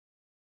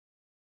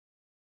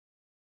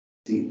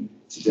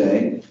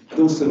today. I'd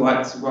also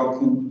like to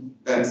welcome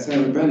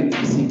Sarah Bennett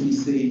from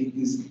CQC,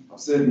 who's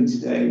observing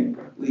today.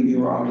 I believe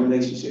you are our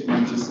relationship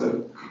manager,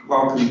 so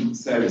welcome,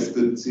 Sarah. It's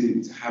good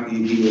to have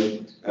you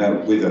here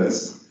with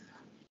us.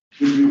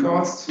 With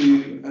regards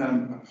to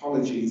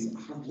apologies, I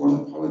have one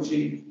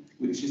apology,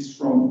 which is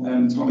from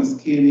Thomas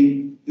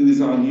Kearney, who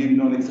is our new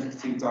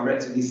non-executive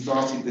director. He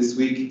started this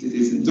week, he did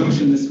his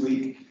induction this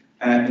week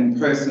in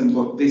person,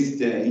 but this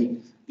day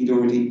he'd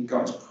already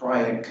got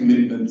prior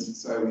commitments,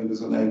 so he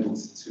was unable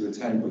to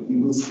attend. But you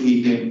will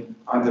see him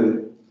either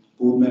at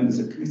board members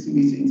at committee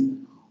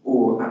meetings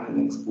or at the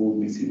next board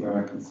meeting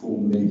where I can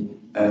formally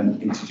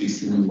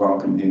introduce him and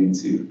welcome him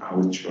to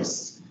our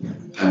trust.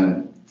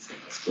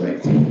 That's great.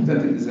 I don't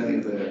think there's any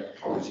other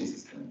apologies,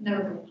 is there? No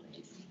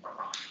apologies.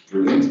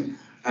 Brilliant.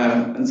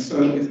 And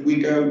so if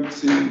we go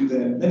to the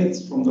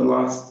minutes from the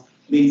last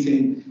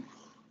meeting,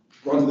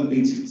 rather than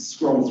me to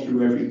scroll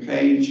through every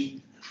page,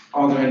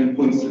 are there any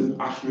points of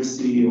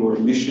accuracy or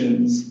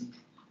omissions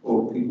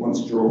or people want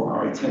to draw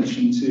our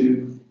attention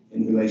to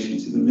in relation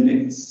to the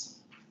minutes?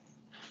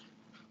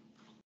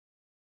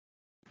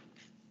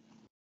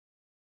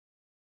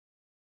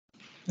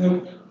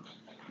 No?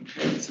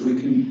 Okay, so we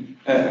can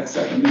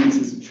accept the minutes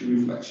as a true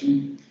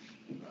reflection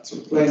that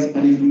took place.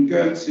 And if we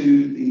go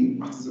to the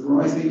matters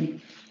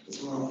arising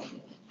as well.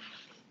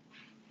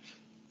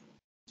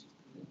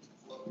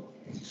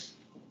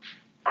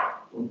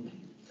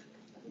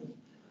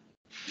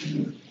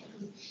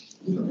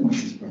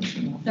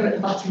 They're at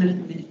the bottom of the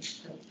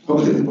minutes.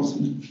 Oh, at the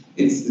bottom.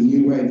 It's the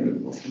new way, but at the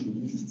bottom of the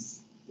minutes.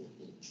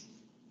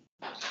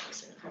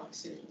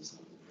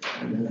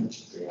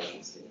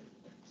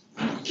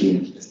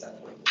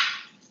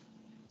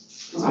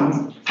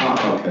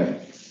 Okay.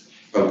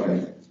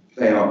 Okay.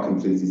 They are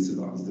completed, so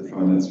that was the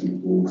finance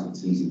report in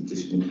terms of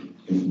additional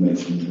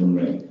information and run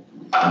rate,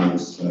 and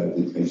also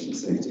the patient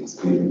safety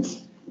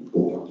experience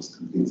report that was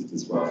completed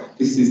as well.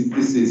 This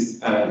is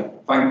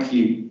thank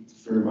you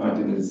for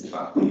reminding us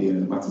that the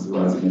matters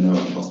arising in our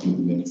bottom of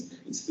the minutes.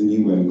 It's the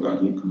new way. We've got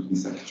a new company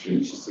secretary,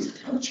 and she's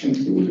just kind of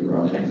changed the order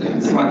around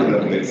slightly a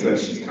little bit, so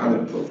she's kind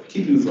of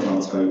keeping us on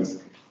our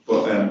toes.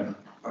 But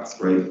that's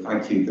great.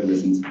 Thank you. There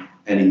isn't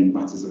any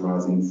matters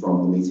arising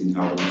from the meeting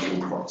held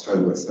until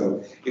October.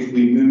 So if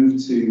we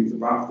move to the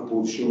back of the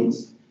board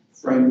assurance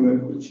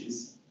framework, which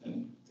is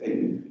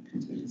David, you can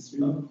take us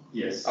through.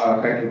 Yes.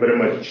 Thank you very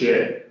much,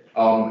 Chair.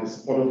 It's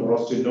important for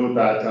us to know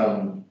that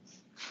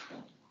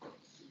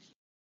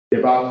the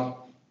BAF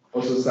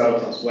also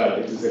serves as well.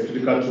 It is a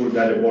critical tool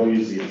that the board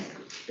uses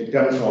in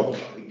terms of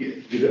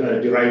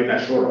deriving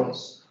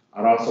assurance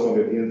around some of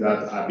the things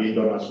that are being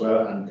done as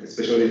well, and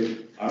especially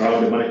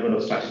around the management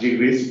of strategic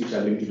risks, which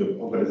are linked to the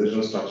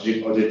organizational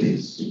strategic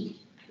objectives.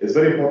 It's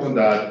very important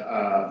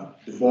that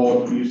the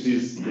board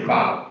uses the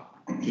BAF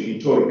to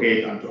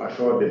interrogate and to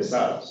assure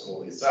themselves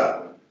or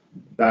itself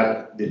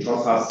that the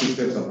trust has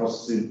systems and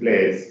processes in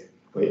place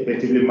for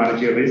effectively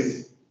managing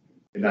risks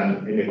in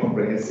a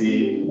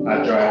comprehensive,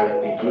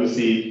 agile,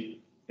 inclusive,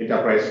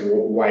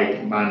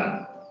 enterprise-wide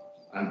manner,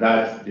 and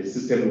that the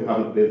system we have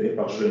in place, the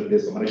infrastructure in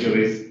place for managing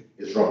risk,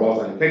 is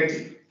robust and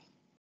effective.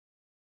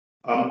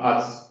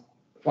 As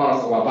far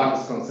as our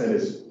BAF is concerned,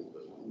 it's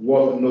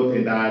worth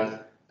noting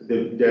that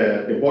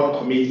the board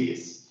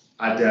committees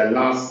at their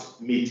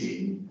last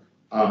meeting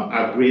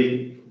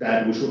agreed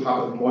that we should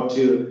have a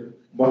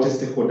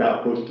multi-stakeholder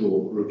approach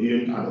to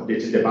reviewing and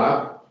updating the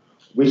BAF,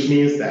 which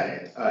means that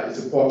it's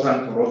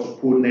important for us to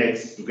pull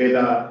necks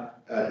together,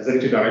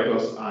 executive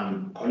directors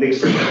and colleagues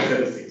from the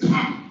services,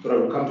 so that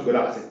we come together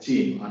as a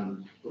team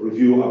and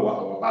review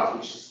our BAF,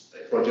 which is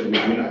a project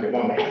we're doing at the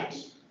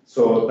moment.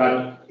 So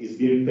that is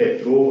being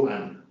fed through,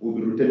 and we'll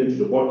be returning to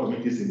the board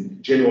committees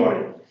in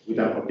January with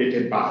an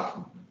updated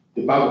BAF.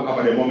 The BAF we have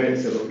at the moment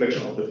is a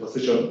reflection of the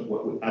position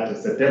we had in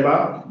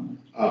September,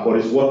 but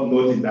it's worth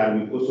noting that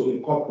we also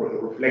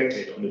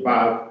reflected on the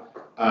BAF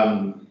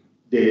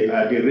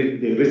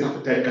the risk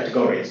appetite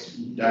categories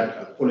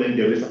that following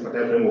the risk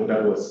appetite framework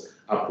that was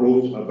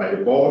approved by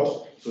the board,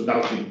 so that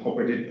was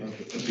incorporated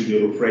into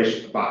the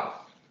refreshed BAF,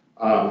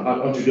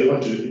 into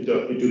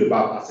the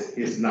BAF as it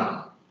is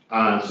now.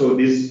 And so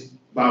this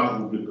BAF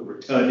will be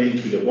returning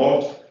to the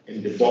board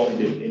in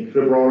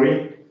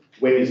February,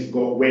 when it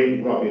will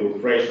be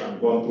refreshed and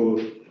gone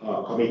through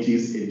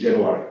committees in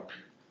January.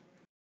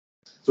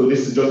 So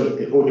this is just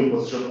a holding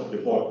position of the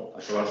board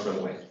assurance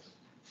framework.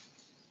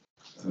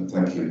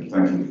 Thank you for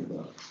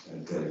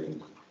that,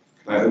 David.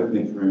 Can I open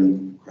it for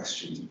any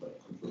questions? I've got a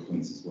couple of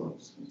points as well.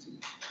 Just want to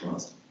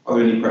ask. Are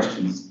there any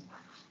questions?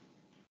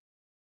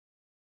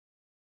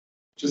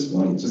 Just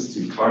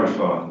to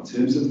clarify, in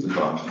terms of the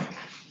BAF,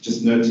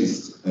 just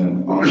noticed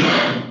on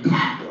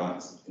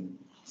that in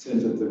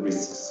terms of the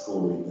risk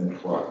scoring, they're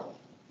quite,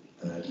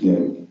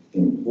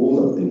 in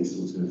all of these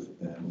sort of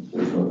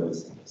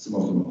portfolios, some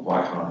of them are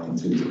quite high in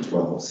terms of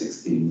 12 or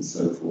 16 and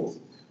so forth.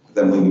 But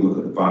then when you look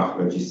at the BAF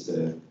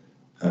register,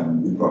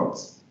 we've got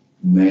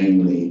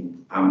mainly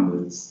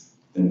ambers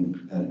and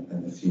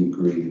a few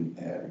green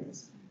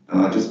areas.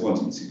 And I just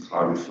wanted to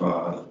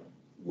clarify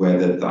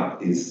whether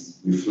that is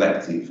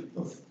reflective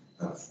of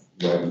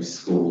where we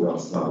scored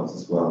ourselves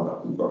as well,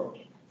 that we've got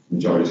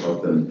majority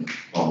of them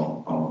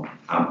are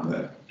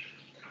amber.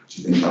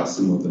 Do you think that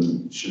some of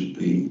them should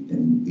be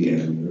in the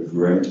area of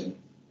red?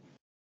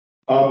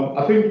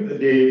 I think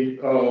the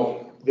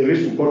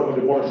list we've got on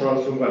the water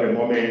assurance framework at the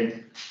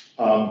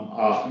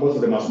moment, most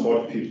of them are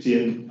scored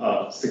 15,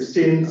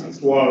 16,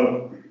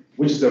 12,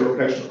 which is a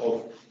reflection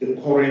of the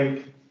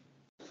current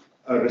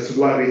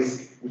residual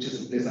risk which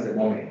is in place at the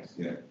moment.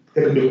 Yeah.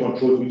 Taking the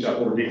controls which are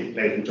already in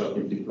place, which have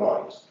been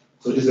deployed.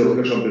 So this is a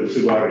reflection of the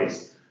residual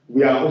risk.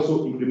 We are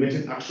also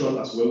implementing action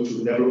as well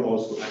to enable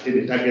us to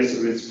attain the target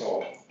risk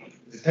score.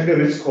 The target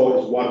risk score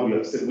is what we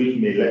have said, which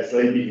may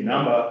slightly be a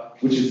number,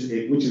 which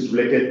is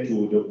related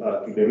to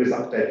the risk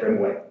appetite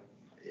framework.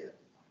 Yeah.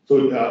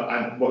 So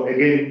but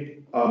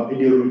again, in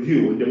the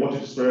review, in the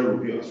multidisciplinary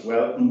review as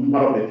well,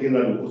 part of the thing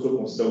that we also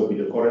consider will be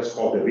the current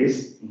score of the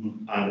risk,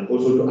 and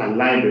also to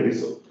align the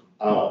risk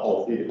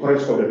of the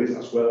current score of the risk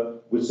as well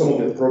with some of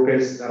the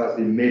progress that has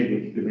been made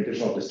with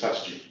implementation of the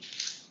strategy.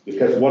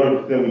 Because one of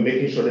the things we're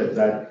making sure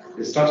that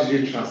the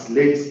strategy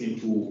translates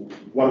into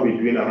what we're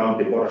doing around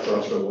the border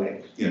assurance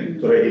framework. Yeah.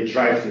 So that it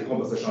drives the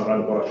conversation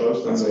around the border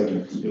assurance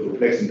framework. It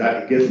reflects in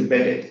that, it gets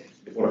embedded in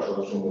the border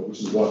assurance framework, which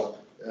is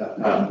what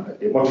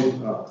the budget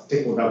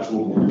stakeholders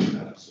will be looking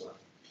at as well.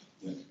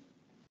 Yeah.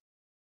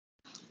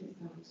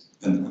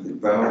 And I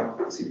think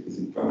Val, is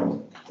it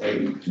Val?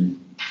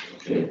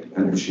 Okay,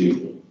 and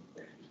she.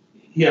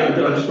 Yeah,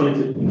 I just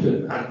wanted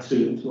to add to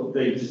what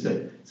David just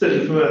said.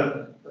 Certainly from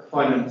a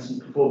finance and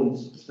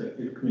performance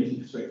perspective, committee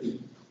perspective,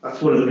 that's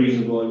one of the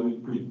reasons why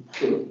we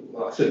sort of,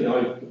 well, certainly I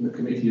and the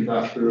committee have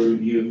asked for a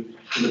review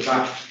of the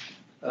BAF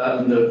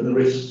and the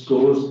risk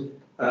scores.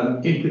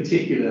 In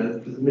particular,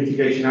 the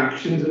mitigation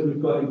actions that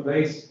we've got in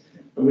place,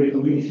 and we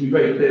need to be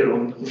very clear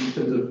on in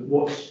terms of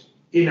what's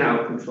in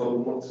our control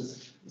and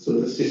what's sort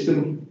of the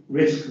system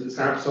risk that's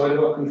outside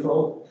of our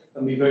control,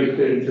 and be very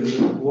clear in terms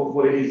of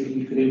what it is that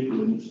we can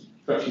influence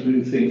to actually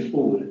move things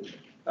forward.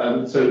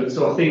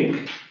 So I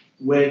think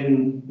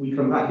when we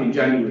come back in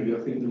January,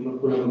 I think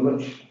we'll have a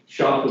much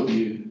sharper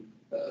view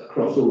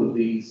across all of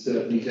these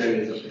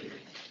areas, I think.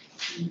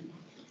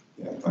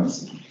 Yeah,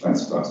 thanks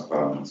for that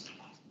balance.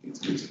 It's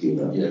good to hear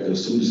that. Yeah, there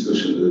was some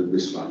discussion at the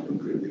risk management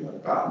group we had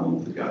about a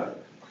month ago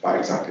about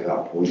exactly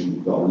that point.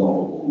 We've got a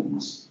lot of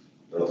ones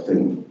that I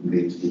think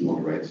need to be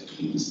moderated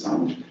to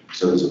understand.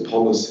 So there's a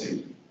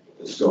policy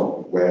that's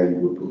got where you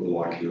would put the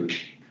likelihood,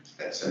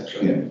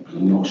 etc. Yeah. And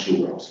I'm not sure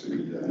we're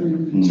absolutely there.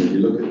 So if you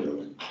look at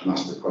them and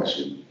ask the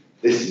question,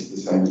 this is the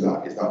same as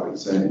that, is that what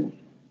it's saying?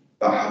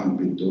 That hadn't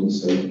been done,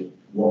 so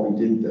what we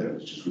did there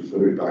was just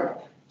refer it back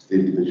to the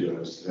individual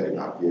owners to take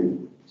that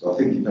view. So I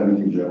think if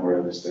anything, we are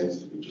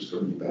overstated, we've just got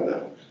to be better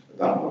at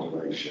that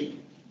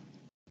moderation.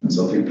 And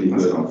so I think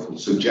people are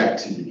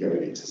subjectively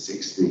going into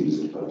 16 as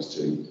opposed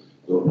to,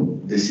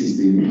 look, this is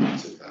the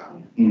impact of that.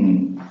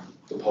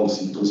 The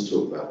policy does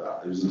talk about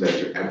that. There is a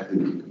danger everything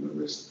can become a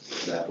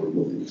risk, therefore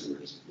nothing to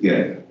risk.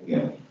 Yeah.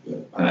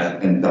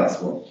 And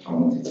that's what I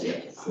wanted to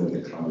get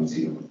further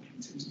clarity on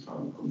in terms of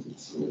how it comes to the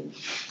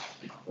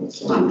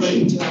story. I'm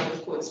ready to add the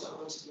points that I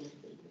wanted to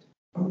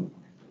make.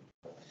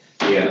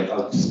 Yeah, I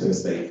was just going to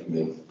say from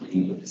the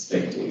people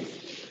perspective,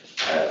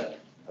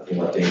 I think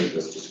what David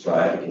was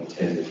describing in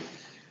terms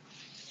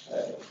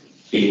of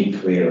being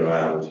clear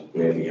around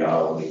where we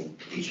are on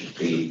each of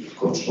the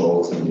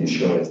controls and the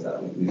assurance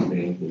that we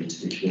bring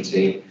into the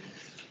committee,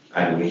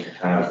 and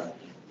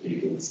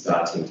we've been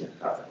starting to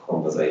have a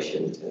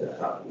conversation to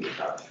how we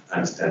have to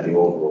understand the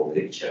overall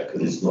picture,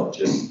 because it's not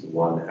just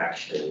one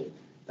action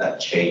that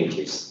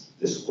changes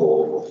the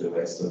score of the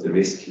rest of the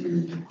risk.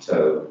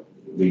 So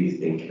really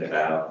thinking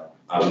about,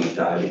 are we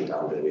dialing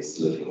down the risk,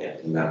 looking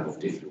at the number of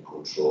different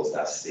controls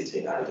that's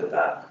sitting under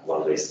that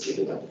one risk,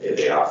 given that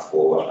there are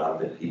 4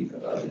 other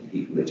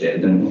people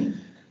agenda.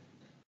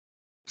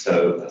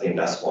 So I think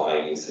that's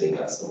why you're seeing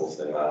that some of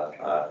them are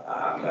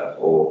amber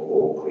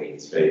or green.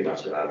 It's very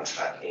much around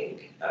tracking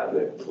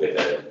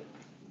whether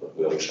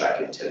we're on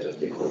track in terms of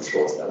the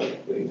controls that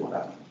we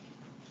have.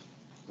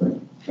 Great.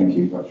 Thank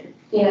you, Patrick.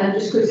 Yeah, and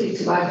just quickly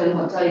to add on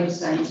what Dave was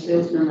saying, to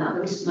build on that,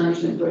 the risk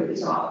management group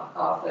is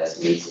our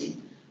first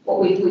meeting.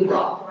 We've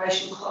got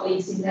operational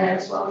colleagues in there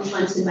as well. We're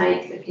trying to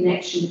make the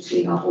connection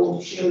between our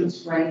board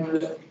assurance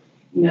framework,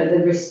 you know,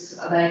 the risks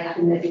that they have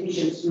in their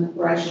divisions from an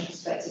operational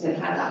perspective and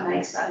how that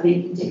makes that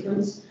linking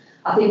difference.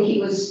 I think it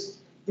was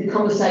the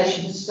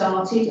conversation has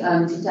started.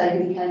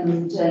 David came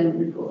and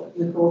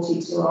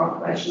reported to our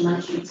operational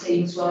management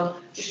team as well,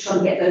 just trying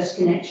to get those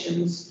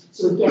connections.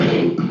 So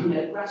again, you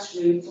know,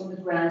 grassroots on the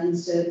ground in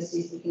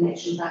services, the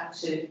connection back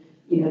to,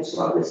 you know, to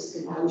our risks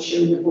and how we're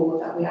showing the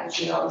board that we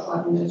actually are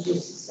driving those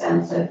risks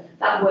down. So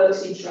that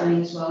works in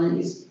train as well, and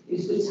it was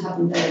good to have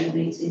them there in the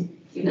meeting.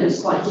 You know,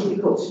 it's quite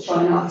difficult to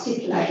try and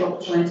articulate what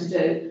we're trying to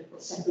do,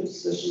 but separate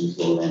discussions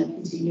will then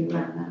continue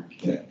around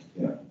that.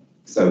 Yeah.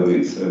 So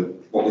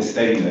what we're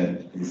saying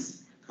then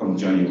is, come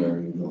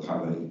January, we'll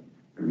have a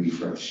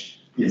refresh.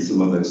 Yeah.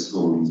 Some of those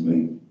scorings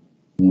may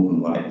more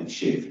than likely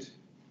shift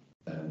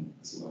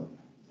as well.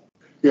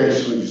 Yeah,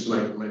 just to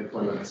make a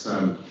point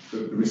that the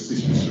risk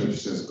distribution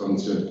register has gone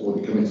to all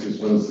the committees as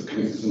well as the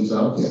committees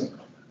themselves. Yeah.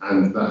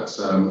 And that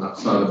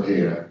outside of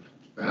here,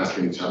 there has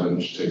been a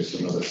challenge to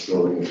some other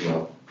scoring as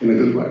well, in a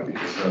good way,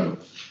 because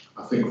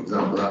I think, for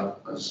example, that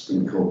I just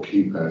going to call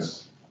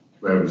QPES,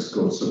 where we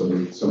scored some of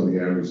the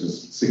areas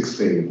as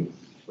 16,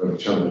 where the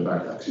challenge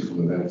back actually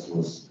from the net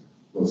was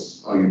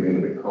are you being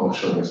a bit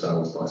harsh on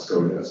yourselves by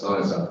scoring it as high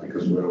as that,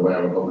 because we're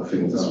aware of other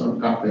things that are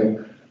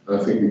happening. And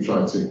I think we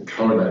tried to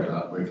correlate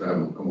that with,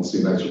 and we'll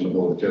see later on the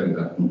board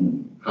agenda,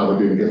 how we're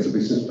doing against the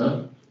business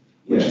plan,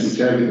 which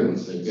is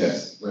evidence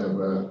where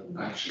we're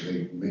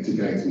actually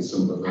mitigating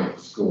some of the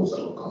scores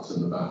that we've got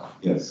in the back.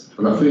 Yes.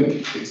 And I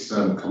think it's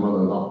come on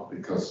a lot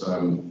because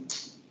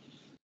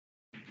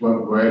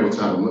we're able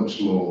to have a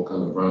much more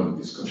kind of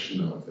rounded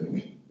discussion now, I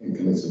think, in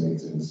committee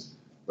meetings,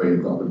 where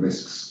you've got the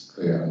risks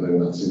clear, and then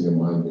that's in your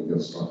mind when you're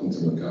starting to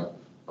look at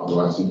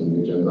other items on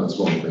the agenda. That's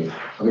one thing.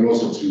 I think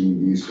also to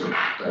use what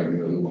David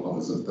and what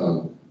others have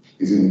done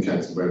is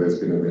indicated where there's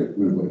been a bit of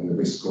movement in the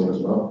risk score as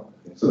well,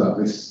 so that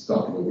this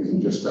document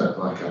isn't just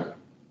like a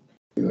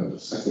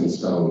set in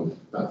stone,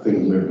 that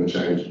things move and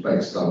change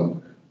based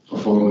on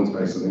performance,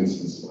 based on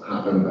instances that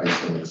happen,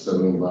 based on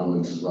external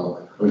environment as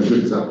well. I mean, a good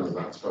example of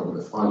that is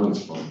probably the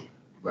finance fund,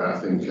 where I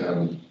think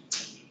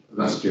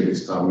last year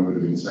this time we would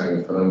have been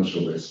saying the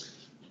financial risk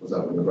was that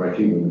we're going to break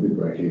even, we did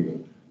break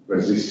even,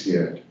 whereas this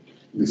year,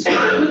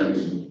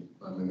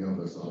 like many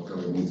others, are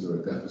going into a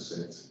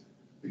deficit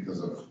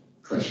because of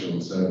pressure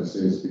on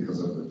services,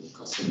 because of the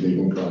cost of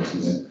living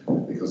crisis,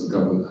 because the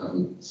government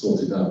haven't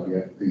sorted out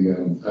yet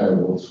the pay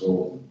awards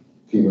for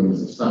key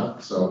members of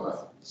staff.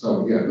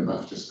 So yeah, the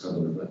math just kind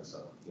of reflects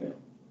that.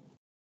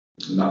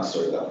 Yeah. And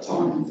that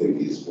timing thing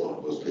is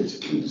what was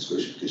critically in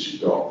discussion, because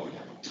you've got,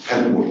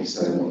 depending on what you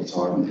say and what the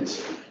timing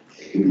is,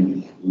 it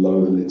can be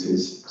lower than it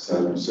is.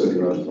 So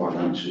certainly around the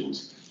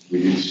financials,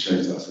 we need to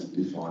change that and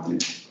define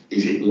it.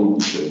 Is it long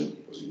term,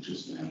 or is it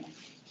just now?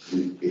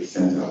 It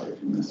sends out a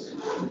different message.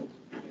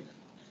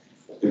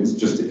 It's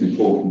just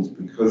important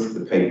because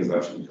the papers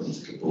actually come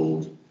to the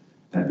board,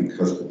 and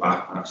because the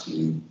back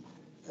actually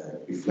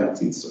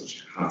reflected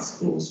such high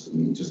scores for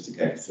me, just to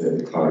get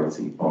further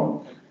clarity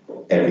on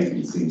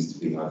everything seems to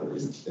be either a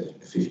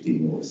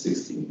 15 or a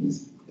 16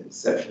 is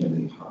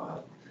exceptionally high.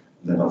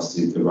 And then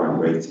obviously the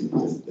rank rating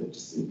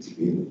just seems to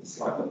be a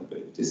slight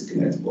bit of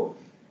disconnect. But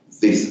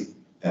this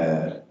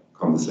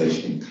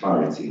conversation and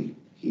clarity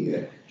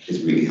here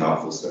is really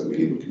helpful. So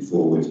really looking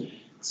forward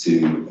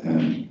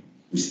to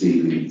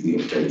receiving the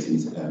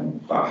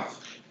updated BAF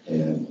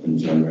in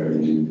January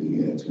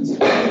in the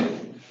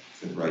 25th.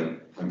 So great,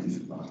 thank you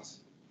for that.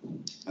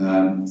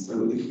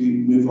 So if we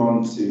move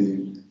on to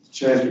the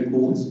Chair's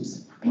report,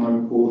 my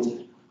report,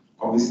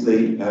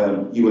 obviously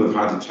you will have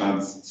had a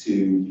chance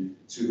to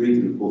read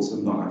the report, so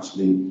I'm not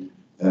actually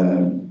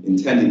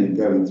intending on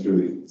going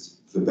through it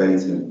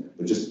verbatim,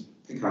 but just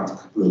pick out a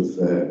couple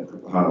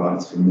of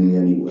highlights from me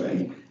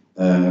anyway.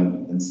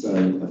 And so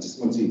I just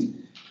wanted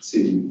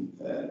to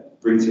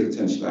bring to your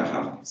attention that I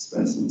have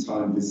spent some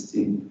time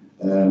visiting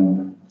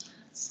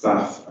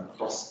staff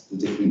across the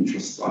different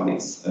trust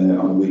sites on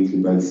a weekly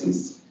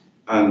basis,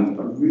 and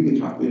I really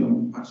have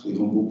been actually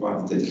humbled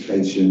by the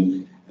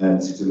dedication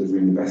to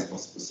delivering the best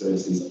possible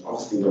services.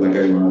 Obviously, when I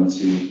go around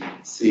to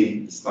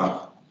see the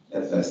staff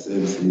at their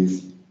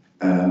services,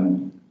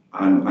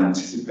 I'm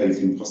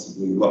anticipating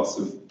possibly lots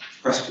of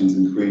questions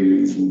and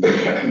queries and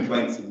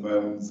complaints and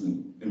moans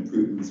and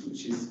improvements,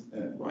 which is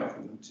right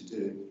for them to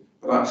do.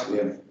 But actually,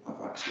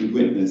 I've actually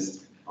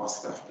witnessed our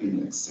staff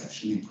being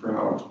exceptionally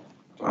proud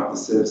about the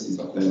services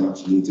that they're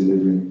actually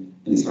delivering.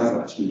 And it has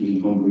actually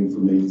been humbling for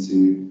me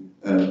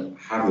to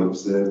have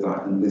observed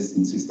that and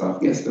listened to staff.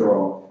 Yes, there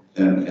are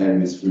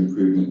areas for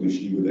improvement, which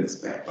you would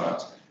expect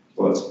that,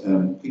 but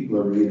people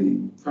are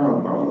really proud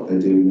about what they're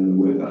doing and the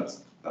work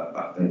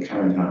that they're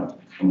carrying out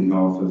on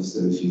behalf of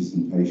service users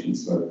and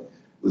patients. So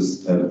I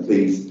was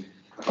pleased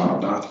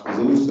about that. I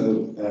was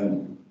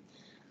also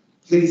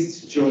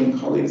pleased to join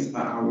colleagues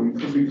at our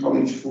Recovery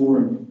College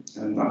Forum,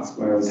 and that's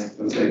where I was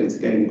able to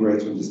gain a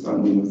greater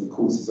understanding of the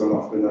courses on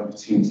offer and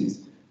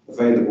opportunities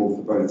available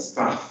for both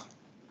staff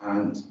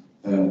and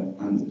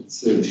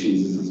service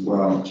users as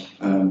well.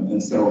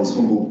 And so I was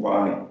humbled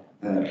by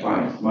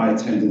my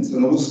attendance,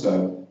 and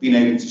also being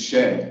able to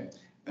share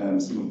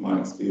some of my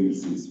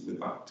experiences with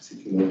that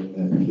particular,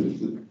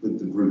 with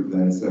the group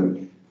there. So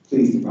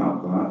pleased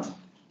about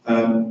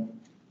that.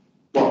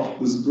 What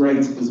was great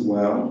as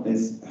well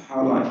is a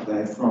highlight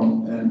there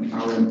from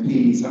our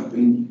MPs. I've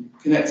been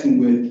connecting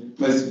with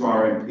most of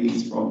our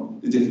MPs from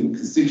the different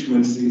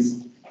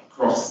constituencies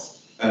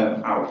across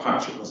our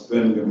patch across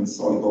Birmingham and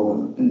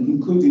Solihull, and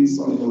including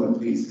Solihull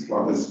MPs as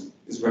well as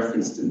is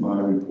referenced in my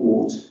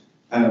report.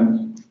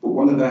 But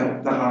one of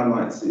the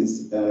highlights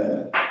is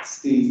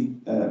Steve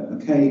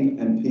McCabe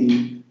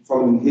MP,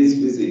 following his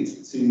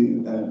visit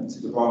to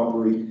the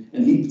Barbary,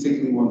 and he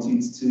particularly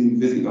wanted to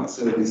visit that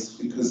service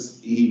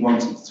because he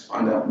wanted to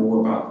find out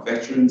more about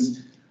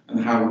veterans and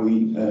how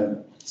we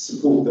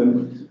support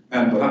them.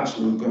 But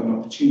actually we've got an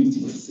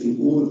opportunity to see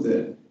all of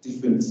the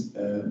different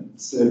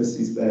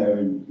services there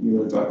and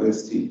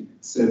neurodiversity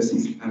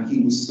services, and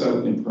he was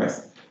so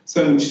impressed.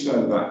 So much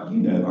so that,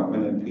 like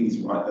when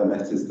MPs write their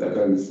letters, they're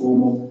very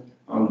formal,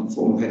 on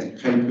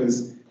formal-headed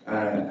papers,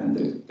 and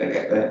they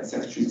get their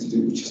secretaries to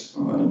do, which is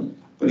fine.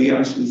 But he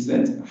actually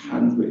sent a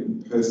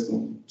handwritten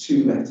personal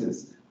 2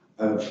 letters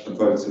of a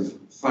vote of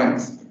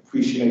thanks,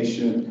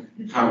 appreciation,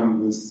 how he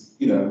was,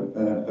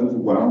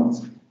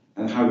 overwhelmed,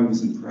 and how he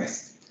was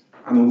impressed.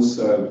 And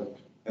also,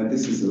 and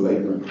this is a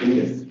Labour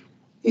MP,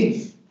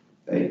 if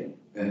they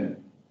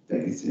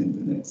get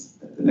in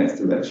the next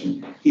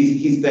election,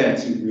 he's there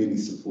to really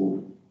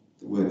support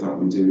the work that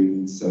we're doing,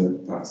 and so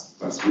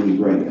that's really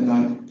great. And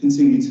I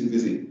continue to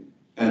visit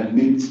and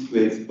meet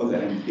with other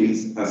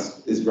MPs,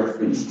 as is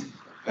referenced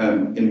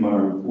in my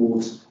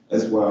report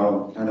as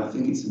well. And I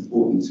think it's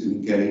important to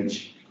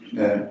engage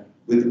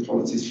with the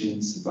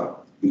politicians so that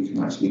we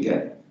can actually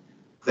get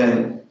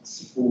their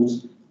support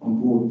on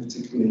board,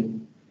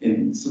 particularly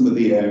in some of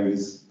the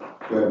areas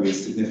where we're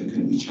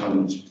significantly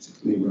challenged,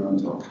 particularly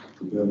around our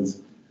capital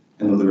bills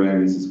and other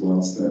areas as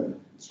well. So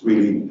it's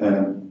really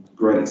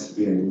great to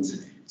be able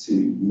to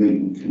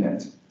meet and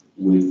connect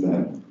with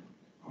them.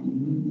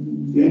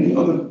 The only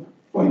other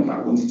point that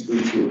I wanted to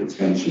bring to your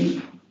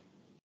attention,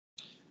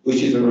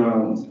 which is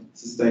around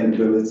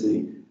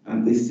sustainability,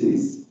 and this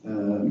is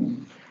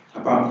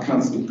about the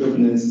Council of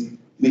Governors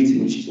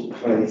meeting which took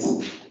place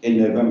in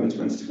November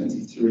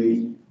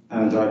 2023,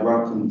 and I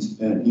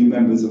welcomed new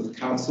members of the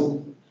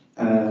Council,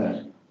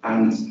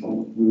 and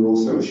we were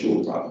also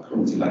assured about the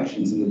current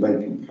elections and the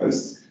vacant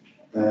posts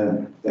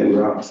they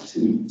were asked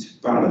to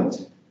ballot.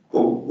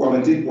 But what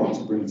I did want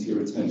to bring to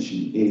your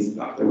attention is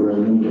that there were a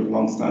number of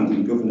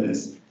long-standing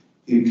governors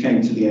who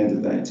came to the end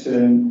of their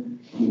term,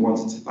 and we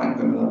wanted to thank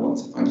them, and I want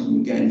to thank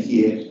them again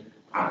here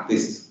at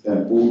this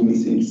board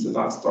meeting. So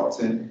that's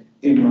Dr.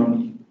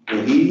 Imran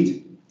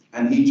Wahid,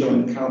 and he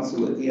joined the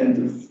council at the end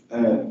of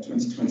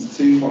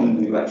 2022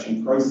 following the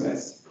election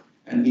process,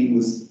 and he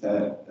was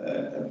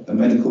a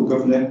medical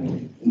governor,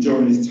 and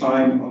during his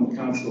time on the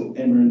council,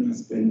 Imran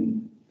has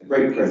been a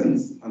great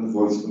presence and the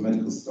voice for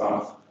medical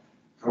staff.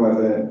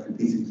 However,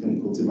 competing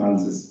clinical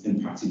demands has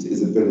impacted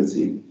his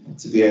ability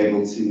to be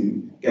able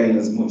to gain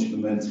as much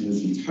momentum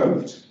as he'd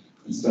hoped.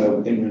 And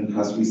so Imran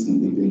has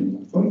recently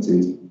been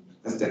appointed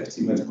as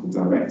Deputy Medical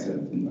Director,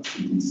 and that's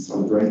something to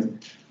celebrate.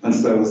 And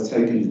so has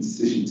taken the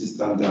decision to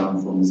stand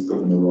down from his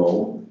governor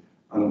role.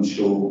 And I'm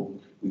sure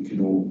we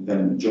can all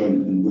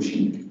join in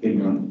wishing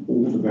Imran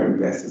all the very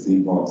best as he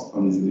embarks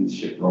on his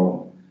leadership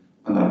role.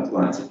 And I'd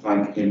like to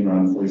thank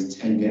Imran for his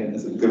tenure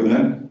as a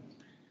governor.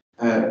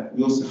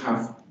 We also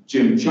have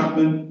Jim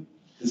Chapman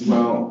as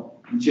well.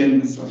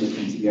 Jim has sadly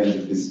come to the end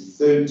of his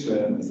 3rd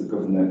term as a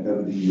governor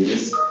over the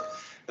years.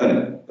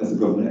 And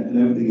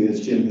over the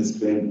years, Jim has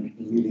been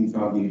a really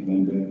valued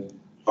member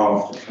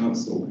of the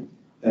council,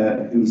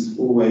 who's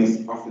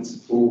always offered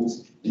support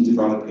in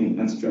developing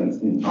and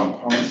strengthening our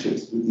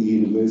partnerships with the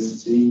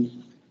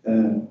university.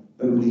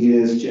 Over the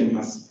years, Jim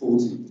has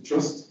supported the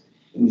trust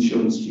in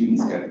ensuring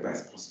students get the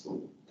best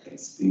possible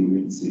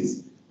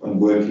experiences when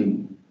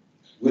working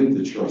with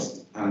the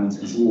trust, and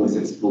has always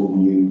explored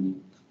new,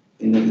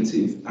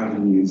 innovative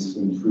avenues for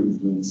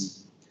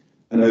improvements.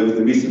 And over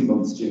the recent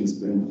months, Jim's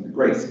been a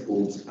great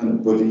support and a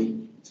buddy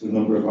to a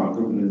number of our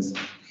governors,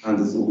 and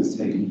has always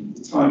taken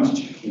the time to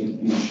check in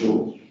and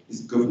ensure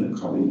his governor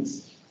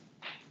colleagues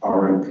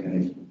are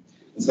okay.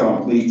 And so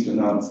I'm pleased to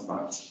announce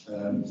that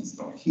he's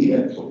not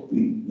here, but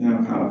we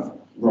now have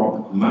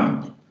Rob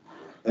Mapp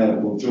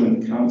will join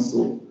the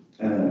council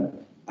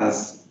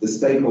as the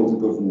stakeholder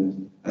governor,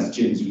 as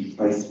Jim's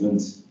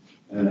replacement,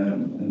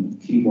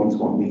 and key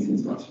one-to-one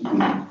meetings have actually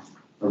been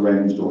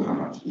arranged or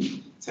have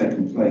actually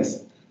taken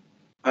place.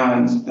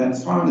 And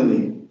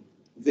finally,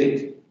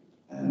 Vic,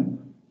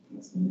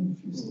 what's the name?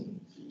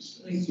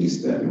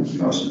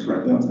 Fuster, I should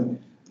correct me, aren't I?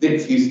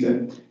 Vic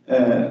Fuster.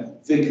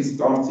 Vic has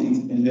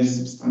started in her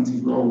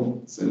substantive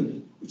role,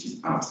 which is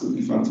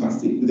absolutely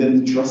fantastic,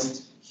 within the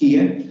trust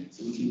here,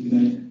 so we're keeping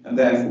her, and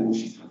therefore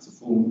she's had to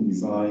formally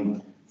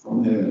resign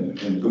from her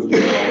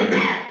governing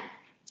role.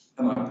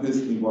 And I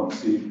personally want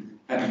to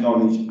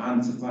acknowledge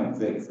and to thank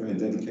Vic for her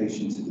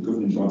dedication to the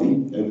governing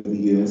body over the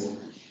years,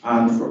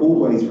 and for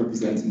always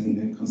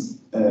representing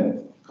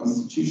the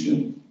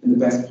constitution in the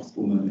best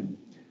possible manner.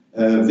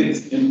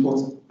 Vic's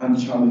input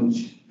and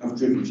challenge have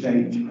driven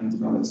change and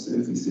developed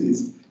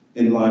services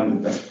in line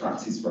with best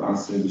practice for our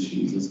service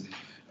users.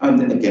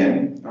 And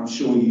again, I'm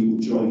sure you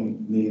will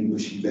join me in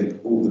wishing Vic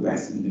all the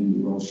best in the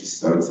new role. She's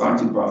so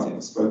excited about it.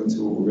 I've spoken to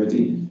her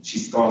already. She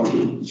started,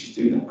 and she's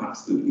doing an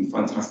absolutely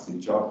fantastic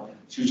job.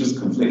 She was just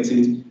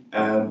conflicted,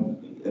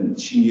 and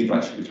she knew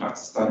that she would have to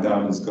stand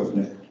down as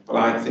governor. But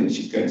I think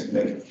she's going to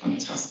make a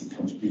fantastic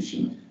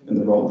contribution in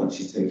the role that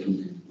she's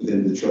taken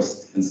within the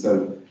trust. And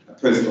so a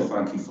personal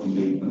thank you from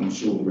me, and I'm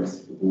sure the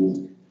rest of the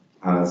board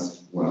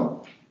as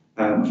well.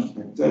 I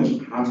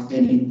don't have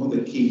any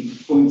other key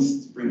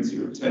points to bring to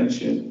your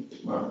attention.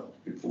 My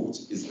report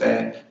is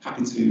there.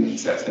 Happy to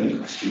accept any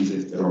questions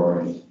if there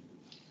are any.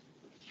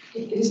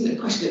 It isn't a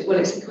question, well,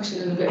 it's a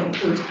question of a bit of a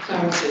point of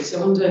clarity.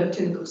 So under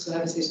clinical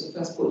services, the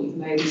first point you've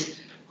made is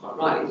quite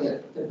rightly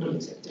that the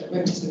non-executive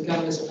directors and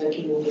governors are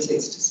making more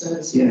visits to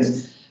services.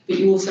 Yes. But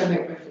you also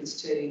make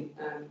reference to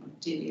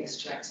DBS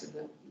checks,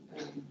 and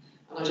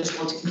I just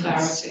wanted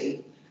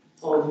clarity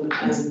on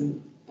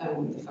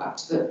the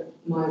fact that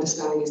my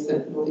understanding is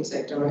that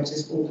non-exec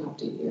directors all have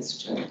DBS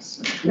checks.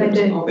 They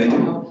do. They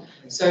do.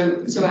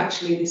 So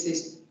actually this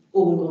is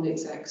all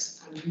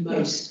non-execs and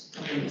most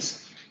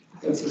governors.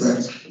 That's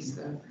correct.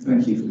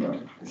 Thank you for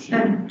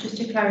that. Just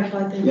to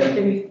clarify, Yeah.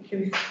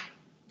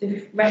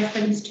 the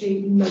reference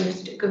to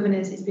most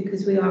governors is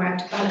because we are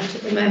out of ballot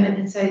at the moment,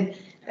 and so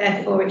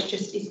therefore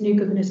it's new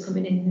governors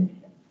coming in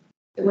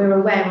that we're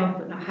aware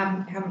of, but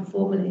haven't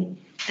formally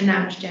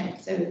announced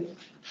yet. So,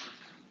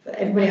 but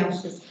everybody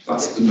else has.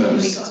 That's the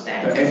most. Got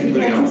there. But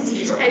everybody else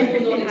is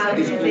Everybody has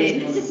It's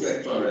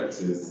it. all non-exec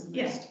directors.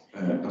 Yes.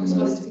 And Just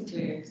wanted most. to be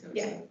clear. So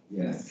Yeah.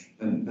 Yes,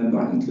 and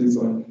that includes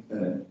our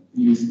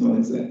youth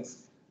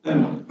non-execs.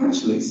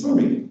 Actually,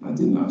 sorry, I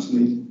didn't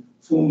actually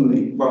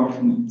formally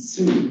welcome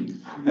Sue.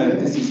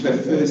 This is her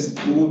first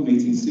board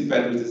meeting. Sue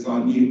Bedford is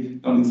our new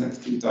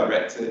non-executive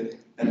director,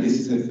 and this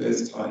is her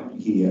first time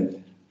here.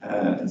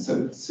 And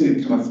so,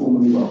 Sue, can I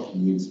formally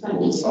welcome you to the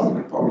board?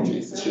 Sorry,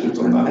 apologies, I should have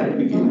done that at the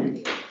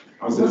beginning.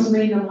 I was Doesn't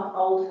mean I'm not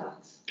old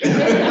hat.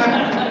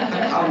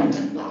 I'm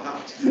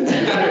not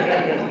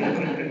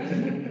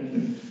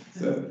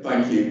So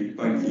thank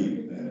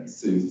you,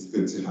 Sue. It's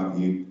good to have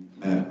you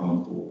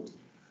on board.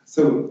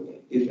 So,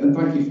 and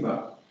thank you for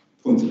that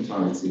point of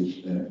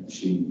clarity,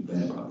 Machine,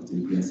 there about the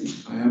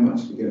DBS. I am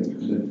actually going to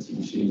hand over to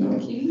Machine now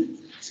thank you.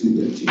 to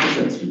the Chief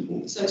Exec's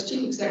report. So it's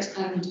chief execs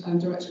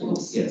and director of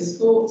Yes.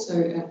 report, so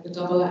the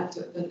double act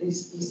that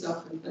is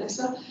myself and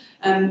Vanessa.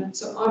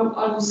 So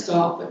I will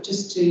start, but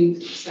just to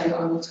say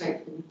I will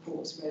take the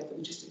reports read,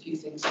 but just a few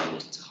things I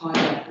wanted to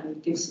highlight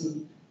and give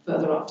some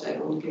further update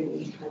on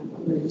given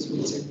William's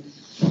meeting.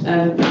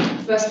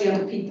 Firstly,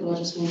 under people, I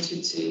just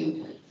wanted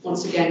to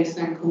once again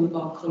thank all of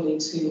our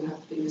colleagues who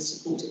have been as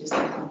supportive as they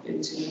have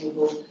been to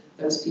enable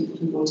those people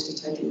who wanted to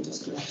take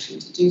industrial action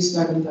to do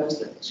so, and those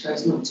that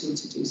chose not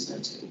to do so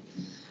too.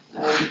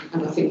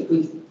 And I think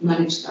we've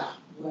managed that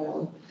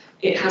well.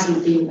 It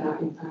hasn't been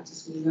without impact,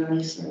 as we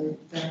know, so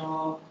there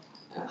are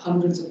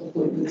hundreds of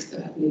appointments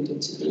that have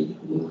needed to be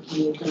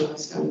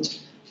reorganised and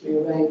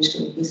rearranged,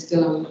 and we're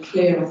still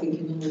unclear, I think,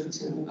 in the longer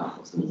term about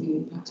what some of the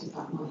impact of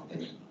that might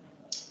be.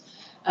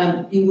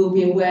 You will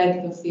be aware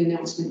of the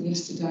announcement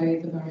yesterday,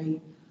 the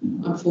very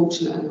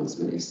unfortunate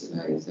announcement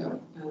yesterday, that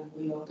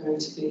we are going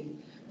to be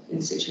in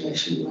a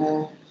situation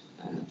where,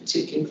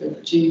 particularly for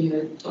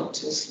junior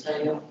doctors,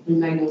 they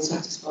remain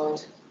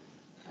unsatisfied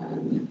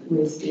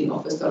with the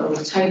offers that are on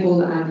the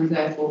table, and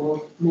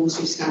therefore more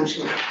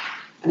substantial,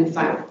 and in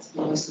fact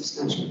the most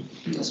substantial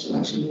industrial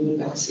action we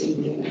will ever see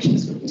in the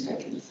NHS will be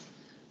taken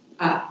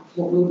at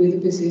what will be the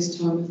busiest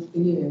time of the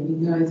year. We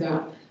know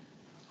that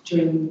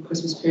during the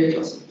Christmas period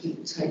lots of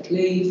people take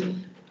leave,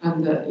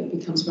 and that it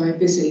becomes very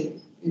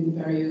busy in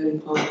the very early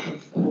part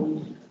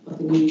of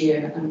the new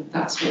year, and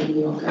that's when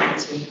we are going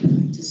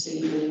to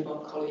see many of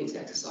our colleagues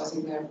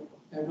exercising their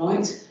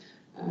right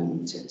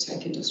to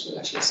take industrial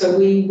action. So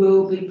we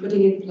will be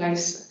putting in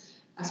place,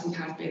 as we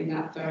have been,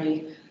 that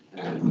very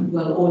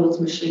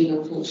well-oiled machine,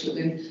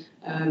 unfortunately,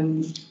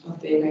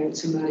 of being able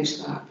to manage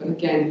that. But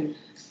again,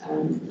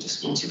 I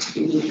just wanted to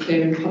be really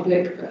clear in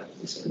public, but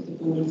also with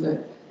the board,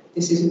 that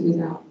this isn't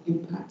without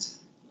impact.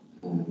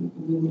 And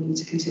we will need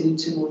to continue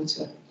to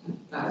monitor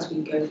that as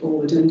we go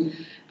forward. And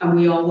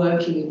we are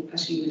working,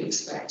 as you would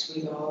expect,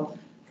 with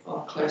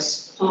our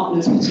close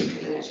partners,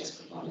 particularly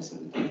NHS providers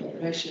and the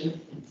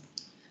Confederation,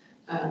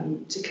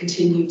 to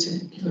continue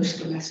to push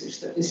the message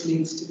that this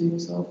needs to be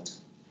resolved.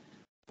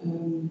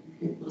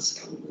 It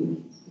must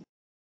come.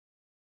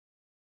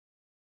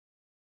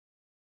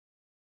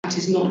 That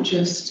is not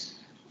just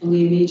on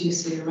the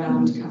immediacy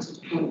around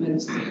cancelled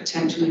appointments, the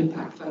potential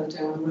impact further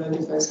down the road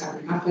if those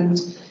haven't happened.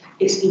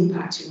 It's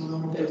impacting on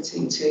our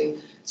ability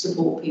to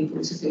support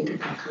people to think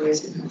about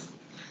careers in health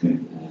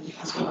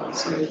as well.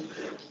 So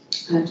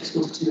I just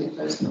wanted to make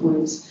those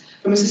points.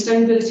 From a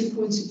sustainability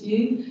point of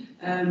view,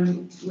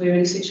 we're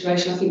in a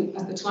situation, I think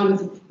at the time of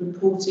the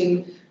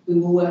reporting, we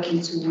were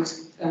working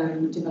towards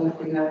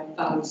developing a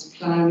balanced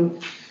plan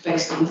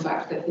based on the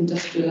fact that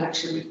industrial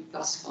action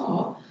thus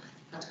far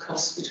had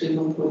costs between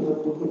 1.1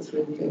 and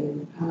 1.3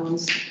 billion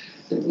pounds.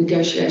 The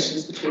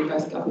negotiations between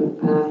both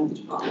government and the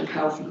Department of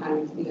Health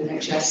and the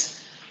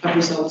NHS have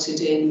resulted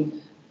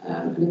in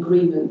an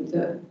agreement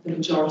that the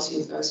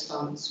majority of those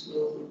funds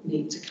will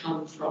need to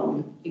come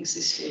from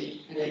existing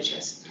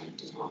NHS and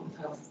Department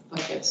of Health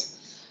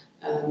budgets.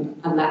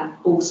 And that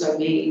also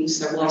means,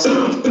 so whilst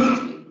it's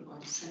being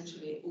provided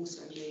centrally, it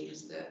also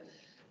means that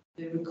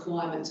the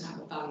requirement to have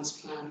a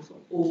balanced plan for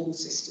all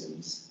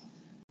systems,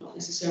 not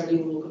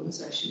necessarily all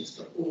organisations,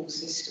 but all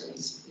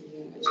systems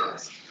in the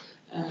NHS,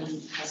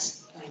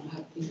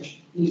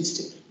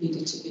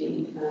 needed to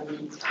be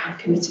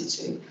committed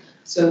to.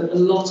 So a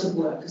lot of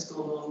work has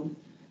gone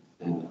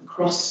on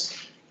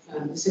across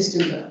the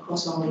system, but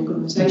across our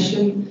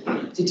organisation,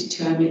 to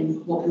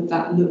determine what would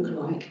that look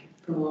like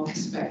from our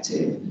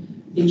perspective,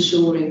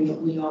 ensuring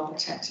that we are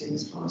protecting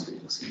as far as we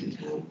possibly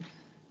can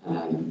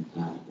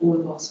all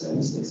of our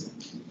services.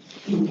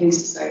 I'm pleased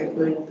to say that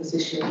we're in a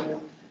position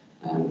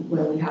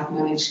where we have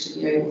managed to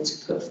be able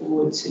to put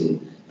forward to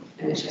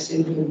NHS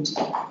England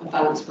a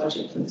balanced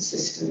budget for the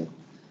system.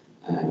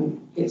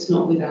 It's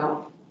not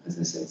without, as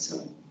I said,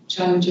 some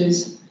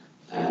challenges,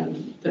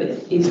 but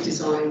it is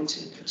designed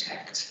to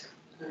protect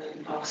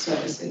our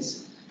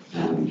services.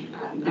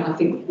 And I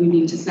think we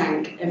need to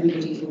thank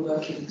everybody for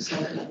working so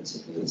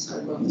collaboratively and so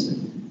well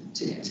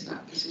to get to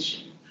that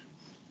position.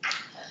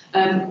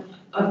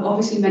 I've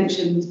obviously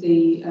mentioned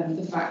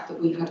the fact that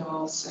we had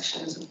our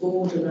session as a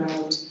board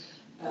around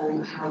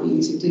how we're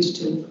using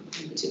digital,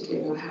 in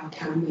particular around how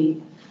can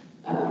we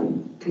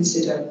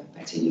consider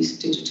better use of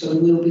digital,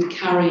 and we'll be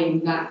carrying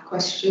that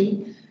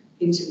question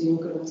into the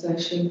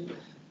organisation.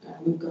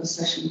 We've got a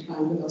session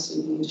planned with our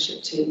senior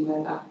leadership team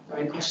where that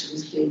very question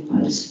is being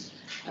posed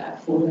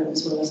for them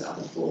as well as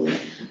other fora.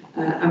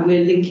 And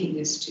we're linking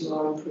this to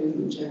our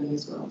improvement journey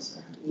as well,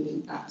 so how do we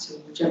link that to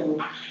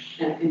general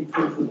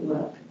improvement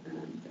work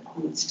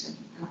that needs to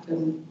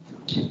happen.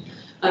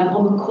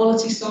 On the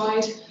quality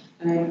side,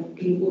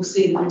 you will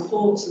see the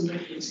reports and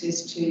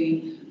references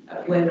to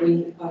where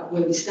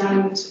we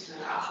stand at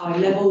a high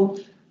level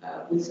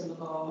with some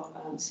of our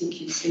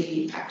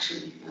CQC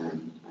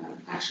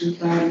action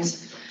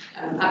plans.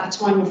 At the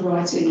time of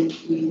writing,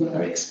 we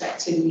were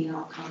expecting the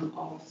outcome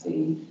of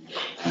the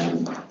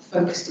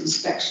focused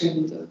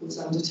inspection that was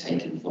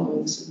undertaken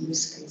following some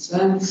risk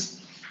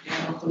concerns by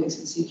our colleagues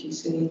in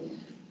CQC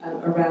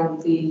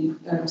around the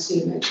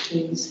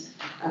CMHTs.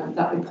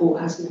 That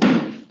report has now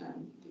become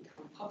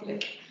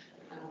public,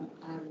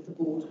 and the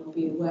board will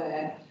be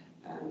aware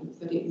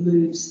that it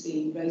moves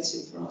the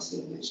rating for our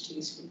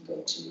CMHTs from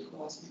good to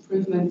requires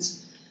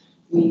improvement.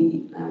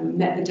 We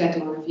met the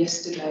deadline of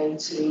yesterday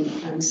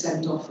to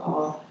send off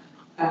our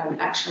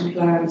action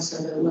plan,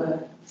 so there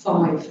were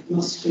 5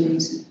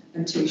 must-dos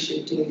and 2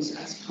 should-dos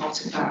as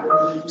part of that,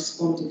 and we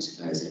responded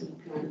to those in the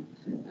plan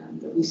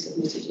that we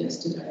submitted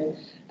yesterday.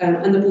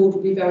 And the board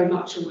will be very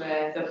much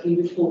aware that we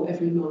report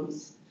every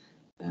month,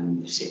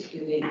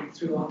 particularly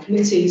through our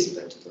committees,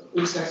 but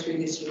also through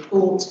this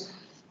report,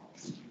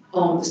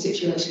 on the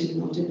situation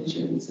in our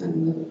divisions,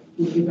 and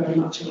we'll be very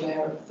much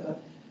aware of the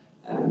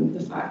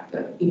fact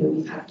that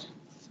we've had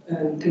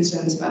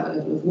concerns about the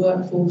level of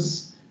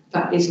workforce.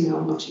 That is now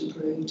much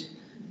improved.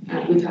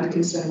 We've had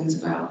concerns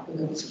about the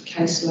levels of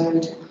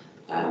caseload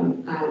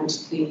and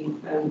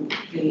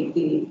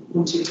the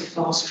wanting to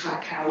fast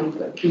track how we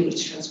put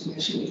community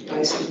transformation in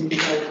place, and we'll be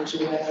very much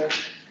aware of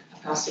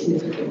how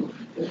significant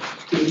the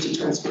community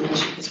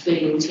transformation has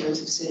been in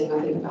terms of seeing,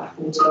 I think, about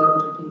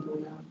 1,400 people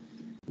now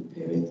in the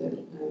period that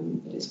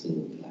it's been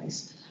in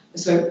place.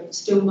 So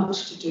still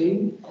much to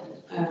do.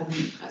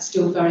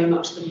 Still very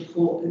much the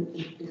report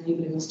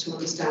enabling us to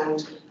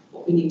understand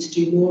what we need to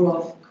do more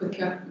of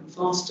quicker and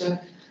faster,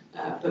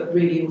 but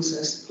really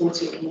also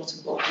supporting a lot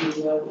of what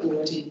we were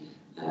already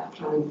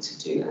planning to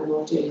do and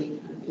are doing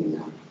in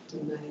that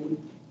domain.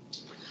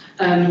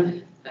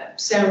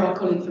 Sarah, our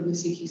colleague from the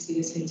CQC,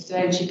 is here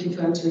today, and she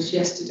confirmed to us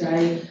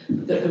yesterday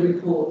that the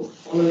report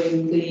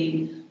following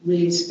the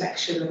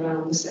re-inspection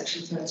around the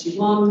Section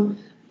 31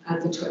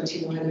 and the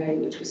 29A,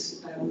 which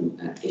was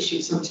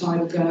issued some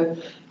time ago,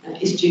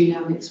 is due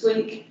now next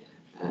week.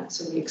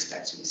 So we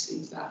expect to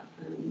receive that.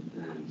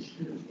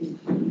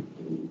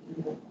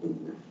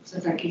 So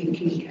thank you for the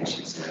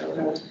communication, Sarah,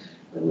 around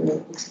when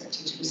we're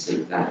expecting to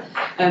receive that.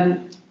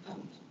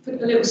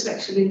 Put a little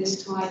section in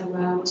this time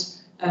around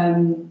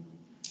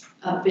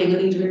being a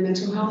leader in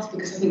mental health,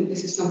 because I think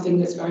this is something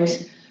that's very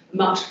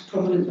much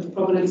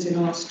prominence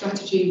in our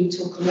strategy. We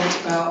talk a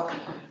lot about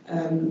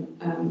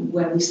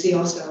where we see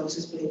ourselves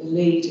as being a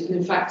lead, and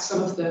in fact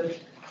some of the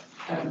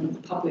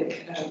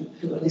public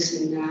who are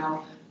listening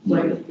now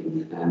won't have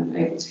been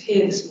able to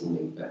hear this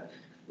morning, but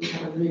we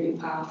have a really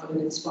powerful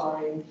and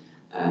inspiring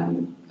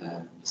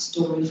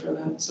story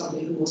from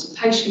somebody who was a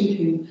patient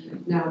who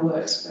now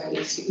works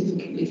very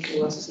significantly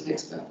for us as an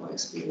expert by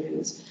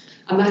experience.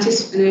 And that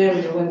is an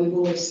area where we've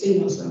always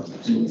seen ourselves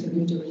actually as a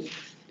leader in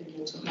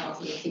mental health,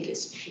 and I think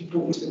it's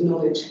important to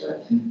acknowledge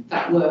that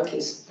that work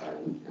is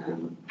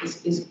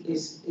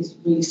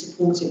really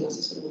supporting us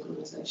as an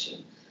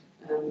organisation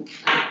and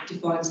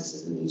defines us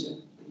as a leader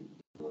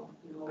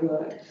in our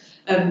work.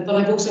 But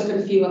I've also put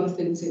a few other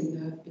things in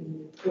the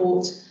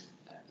report.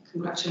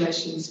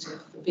 Congratulations to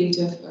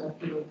VIDA for,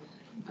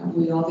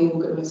 we are the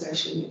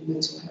organisation in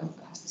mental health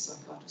that has the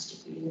Psychiatrist of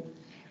the Year.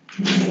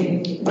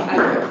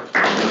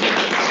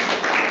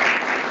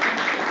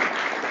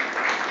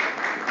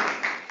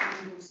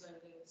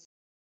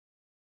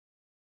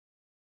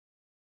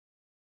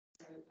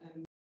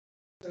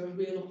 So a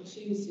real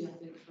opportunity, I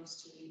think, for us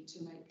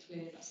to make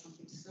clear that's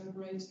something to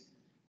celebrate.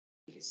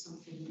 It's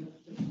something that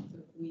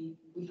we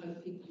hope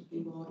people who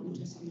are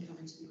interested in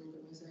coming to the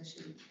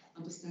organisation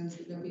understands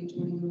that they'll be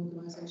joining an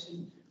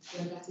organisation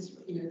where that is,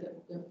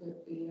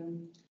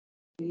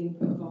 the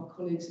input of our colleagues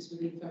colleagues is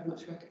really very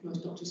much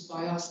recognised, not just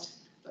by us,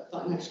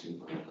 but nationally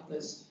by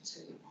others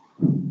too.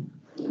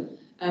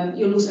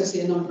 You'll also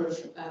see a number of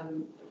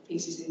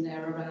pieces in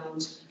there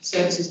around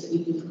services that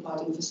we've been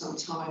providing for some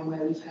time,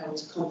 where we've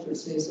held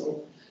conferences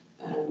or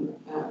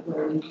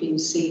where we've been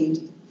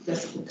seen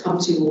to come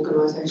to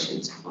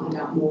organisations to find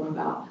out more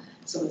about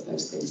some of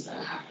those things that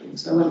are happening.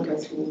 So I won't go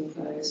through all of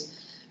those.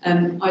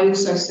 I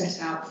also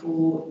set out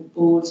for the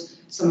board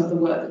some of the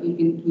work that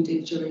we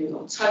did during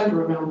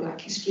October around Black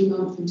History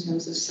Month in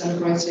terms of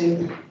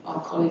celebrating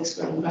our colleagues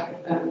wearing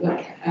black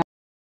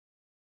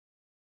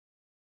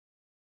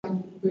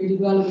really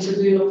well. It was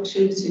a real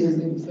opportunity, I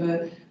think,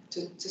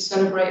 to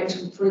celebrate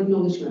and for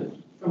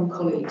acknowledgement from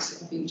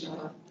colleagues of each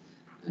other.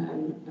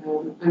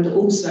 And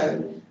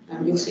also,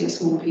 you'll see a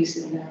small piece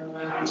in there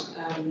around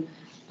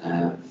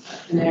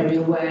an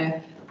area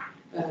where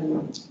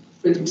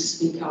freedom to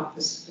speak up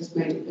has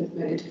made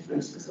a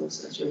difference, because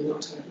also during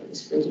October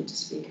it's freedom to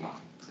speak up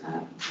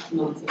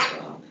month as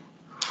well.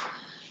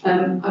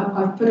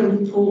 I've put a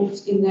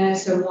report in there,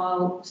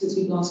 so since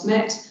we last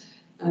met,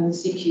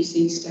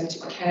 CQC State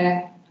of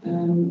Care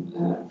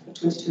for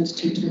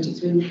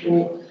 2022-23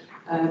 report.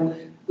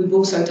 We've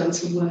also done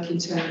some work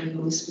internally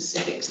on the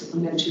specifics that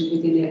were mentioned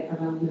within it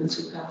around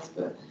mental health,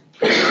 but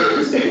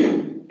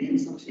something like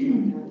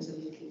that is a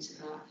link into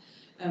that.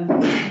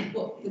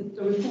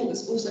 The report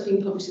that's also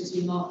been published since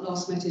we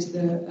last met is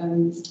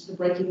the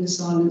Breaking the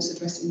Silence,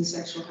 Addressing the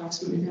Sexual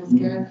Harassment in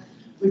Healthcare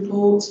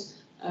report.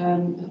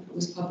 That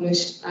was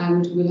published,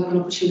 and we'll have an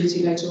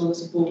opportunity later on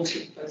as a board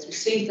to both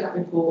receive that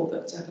report,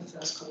 but to have a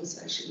first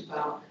conversation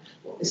about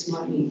what this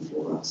might mean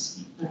for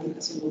us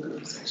as an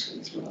organisation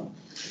as well.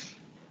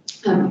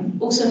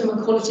 Also, from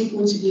a quality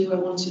point of view, I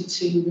wanted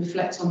to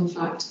reflect on the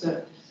fact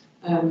that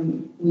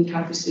we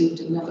have received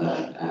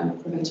another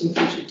Preventing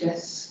Future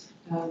Deaths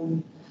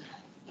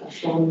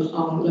from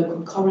our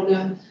local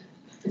coroner,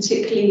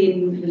 particularly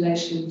in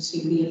relation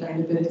to the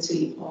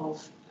availability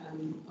of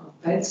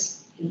beds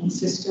in the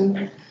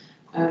system.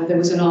 There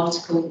was an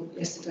article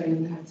yesterday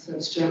in the Health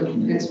Service Journal,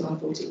 hence why I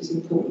thought it was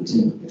important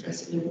to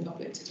address it in the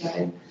public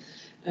today.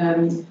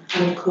 And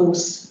of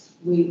course,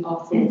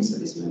 our thoughts at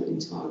this moment in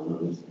time are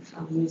with the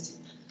families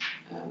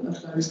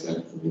of those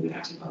that were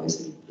impacted by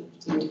this,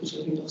 the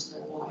individual who lost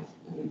their life,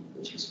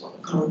 which is what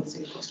the coroner's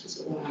inquest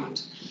was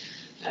around.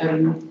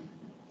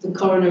 The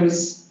coroner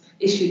has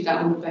issued that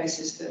on the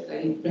basis that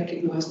they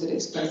recognise that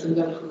it's both a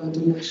local and a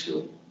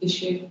national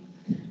issue,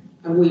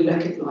 and we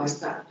recognise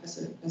that as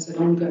an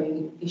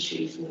ongoing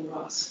issue for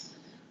us.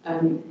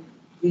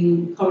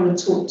 The coroner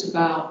talked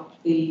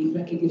about the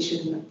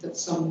recognition that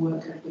some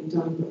work had been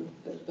done,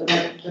 but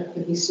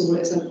that he saw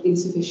it as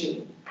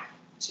insufficient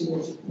to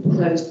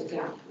close the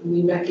gap, and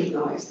we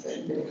recognise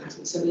that it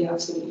hasn't. So we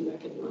absolutely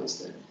recognise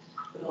that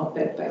our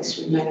bed base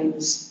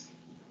remains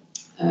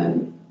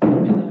below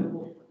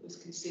what was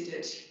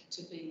considered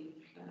to be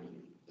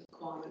a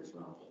requirement for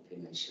our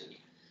population.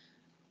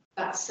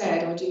 That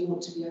said, I do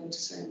want to be able to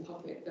say in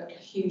public that a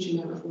huge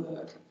amount of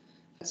work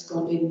has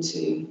gone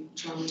into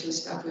trying to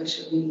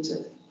establish a means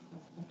of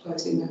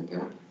closing that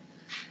gap.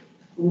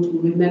 The board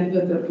will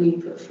remember that we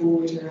put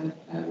forward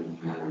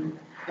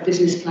a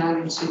business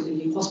plan to the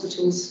new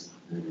hospitals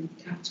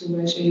capital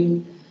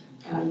regime.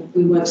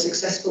 We weren't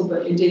successful,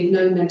 but indeed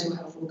no mental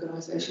health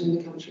organisation in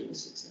the country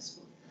was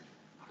successful.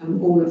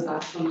 All of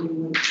that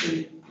funding went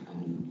to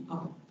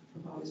other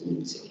providers, and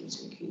in particular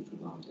to acute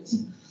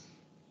providers.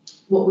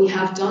 What we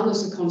have done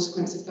as a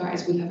consequence of that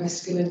is we have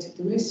escalated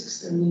the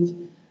risks, and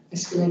we've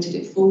escalated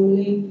it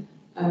formally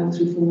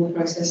through formal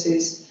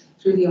processes,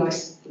 through the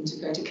ICE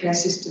integrated care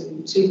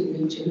system to the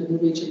region, and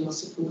the region are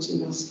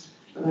supporting us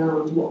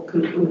around what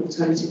an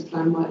alternative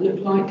plan might look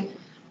like.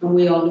 And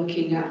we are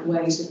looking at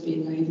ways of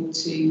being able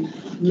to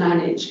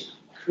manage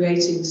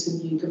creating some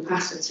new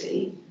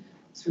capacity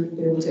through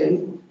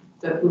building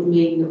that would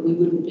mean that we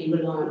wouldn't be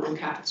reliant on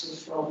capital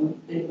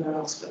from anywhere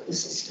else but the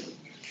system.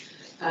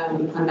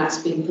 And that's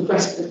being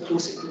progressed, but of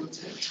course it will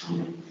take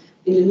time.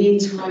 In the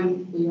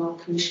meantime, we are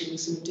commissioning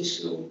some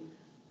additional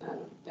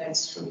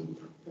beds from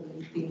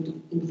the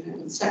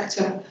independent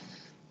sector,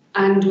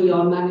 and we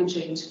are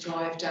managing to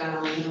drive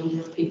down the number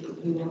of people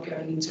who are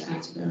going into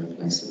out-of-area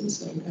placements.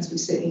 So as we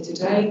sit here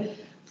today,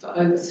 for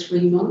over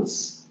 3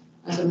 months,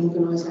 as an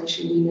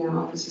organisation, we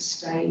now have a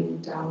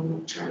sustained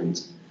downward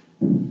trend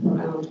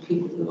around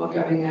people who are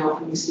going out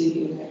and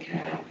receiving their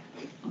care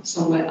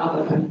somewhere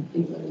other than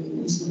in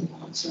Birmingham.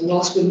 So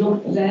whilst we're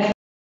not there,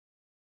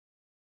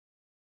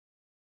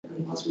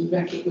 and whilst we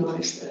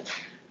recognise that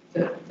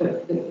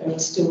there are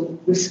still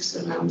risks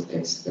around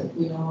this, that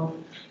we are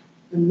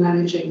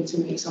managing to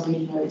make some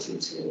inroads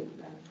into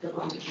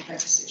providing a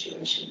better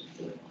situation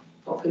for the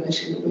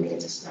population that we're here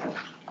to serve.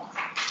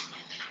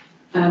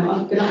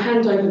 I'm going to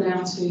hand over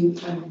now to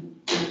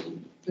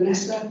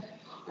Vanessa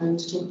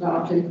to talk about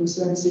our clinical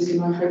services,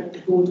 and I hope the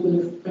board will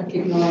have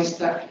recognised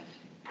that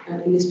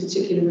in this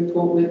particular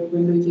report we're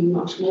moving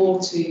much more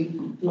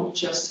to not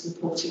just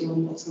reporting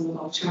on what some of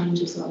our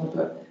challenges are,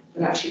 but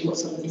actually what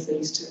some of the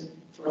things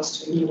for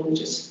us to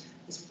acknowledge as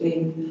has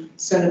been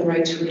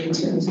celebratory in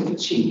terms of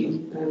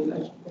achieving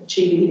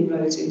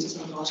inroads into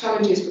some of our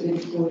challenges,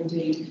 or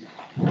indeed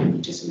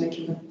just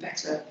making a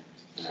better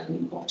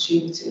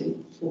opportunity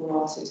for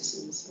our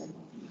citizens. So I'm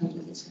happy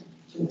to listen.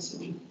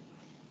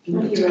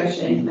 Thank you,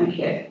 Roisin, thank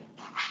you.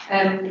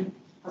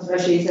 As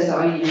Roisin says,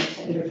 I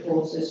take the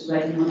report as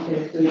read and not go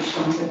through each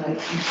one so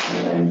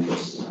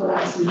just to pull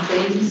out some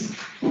things.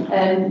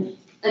 And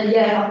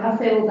yeah, I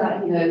feel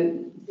that,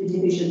 the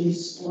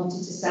divisions wanted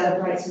to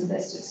celebrate some of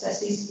their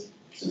successes.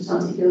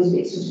 Sometimes it feels a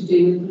bit sort of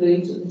doom and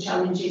gloom to the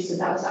challenges, so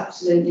that was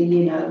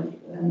absolutely,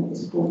 what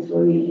was pulled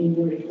through in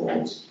the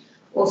report.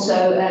 Also,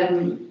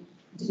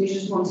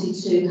 divisions wanted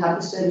to have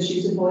the service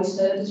user voice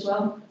heard as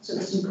well. So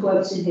there's some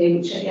quotes in here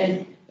which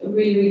again are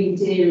really, really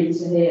endearing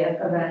to hear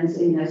around,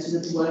 some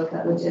of the work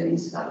that we're doing,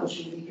 so that was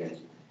really good.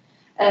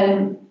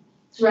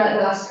 Throughout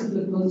the last couple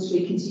of months,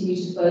 we continue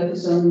to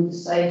focus on the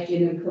safety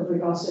and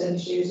recovery of our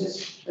service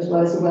users, as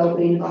well as the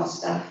well-being of our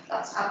staff.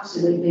 That's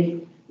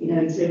absolutely,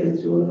 driven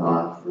through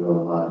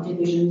all of our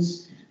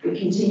divisions. We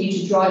continue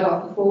to drive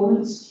our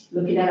performance,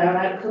 looking at our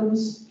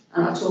outcomes,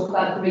 and I'll talk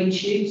about green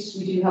shoots.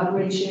 We do have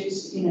green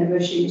shoots.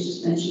 Roisin has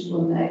just mentioned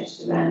one there,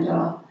 just around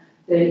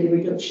the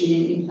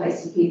reduction in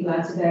placing people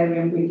out of area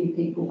and bringing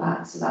people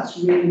back. So that's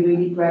really,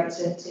 really great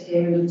to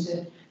hear and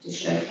to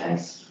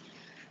showcase.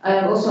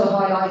 Also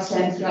highlight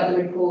throughout the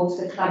report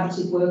the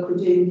collaborative work we're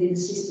doing within the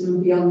system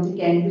and beyond,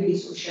 again, really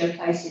sort of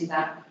showcasing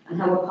that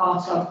and how we're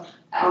part of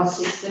our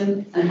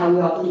system and how we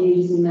are the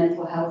leaders in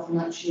mental health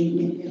and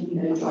actually,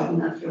 driving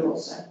that through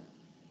also.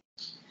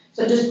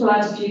 So just pull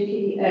out a few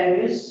key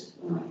areas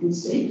I can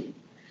see.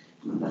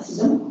 My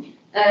glasses on.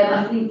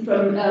 I think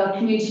from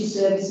community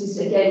services,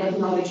 again,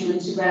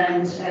 acknowledgement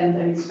around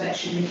their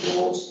inspection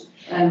report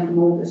from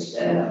August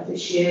of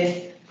this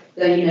year.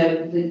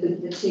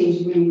 The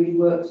teams really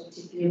worked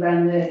particularly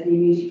around the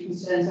immediate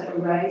concerns that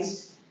were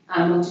raised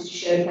and wanted to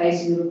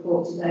showcase in the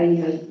report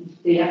today,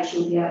 the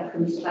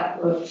outcomes of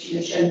that work,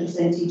 showing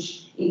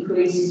percentage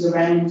increases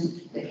around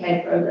the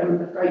care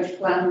programme approach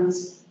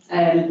plans,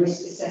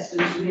 risk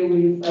assessments,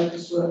 really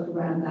focused work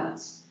around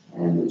that,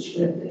 which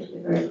we're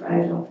very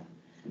proud of.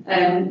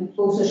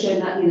 Also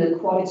showing that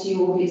quality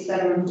audits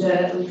that are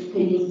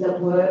underpinning the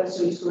work,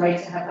 so it's great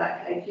to have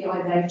that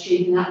KPI there,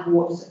 achieving that.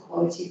 What does the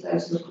quality of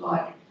those look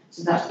like?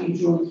 So that's been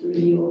drawn through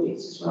in the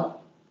audits as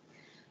well.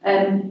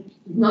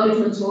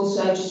 Acknowledgement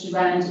also just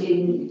around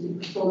in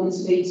the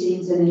performance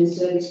meetings and in the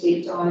service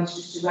deep dives,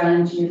 just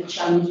around the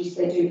challenges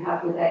they do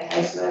have with their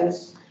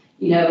caseloads,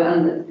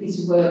 and the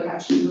piece of work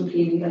actually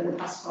looking at the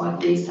past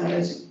 5 years how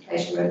those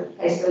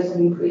caseloads have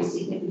increased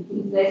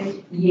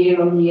significantly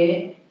year on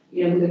year.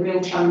 With a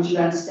real challenge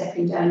around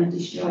stepping down and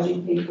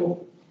discharging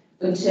people.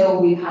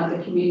 Until we've had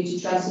the community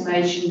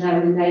transformation now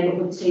and the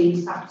neighbourhood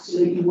teams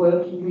absolutely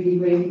working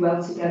really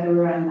well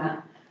together around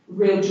that.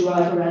 Real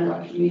drive around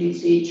our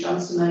community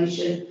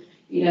transformation.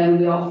 We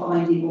are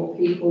finding more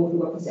people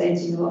who are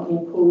presenting a lot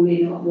more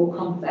poorly, a lot more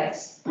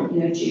complex,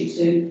 due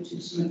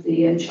to some of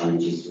the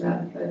challenges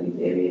throughout the COVID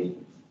period.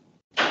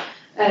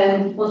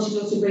 Wanted to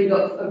also bring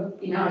up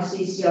our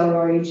CCR,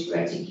 our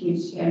integrated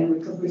community care and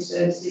recovery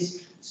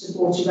services,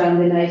 support around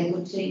the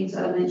neighbourhood teams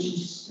that I mentioned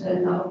just a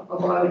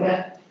while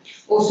ago.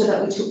 Also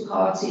that we took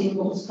part in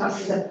what was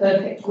classed as a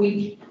perfect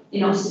week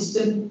in our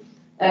system.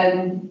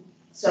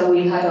 So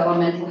we had our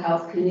mental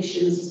health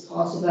clinicians as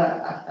part of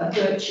a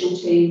virtual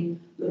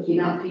team looking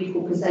at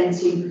people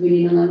presenting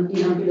in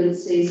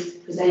ambulances,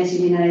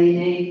 presenting in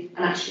A&E,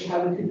 and actually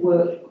how we could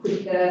work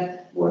quicker,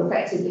 more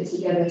effectively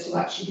together to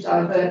actually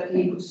divert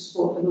people to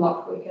support them a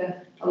lot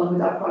quicker, along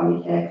with our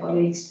primary care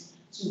colleagues.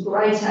 Some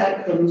great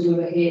outcomes we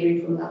were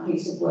hearing from that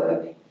piece of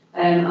work,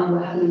 and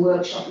we're having a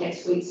workshop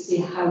next week to see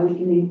how we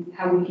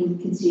can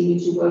continue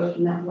to work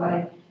in that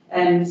way,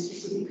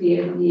 specifically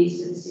in the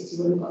east of the city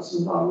where we've got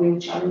some of our real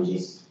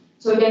challenges.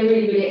 So again,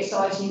 really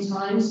exciting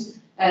times,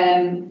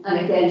 and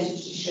again,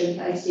 just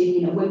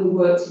showcasing, when we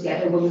work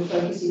together, when we're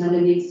focusing on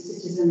the needs of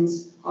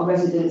citizens, our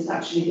residents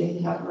actually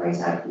they have great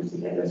outcomes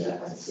together as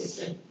a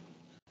system.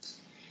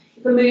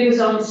 If we move us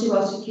on to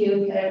our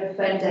secure care and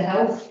offender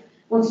health,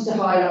 wanted to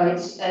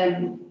highlight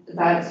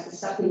about the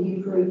staffing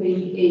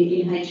improving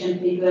in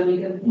HMP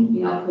Birmingham,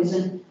 in our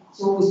prison.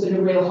 It's always been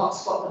a real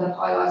hotspot that I've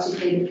highlighted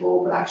here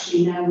before, but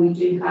actually now we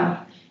do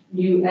have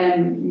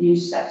new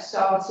staff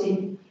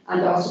starting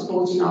and are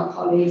supporting our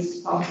colleagues as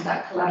part of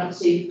that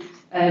collaborative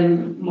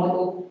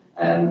model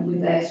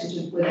with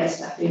their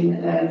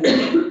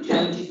staffing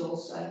challenges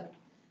also.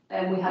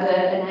 We had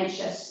an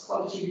NHS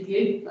quality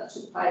review that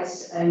took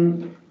place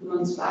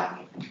months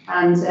back,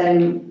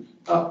 and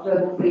our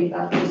verbal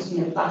feedback was,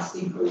 vast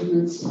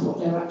improvements in what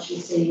they're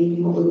actually seeing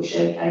and what we were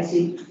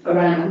showcasing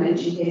around, I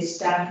mentioned here,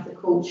 staff, the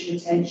culture,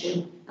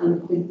 retention,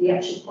 and the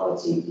actual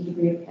quality and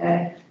delivery of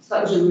care. So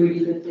that was a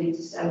really good thing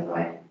to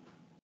celebrate.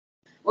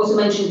 Also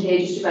mentioned here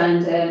just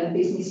around a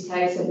business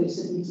case that we've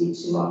submitted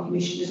to our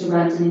commissioners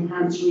around an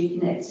enhanced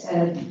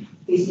Reconnect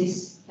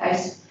business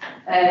case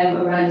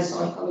around a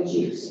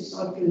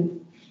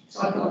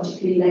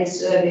psychologically led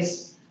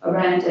service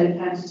around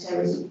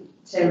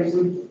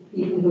counter-terrorism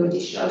people who are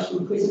discharged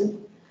from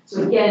prison.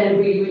 So again, a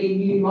really, really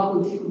new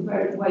model, different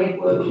way of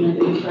working and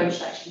an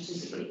approach actually to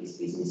support this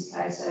business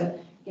case. So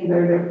again,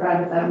 very, very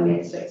proud of that, and we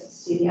expect to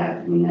see the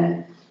outcome in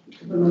a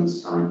couple of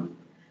months' time.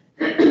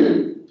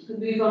 We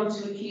move on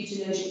to acute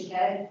and urgent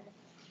care.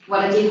 What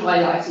I did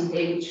highlight in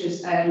here, which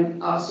was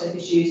our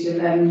service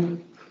user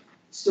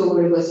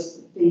story,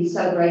 was the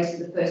celebrating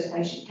the first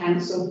patient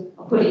council.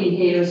 I'll put it in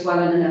here as well,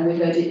 and I know we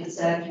heard it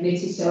at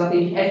committee, so I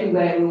think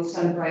everywhere we're all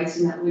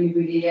celebrating that really,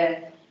 really,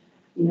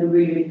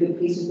 really good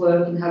piece of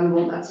work and how we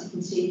want that to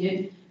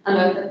continue. And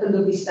a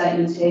lovely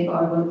statement here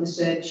by one of the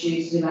service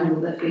users around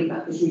all their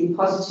feedback was really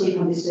positive,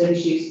 and the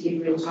service user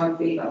giving real-time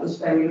feedback was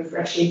very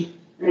refreshing.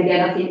 And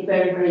again, I think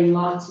very, very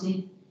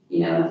enlightening.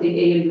 I think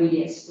Ian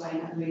really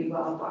explained that really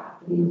well about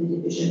happening in the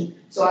division.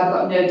 So I've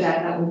got no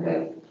doubt that will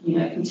go,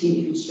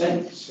 continue from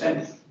strength to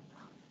strength.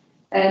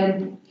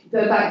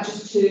 Go back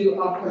just to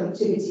our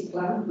productivity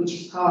plan, which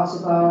is part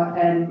of our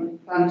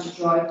plan to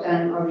drive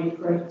down our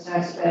inappropriate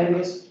out of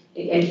areas.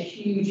 Again, a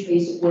huge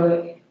piece of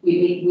work. We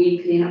meet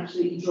weekly and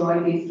absolutely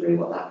driving through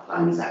what that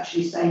plan is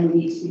actually saying we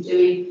need to be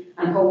doing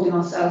and holding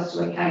ourselves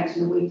to account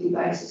on a weekly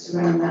basis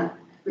around that,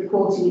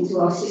 reporting into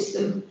our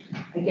system,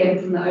 again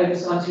from the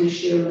oversight and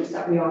assurance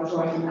that we are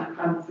driving that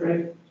plan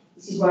through.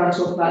 This is where I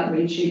talk about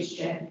green shoots,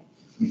 Chair.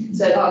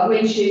 So our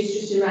green shoots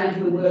just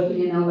around we're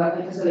working in our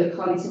as a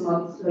locality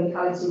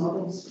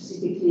model,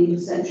 specifically in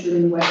the central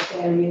and west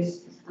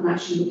areas, and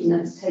actually looking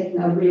at taking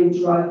a real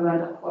drive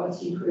around that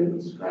quality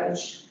improvement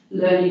approach,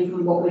 learning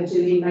from what we're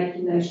doing,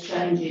 making those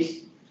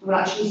changes. We're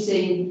actually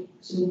seeing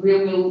some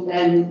real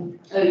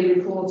early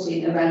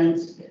reporting around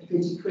the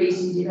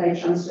decrease in delayed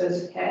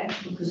transfers of care,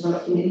 because we're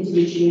looking at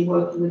individually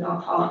working with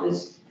our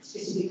partners,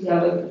 specifically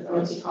our local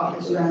authority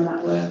partners around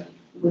that work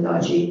with our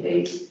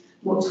GPs.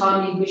 More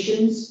timely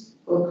admissions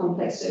for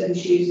complex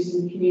service users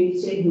in the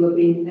community who are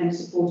being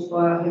supported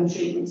by our home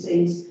treatment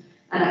teams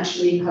and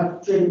actually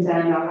have driven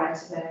down our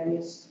out of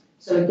areas.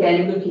 So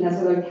again, looking at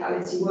a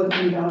locality,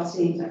 working with our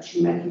teams,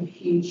 actually making a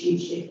huge,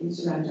 huge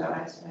difference around our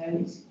out of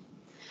areas.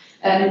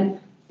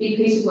 Big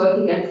piece of work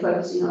again,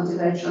 focusing on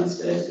delayed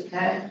transfers of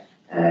care.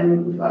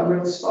 We've got a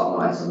real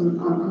spotlight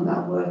on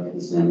that work at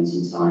this moment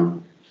in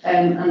time.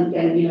 And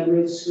again,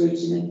 real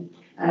scrutiny.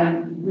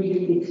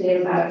 Really be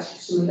clear about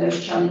some of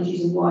those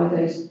challenges and why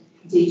those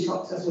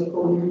detox, as we're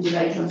calling them,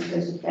 delayed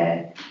transfers of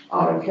care,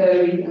 are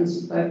occurring, and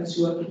some focus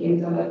work again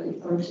with our local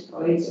authority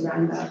colleagues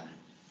around that.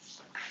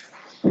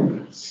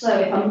 So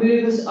if I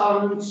move us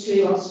on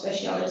to our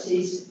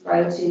specialities,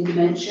 frailty and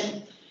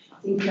dementia,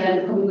 I think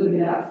there probably would have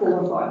been about 4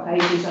 or 5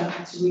 pages. I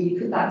had to really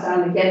put that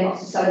down again,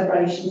 lots of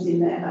celebrations in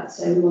there that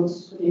we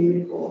wanted to put in the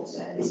report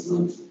this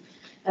month.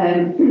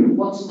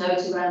 Want to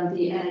note around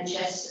the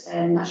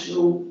NHS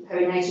National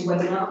Perinatal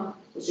Webinar,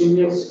 which was a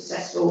real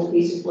successful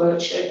piece of work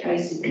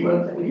showcasing the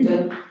work that we've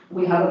done.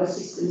 We have other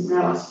systems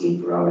now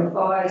asking for our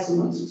advice and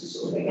wanting to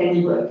sort of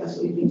again work as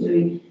we've been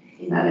doing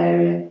in that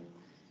area.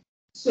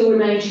 Still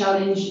remain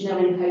challenged in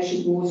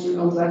inpatient wards from an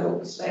older adult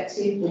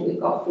perspective, but we've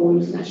got 4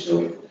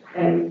 international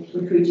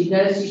recruited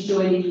nurses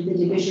joining the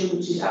division,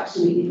 which is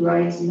absolutely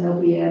great, and they'll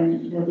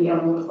be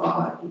on all of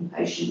our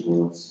inpatient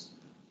wards.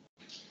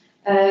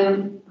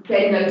 Again,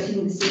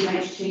 noting the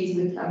CMHT's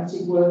and the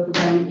collaborative work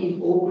around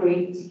in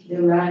Aubrey,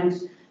 particularly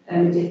around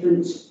a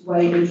different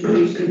way of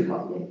introducing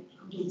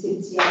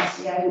cognitivity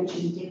RCA, which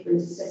is a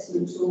different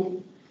assessment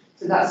tool.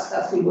 So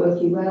that's been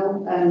working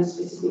well,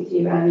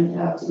 specifically around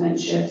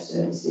dementia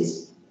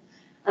services.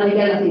 And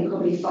again, I think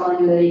probably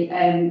finally,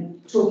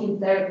 talking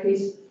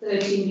therapies,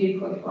 13 new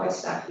qualified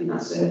staff in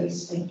that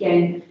service.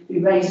 Again,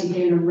 we're raising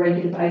here on a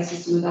regular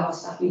basis some of our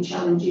staffing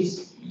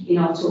challenges in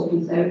our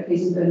talking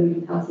therapies and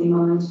Birmingham Healthy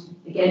Mind.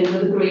 Again,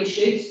 another green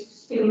shoot,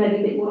 feeling maybe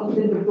a bit more like a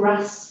bit of a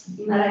grass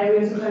in that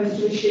area as opposed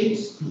to a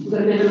shoot. We've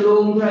got a bit of a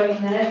lawn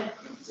growing there.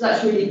 So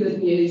that's really good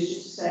news,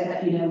 just to say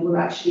that, we're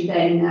actually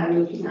then now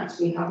looking at,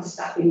 we have the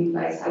staffing in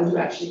place, how do we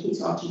actually hit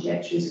our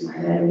trajectories in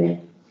that area.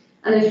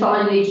 And then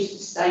finally, just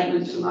a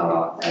statement from our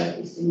art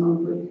therapist in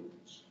Longbury,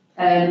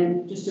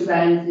 just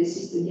around the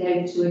assistant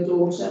gave to her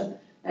daughter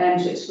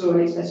to explore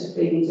and express her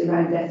feelings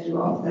around death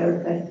through art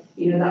therapy.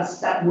 That's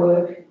that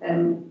work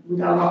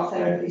with our art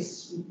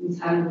therapists with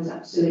Hannah was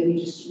absolutely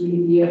just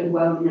really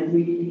overwhelming and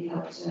really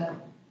helped her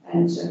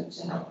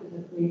to help with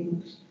her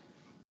bereavement.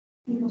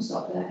 I think I'll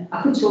stop there.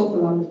 I could talk for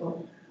longer, but...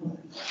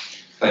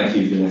 Thank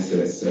you,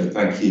 Vanessa. So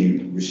thank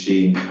you,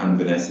 Roisin and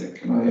Vanessa.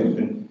 Can I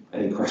open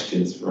any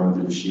questions for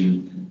either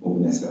Roisin or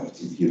Vanessa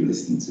after you've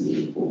listened to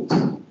the report?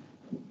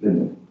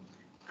 Linda?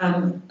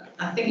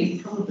 I think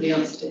you've probably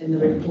answered it in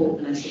the report,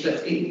 Vanessa,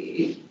 but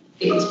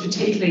it's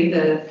particularly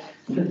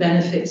the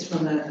benefits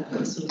from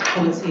a sort of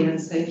quality and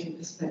safety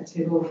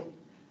perspective of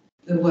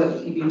the work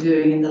that you've been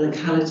doing in the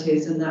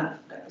localities, and that,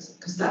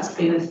 because that's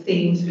been a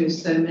theme through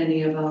so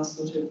many of our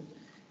sort of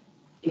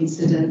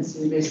incidents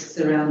and risks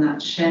around that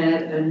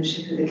shared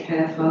ownership of the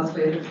care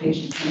pathway of a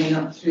patient coming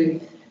up through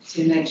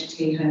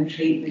CMHT home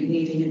treatment,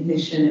 needing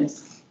admission,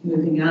 it's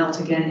moving out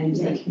again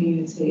into the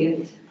community,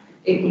 and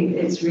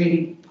it's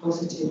really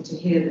positive to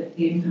hear that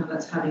the impact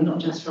that's having, not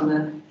just from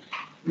a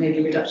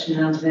maybe reduction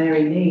in out of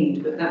area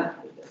need, but that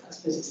I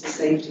suppose it's the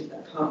safety of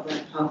that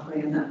pathway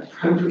and that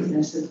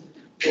appropriateness of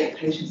what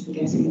patients are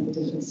getting at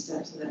the different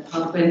steps of that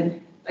pathway.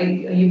 Are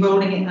you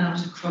rolling it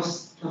out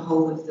across the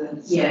whole of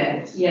the?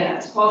 Yeah.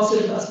 As part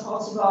of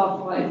our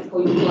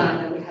 5-point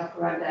plan that we have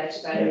around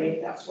Outer area,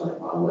 that's one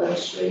of our work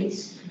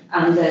streams,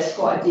 and there's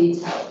quite a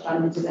detailed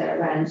plan under there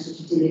around sort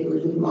of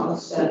delivery with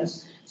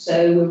milestones.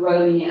 So we're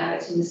rolling it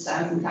out in the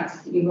south. In fact, I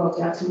think we rolled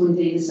it out on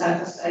Monday in the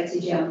south. I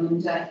stated on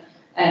Monday,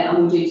 and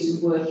we'll do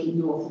some work in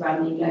north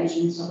around the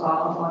engagements of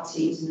our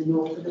teams in the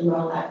north for the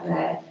rollout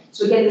there.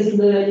 So again, there's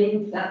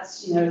learning.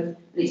 That's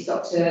it's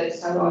Dr.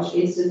 Saraj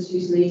Vincent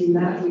who's leading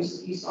that,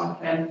 who's like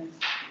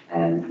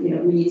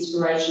really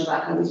inspirational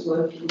about how he's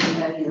working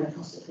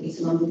across the piece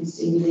along with his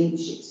senior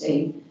leadership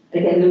team.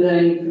 And again, the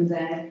learning from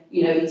there,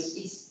 it's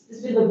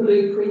there's a bit of a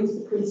blueprint,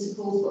 the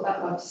principles, but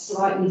that like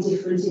slightly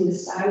different in the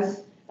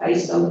south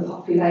based on the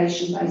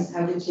population, based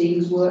on how the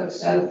teams work.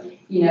 So,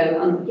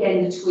 and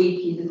again, the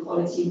tweaking, the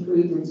quality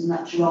improvement and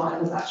that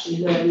drive of actually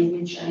learning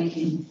and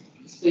changing,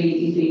 it's been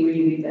really,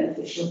 really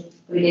beneficial.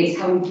 But again, it's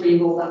how we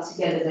bring all that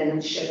together then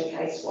and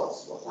showcase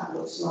what that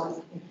looks like.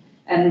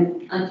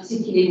 And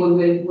particularly when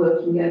we're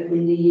working over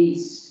in the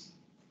east,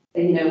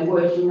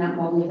 working that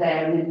model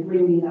there and then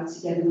bringing that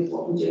together with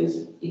what we're doing as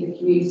a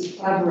community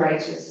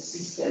collaborator as a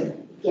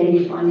system. Again,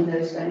 you're finding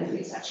those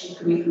benefits actually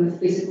coming from a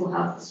physical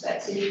health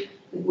perspective,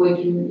 with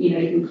working,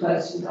 even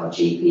close with our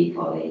GP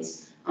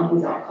colleagues and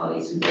with our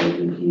colleagues with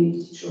Open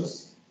Community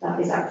Trust. That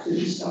is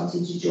absolutely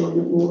starting to join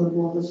up more and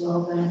more as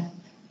well there.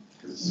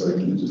 Sorry,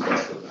 can I just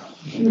ask about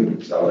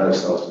that? So I know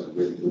Sal's done a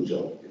really good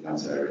job in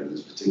that area, and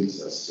there's particularly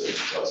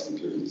certificates,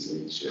 including his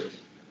leadership.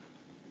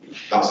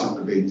 That's not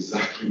going to be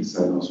exactly the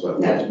same elsewhere.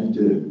 What do we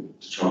do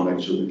to try and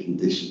make sure the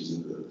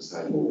conditions are the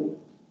same, or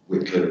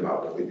we're clear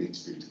about what we need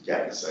to do to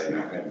get the same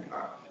impact?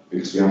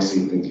 Because we have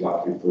seen things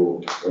like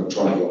before, I'm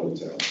trying to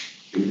undertale,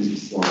 because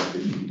it's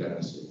slightly different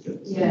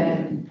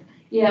down.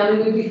 Yeah, I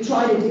mean, we've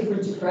tried a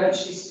different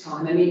approach this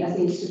time. I mean, I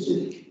think sort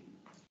of,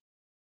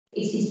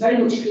 it's very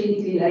much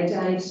clinically laid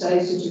out, so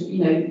sort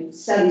of,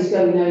 Sally's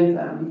going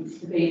over,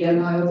 David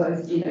and I are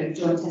both,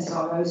 joint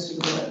SROs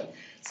for the work.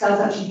 Sal's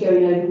actually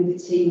going over with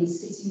the team and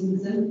sitting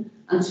with them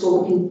and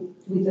talking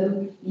with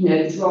them,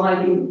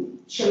 driving,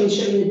 showing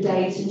the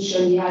data and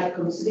showing the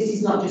outcomes. So this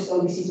is not just,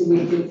 this is a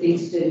really good thing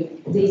to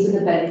do. These are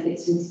the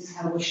benefits and this is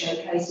how we're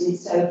showcasing it.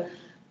 So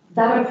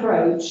that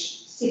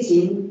approach,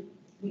 sitting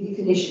with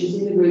the clinicians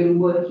in the room,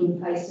 working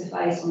face to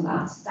face on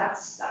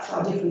that's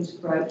our different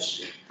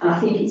approach. And I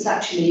think it's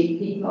actually,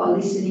 people are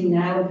listening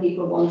now and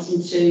people are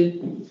wanting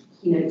to,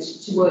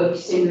 to work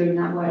similar in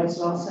that way as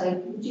well. So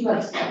would you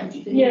like to start? What do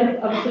you think? Yeah,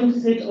 I was going to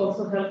say it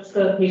also helps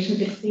the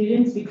patient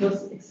experience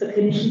because it's the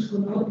clinicians who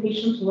know the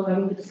patient who are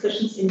having the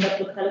discussions in that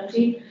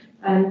locality.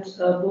 And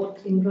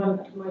both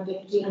Imran, my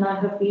deputy, and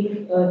I have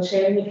been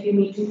chairing a few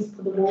meetings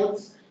for the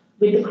wards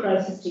with the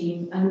crisis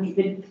team and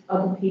with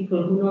other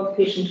people who know the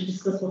patient to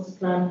discuss what's the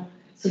plan.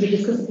 So we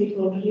discuss the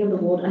people already on the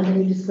ward and then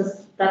we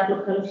discuss that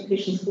locality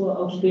patients who are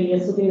out of area.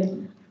 So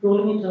we're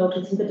rolling it out.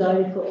 It's in the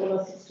diary for all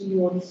our 60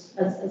 wards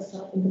as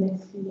start in the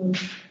next few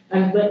months.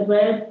 And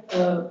where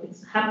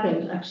it's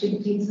happened, actually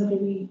the teams have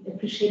really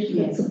appreciated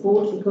that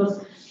support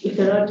because if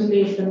there are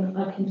delays, then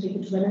I can take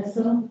it to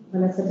Vanessa.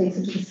 Vanessa takes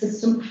it to the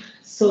system.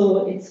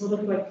 So it's sort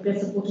of like we're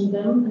supporting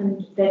them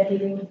and they're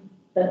feeling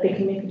that they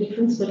can make a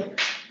difference. But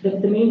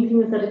the main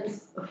thing is that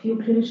it's a few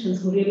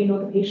clinicians who really know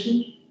the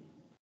patient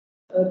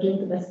doing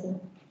the best there.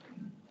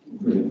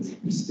 Brilliant.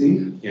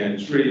 Steve? Yeah,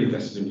 it's really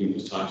invested in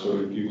people's time, so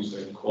we've used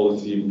a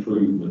quality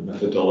improvement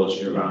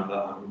methodology around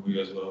that, haven't we,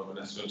 as well?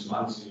 Vanessa, to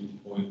answer your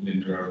point,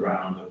 Linda,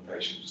 around the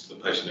patient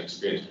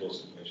experience, but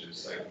also the patient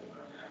safety.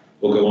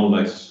 We'll go on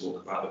later to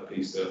talk about the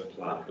P-Serve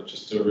plan, but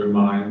just to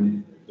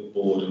remind the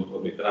board and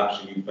public that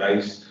actually we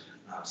based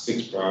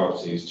 6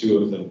 priorities, 2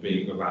 of them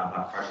being around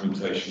that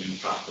fragmentation in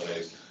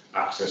pathways,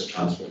 access,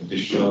 transfer and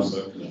discharge.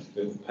 So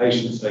the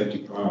patient safety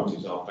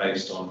priorities are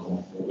based on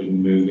what we're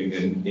moving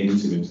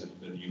into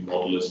the new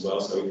model as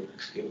well. So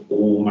it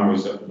all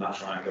marries up, and that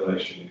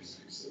triangulation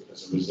is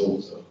as a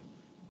result of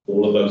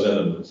all of those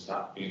elements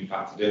that being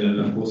factored in. And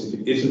of course,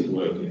 if it isn't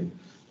working,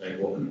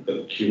 what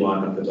the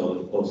QI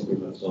methodology, positive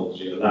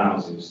methodology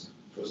allows is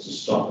for us to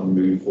stop and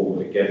move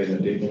forward again in a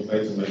different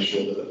way to make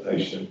sure that the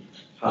patient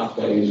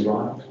pathway is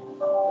right.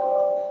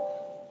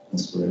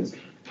 That's great.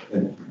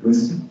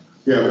 Winston?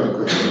 Yeah, I've got a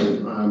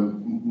question,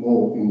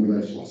 more in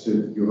relation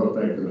to your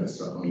update,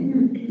 Vanessa, on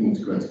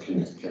integrated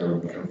community care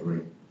and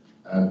recovery.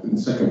 In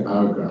the second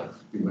paragraph,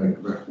 you make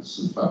reference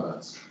to the fact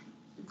that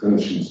the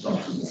clinicians,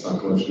 doctors and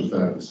psychological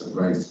therapists have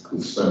raised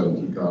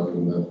concerns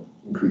regarding the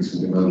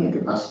increasing demand and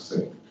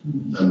capacity,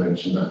 and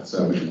mentioned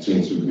that we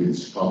continue to review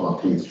this part of our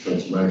community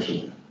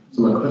transformation.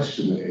 So my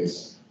question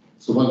is,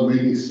 so what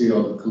really you see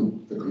are the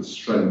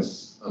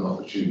constraints and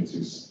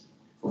opportunities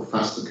for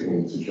faster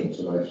community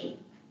transformation?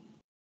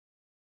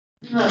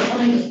 I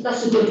mean,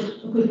 that's a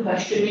good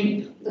question. I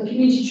mean, the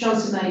community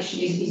transformation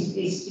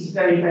is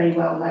very, very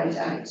well laid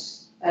out.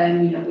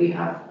 We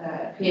have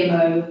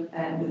PMO,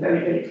 and we're very,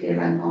 very clear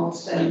around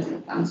milestones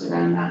and plans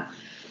around that.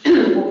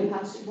 What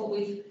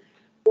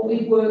What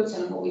we've worked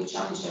on and what we've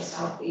challenged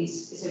ourselves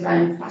is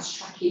around fast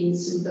tracking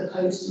some of the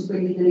posts and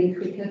bringing them in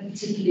quicker,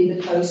 particularly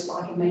the posts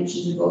like I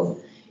mentioned above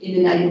in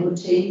the neighbourhood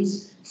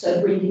teams.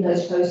 So bringing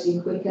those posts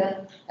in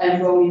quicker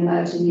and rolling them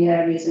out in the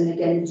areas and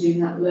again doing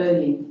that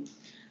learning.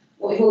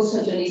 What we've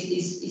also done is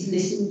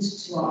listened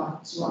to our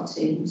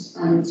teams,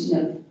 and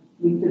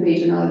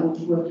David and I will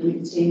be working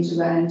with the teams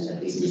around a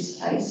business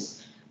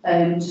case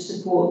to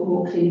support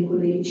more clinical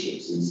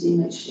leaderships in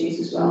CMHGs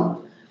as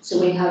well. So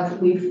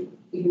we've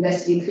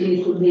invested in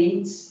clinical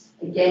leads,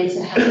 again,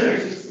 to help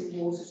us in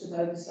more sort of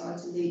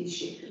oversight and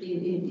leadership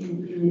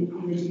in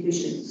the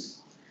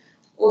divisions.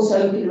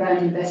 Also looking around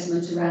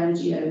investment around,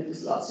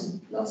 there's lots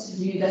of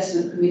new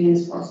investment coming in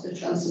as part of the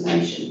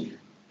transformation.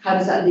 How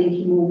does that link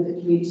in more with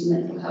the community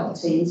mental health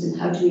teams, and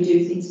how do we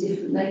do things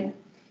differently?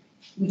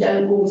 We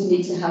don't always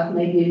need to have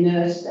maybe a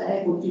nurse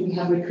there, but do we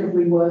have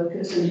recovery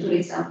workers? And a good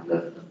example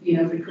of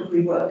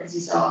recovery workers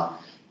is our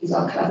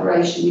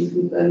collaboration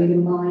with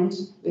Birmingham Mind.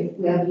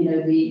 We have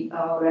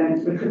our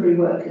recovery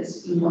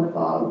workers in one of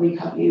our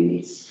rehab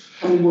units,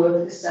 and we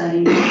work the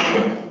same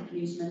with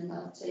community mental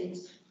health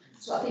teams.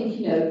 So I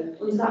think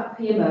under that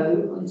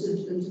PMO, under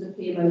the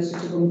PMO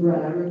sort of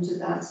umbrella, under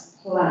that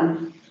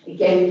plan.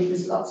 Again,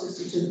 there's lots of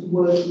sort of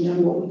working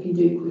on what we can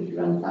do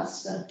quicker and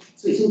faster.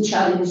 So it's all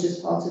challenged as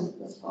part of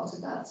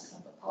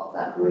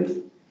that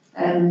group.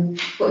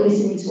 But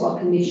listening to our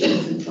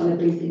commissions and trying to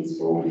bring things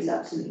forward is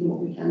absolutely what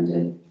we can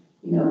do.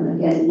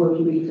 And again,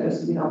 working really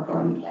closely with our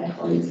primary care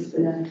colleagues has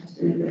been a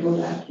bit of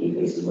a key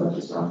piece of work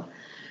as well.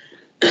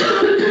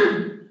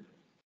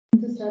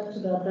 Just add to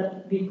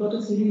that we've got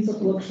a series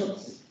of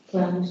workshops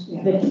planned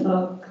with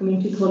our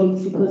community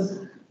colleagues,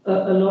 because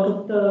a lot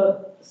of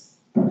the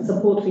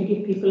support we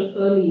give people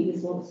early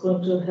is what's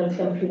going to help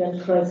them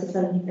prevent crisis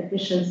and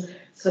admissions.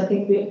 So I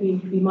think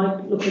we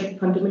might look at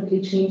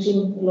fundamentally changing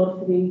a lot of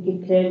the way we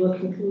give care,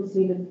 working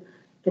closely with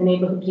the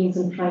neighbourhood teams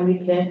and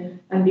primary care.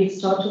 And we've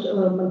started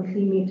a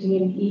monthly meeting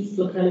in East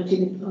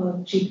locality with our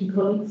GP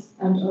colleagues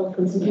and our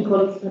consulting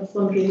colleagues. That's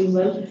gone really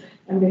well,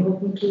 and we're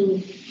hoping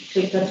to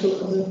take that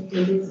to other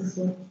areas as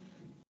well.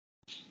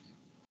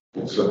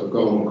 So I've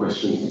got one more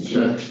question,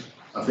 Chair.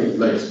 I think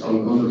later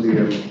on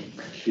the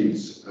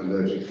acute and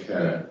urgent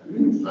care,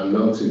 I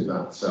noted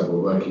that we're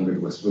working with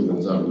West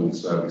Midlands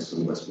Ambulance Service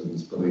and West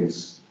Midlands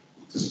Police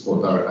to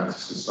support direct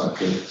access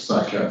to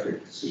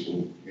psychiatric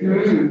decision.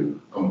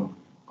 I'm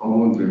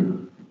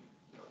wondering,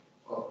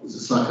 is a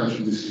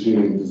psychiatric decision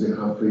unit, does it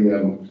have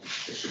the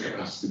extra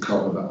capacity to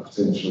cover that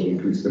potential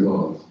increased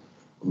demand?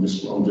 I'm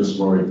just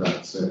worried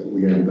that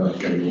we end up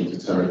getting into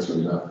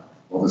territory that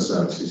other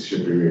services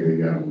should be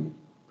really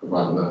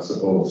providing that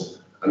support.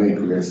 And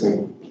equally, I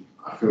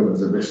feel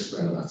there's a risk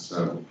there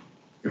that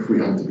if we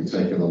have to be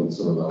taken on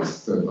some of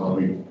those, then are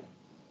we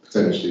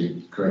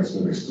potentially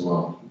creating a risk to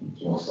our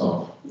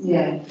staff?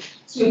 Yeah,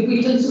 so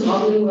we've done some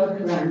modelling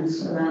work around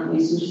this and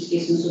just to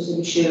give some sort of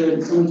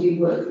assurance, and we do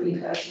work really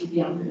closely with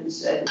the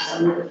ambulance service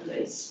and the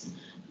police.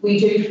 We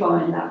do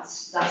find that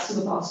some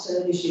of our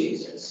service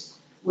users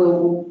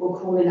will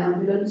call an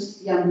ambulance.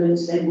 The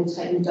ambulance then will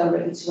take them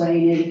directly to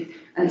A&E,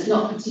 and it's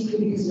not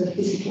particularly because of a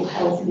physical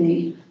health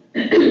need,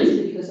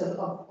 it's because of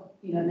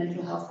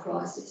mental health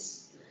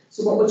crisis.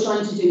 So what we're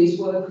trying to do is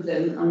work with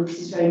them, and this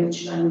is very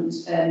much around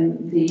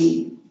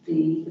the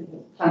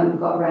plan we've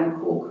got around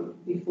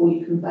corporate before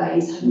you convey,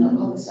 is having that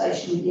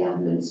conversation with the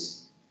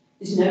ambulance.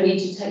 There's no need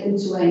to take them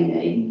to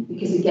A&E,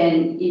 because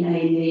again, in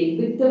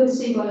A&E, they were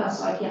seen by our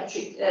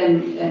psychiatric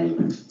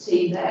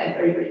team there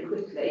very, very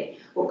quickly,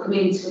 but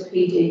coming into a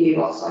PDU,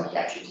 our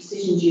psychiatric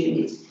decisions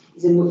unit,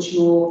 is a much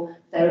more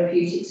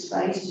therapeutic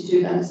space to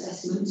do that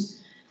assessment.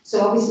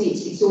 So obviously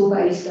it's all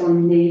based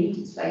on need,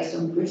 it's based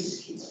on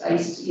risk, it's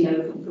based,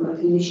 from a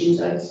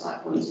clinician's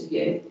oversight point of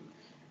view.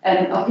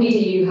 Our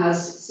PDU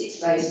has 6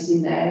 spaces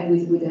in there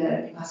with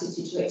a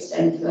capacity to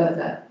extend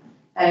further.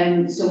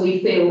 So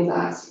we feel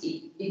that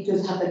it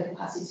does have the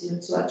capacity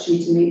to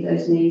actually to meet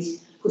those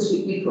needs. Of course,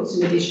 we put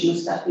some additional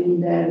staffing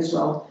in there as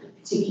well,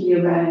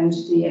 particularly around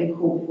the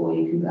call before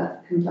you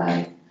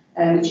convey,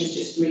 which is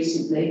just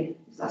recently,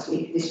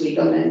 this week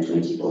on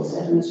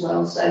 24/7 as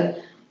well. So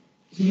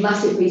it's a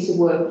massive piece of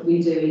work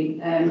we've been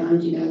doing,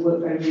 and work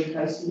very, very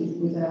closely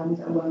with our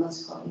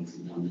wellness colleagues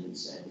in the ambulance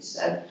service.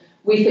 So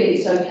we feel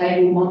it's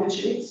okay, we'll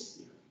monitor it.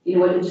 We're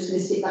not just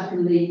going to sit back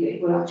and leave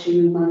it, we'll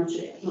actually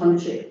monitor it. And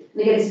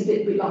again, it's a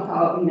bit like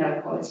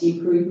our quality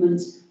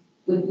improvement.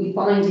 We're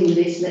finding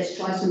this, let's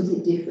try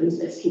something different,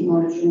 let's keep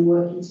monitoring and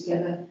working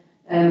together.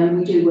 And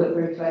we do work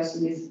very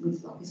closely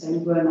with like I say,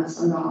 with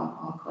Romas and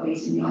our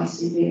colleagues in the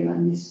ICB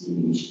around this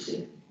new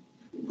initiative.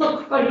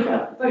 Very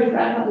proud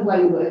about the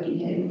way we're working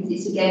here, because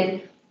it's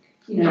again,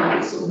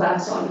 it's sort of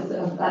outside of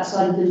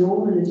the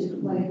norm and a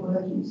different way of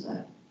working.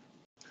 So.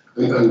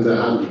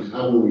 And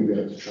how will we be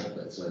able to track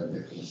that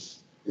difference?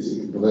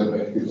 Will that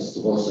make a difference to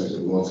us, or is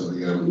it more to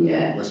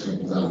the West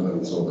Midlands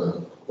Ambulance or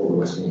the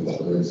West Midlands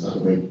Police? How do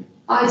we?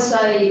 I'd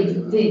say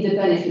the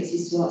benefits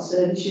is to our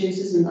service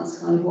users, and that's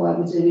kind of why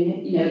we're doing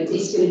it.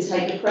 It's going to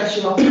take the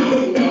pressure off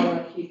our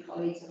acute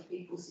colleagues, of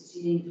people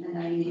sitting in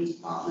an A&E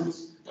department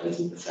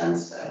waiting for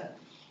transfer.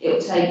 It'll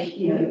take,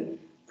 you know,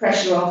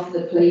 pressure off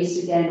the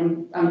police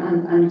again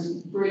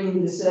and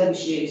bring the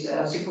service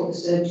user, support the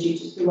service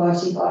users to the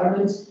right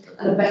environment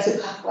and a better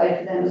pathway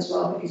for them as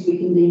well, because we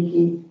can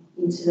link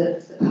into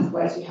the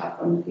pathways we have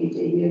from the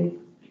PDU.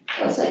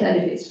 So I'd say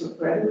benefits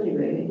for everybody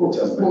really, but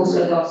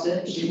also our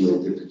service It's users.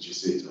 real difference you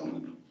see it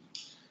on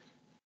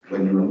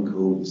when you're on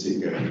call, you see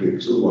it going through,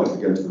 because otherwise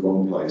they go to the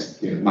wrong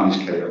place,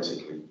 managed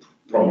chaotically,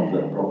 problem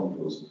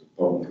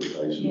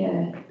patient.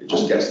 Yeah. It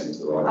just gets them to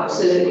the right place.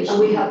 Absolutely, and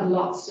we have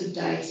lots of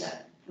data.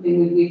 I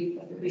mean, we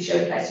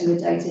showcasing the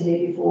data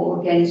here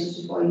before, again,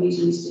 sort of by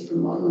using this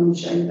different model and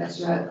showing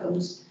better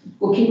outcomes.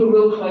 We'll keep a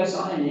real close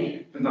eye on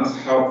it. And that's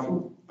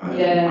helpful,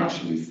 Yeah.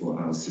 actually, for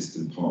our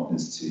system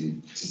partners to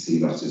see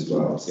that as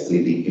well, to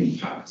see the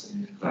impact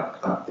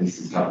that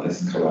this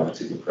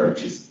collaborative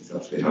approach is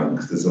actually having,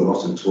 because there's a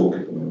lot of talk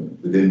at the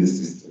moment within the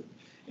system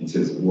in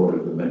terms of what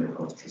are the mental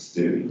health trusts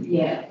doing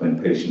Yeah.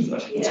 when patients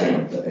actually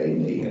turn up at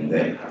A&E and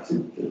they have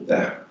to,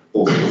 they're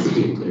also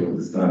specifically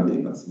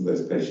understanding that some of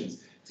those patients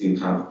do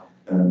have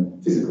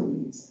physical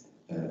needs,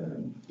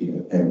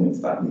 ailments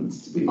that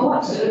needs to be. Oh,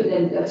 absolutely,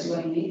 then that's what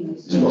I mean.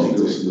 It's what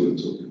we were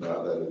talking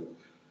about there,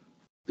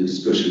 the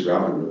discussion we're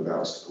having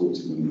about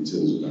supporting them in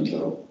terms of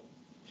mental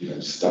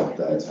health, staff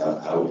there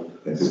to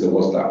help, because there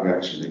was that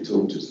reaction they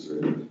talked us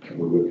through, and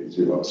we're working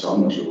through that, so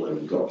I'm not sure where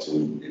we've got to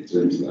in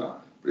terms of that,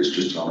 but it's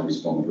just trying to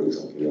respond for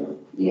exactly that.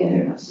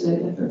 Yeah,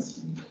 absolutely.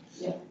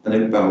 Yeah. I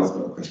know Belle's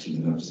got a question,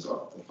 and I've just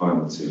got the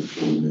final two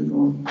before we move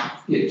on.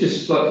 Yeah,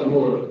 just slightly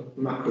more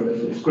macro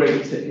level. It's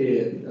great to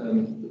hear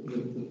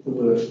the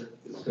work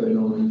that's going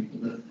on,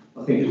 and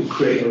I think it will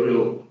create a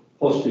real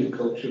positive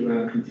culture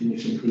around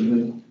continuous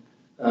improvement,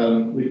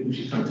 which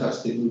is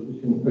fantastic. We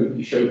can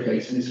hopefully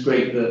showcase, and it's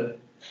great that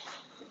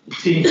the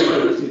team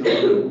focusing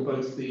on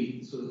both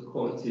the sort of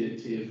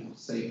qualitative,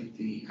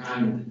 safety,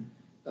 and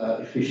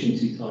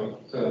efficiency type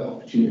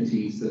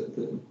opportunities that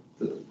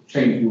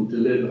change will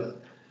deliver.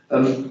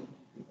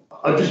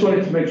 I just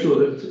wanted to make sure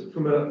that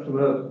from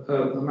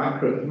a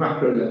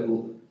macro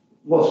level,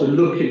 whilst we're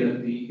looking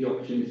at the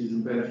opportunities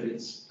and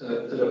benefits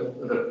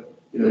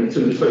in terms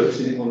of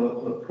focusing on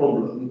a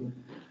problem,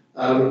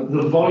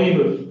 the volume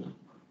of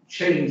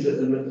change that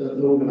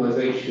an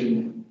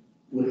organisation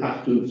will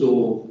have to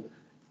absorb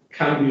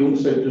can be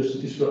also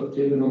just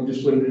disruptive, and I'm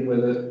just wondering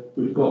whether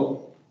we've got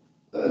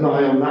an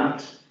eye on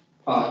that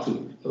part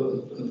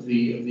of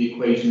the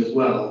equation as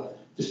well,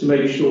 just to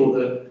make sure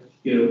that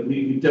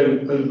we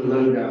don't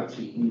overload our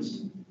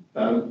teams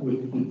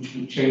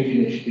with change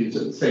initiatives.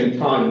 At the same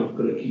time, we've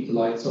got to keep the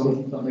lights on,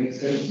 if that makes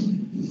sense.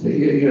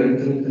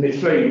 And it's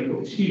very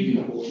important, it's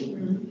hugely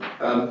important.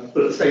 But at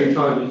the same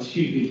time, it's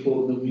hugely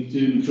important that we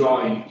do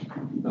drive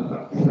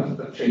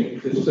that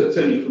change, because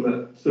certainly from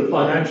a sort of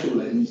financial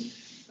lens,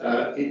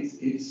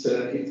 it's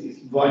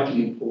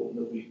vitally important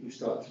that we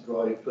start to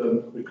drive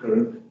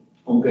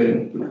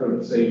ongoing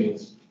recurrent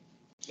savings.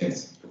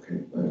 Yes, okay.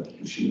 I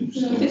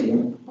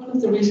think one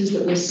of the reasons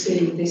that we're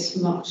seeing this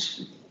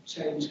much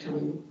change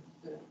coming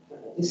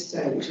at this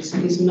stage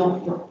is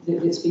not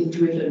that it's been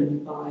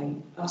driven by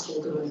us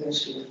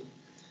organisationally,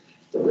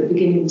 that we're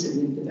beginning to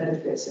reap the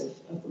benefits of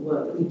the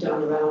work that we've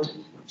done around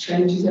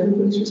change is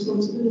everybody's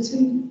responsibility.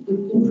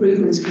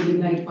 Improvements can be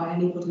made by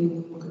anybody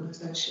in the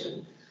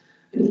organisation.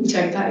 And if we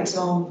take that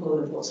example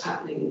of what's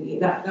happening,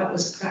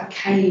 that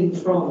came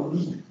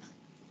from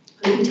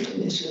a lead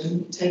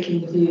clinician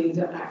taking the view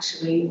that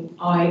actually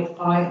I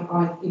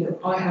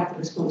have the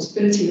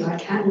responsibility, I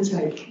can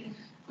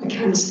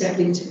step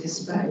into this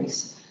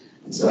space.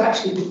 And so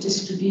actually the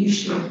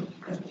distribution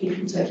of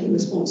people taking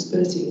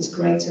responsibility is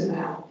greater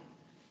now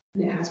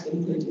than it has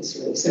been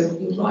previously. So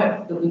you're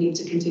right that we need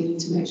to continue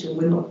to make sure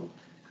we're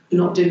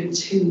not doing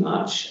too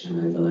much and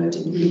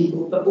overloading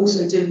people, but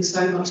also doing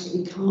so much that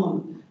we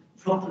can't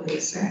properly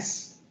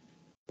assess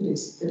that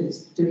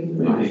it's doing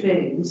the right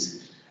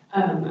things.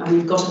 And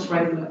we've got a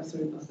framework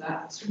of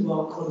that through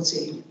our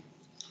quality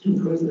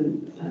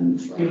improvement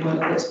framework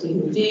that's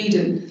been reviewed,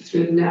 and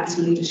through Nat's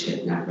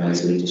leadership, Nat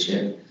Rowe's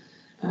leadership,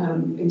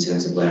 in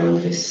terms of where all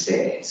this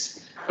sits.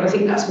 But I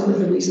think that's one of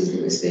the reasons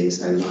that we're seeing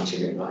so much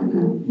of it right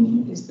now,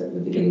 is that we're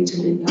beginning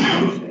to reap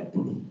that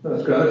benefit.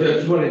 That's great. I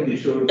just wanted the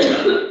assurance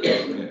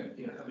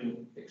that,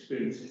 having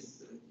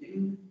experiences,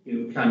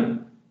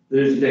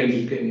 there is a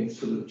danger of getting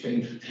sort of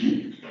change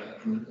fatigue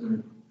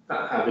and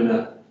that having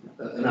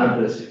an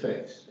adverse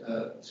effect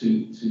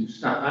to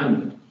staff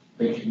and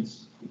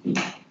patients.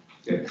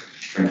 Yeah,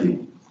 thank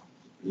you.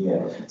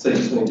 Yeah, so I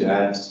just wanted to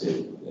add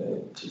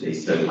to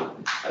this. So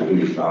I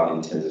really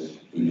found in terms of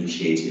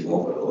initiative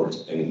overload,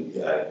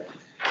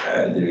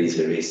 there is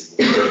a risk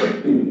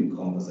in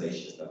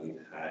conversations that we've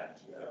had,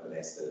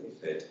 Vanessa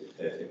referred to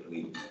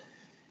perfectly.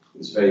 It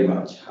was very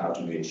much how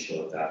do we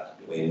ensure that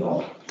we're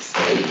not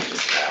saying to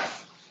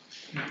staff,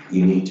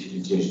 you need to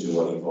continue to do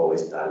what you've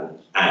always done,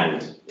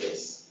 and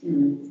this.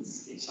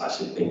 It's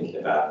actually thinking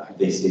about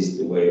this is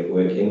the way of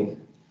working,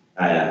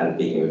 and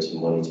being able to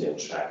monitor and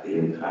track the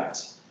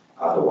impact.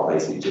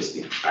 Otherwise, it just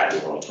be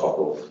added on top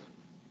of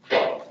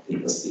what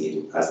people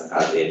see as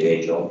their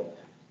day job.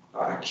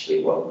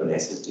 actually what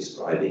Vanessa's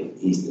describing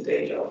is the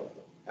day job.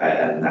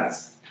 And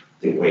that's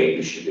the way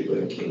we should be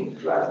working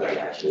rather than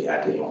actually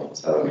adding on.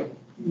 So,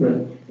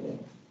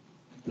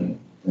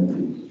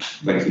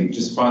 Thank you.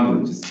 Just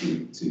finally, just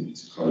to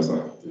close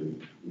out the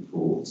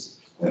reports,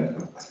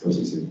 I suppose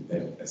it's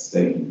a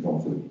statement,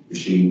 one for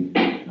Rasheen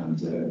and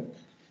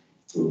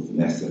for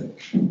Vanessa.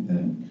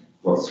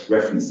 What's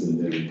referenced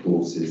in the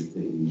report is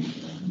the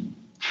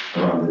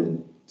around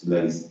the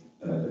delays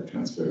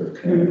transfer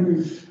of care,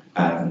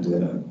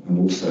 and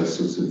also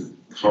sort of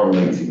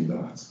correlating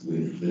that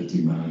with the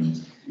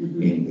demand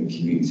in the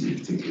community,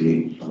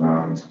 particularly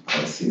around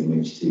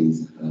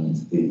CMHTs and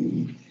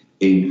the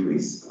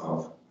increase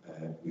of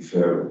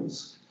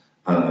referrals.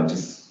 And I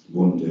just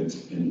wondered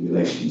in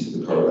relation to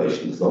the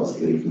correlation, because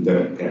obviously if we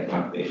don't get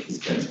that bit, there's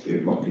going to be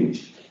a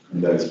blockage,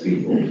 and those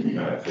people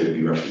who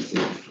we referenced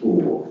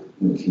before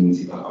in the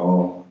community that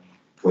are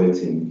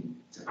waiting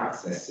to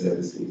access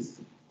services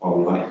are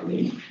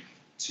likely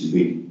to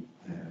be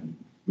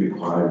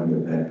requiring a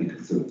bed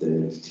because of the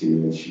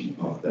deterioration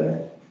of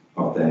their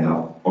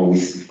health. Are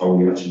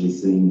we actually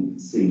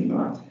seeing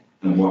that,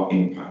 and what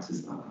impact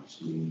is that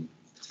actually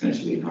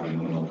potentially having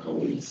on our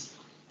colleagues?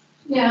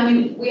 Yeah, I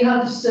mean, we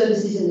have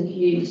services in the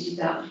community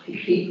that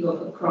pick people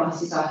up at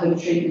crisis, our home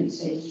treatment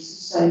teams.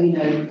 So, you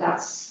know,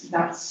 that's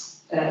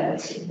their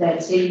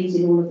teams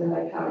in all of the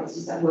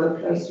localities that work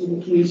closely with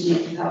the community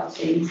mental health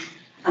teams,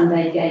 and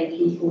they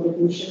gatekeep all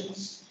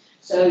admissions.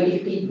 So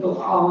if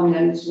people are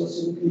known to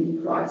us in the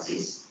community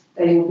crisis,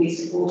 they will be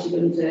supported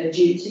under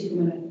duty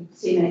from a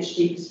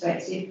CMHT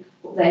perspective,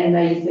 but then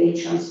they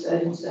be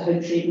transferred into the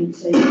home treatment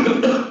team.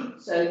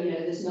 So, you know,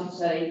 there's not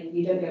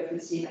you don't go from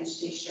the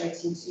CMHT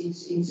straight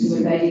into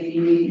a bed if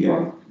you need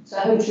one. So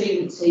home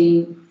treatment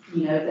team,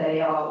 you know,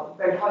 they are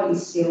very highly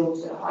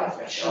skilled, with a high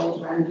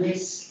threshold around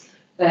risk.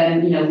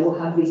 You know, we'll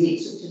have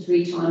visits up to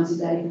 3 times a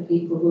day for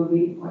people who are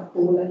really quite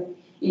poorly.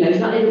 You know,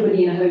 not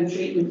everybody in a home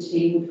treatment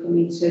team would come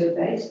into a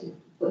bed,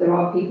 but there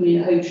are people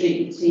in a home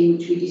treatment team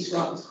which we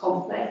describe as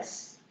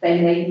complex. They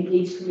may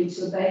need to come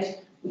into a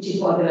bed, which is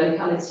why the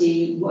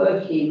locality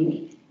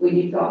working, when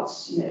you've got,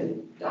 you know,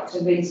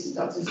 Dr. Vincent,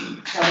 Dr.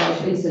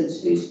 Charles Vincent,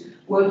 who's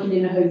working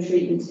in a home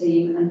treatment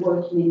team and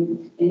working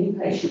in an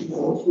inpatient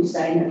ward, we're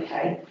saying,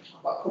 okay,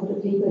 I've got a couple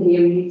of people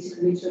here who need to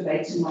come into a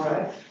bed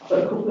tomorrow. I've got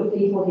a couple of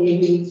people here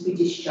who need to be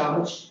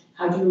discharged.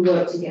 How do we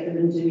work together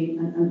and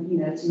you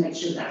know, to make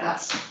sure that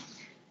that's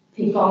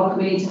people are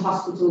coming into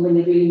hospital when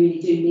they really, really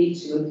do need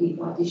to, and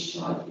people are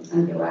discharged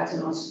and go out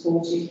and are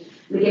supported.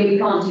 And again, we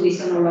can't do this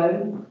on our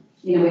own.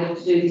 You know, we have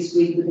to do this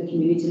with the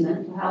community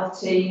mental health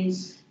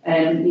teams.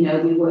 You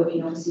know, we're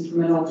working obviously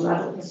from an older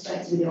adult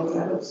perspective, the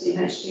older adult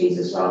CMHTs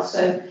as well.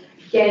 So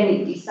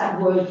again, it's that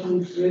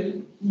working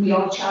through. We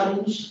are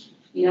challenged.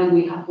 You know,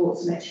 we have bought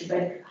some extra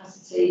bed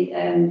capacity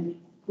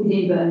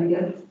within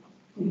Birmingham,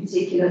 in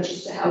particular,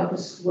 just to help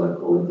us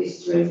work all of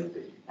this through.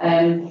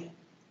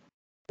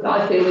 But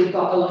I feel we've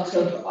got a lot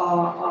of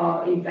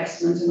our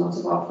investment and a lot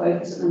of our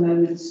focus at the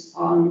moment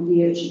on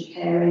the urgent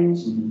care end.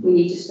 We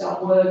need to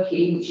start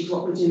working, which is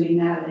what we're doing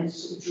now, and to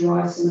sort of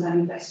drive some of that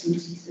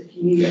investment into the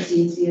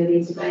community, into the early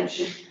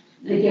intervention.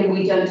 And again,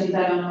 we don't do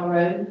that on our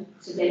own.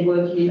 So again,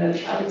 working in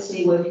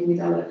locality, working with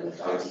our local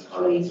authority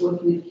colleagues,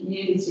 working with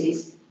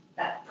communities,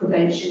 that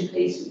prevention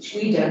piece, which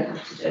we don't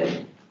have to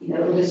do, you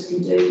know, others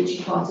can do, which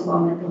is part of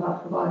our mental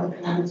health provider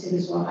collaborative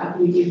as well. How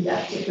do we do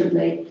that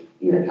differently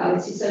in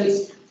locality? So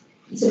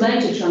it's a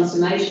major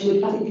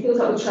transformation. I think it feels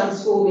like we're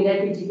transforming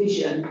every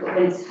division, but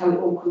then it's how it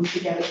all comes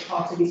together as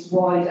part of this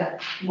wider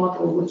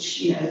model,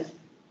 which, you know,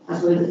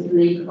 as we're the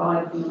lead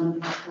provider from the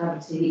mental health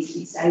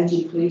collaborative, it's age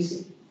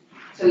inclusive.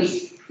 So it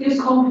feels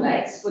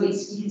complex, but you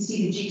can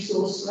see the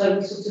jigsaw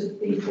slowly sort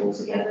of being pulled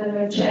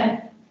together,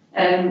 Chair.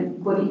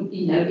 But it,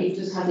 you know, it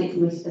does have its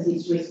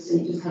risks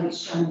and it does have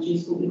its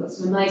challenges. But we've got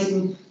some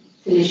amazing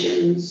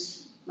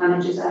clinicians,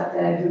 managers out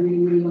there who really,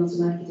 really want to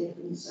make a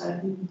difference. So. I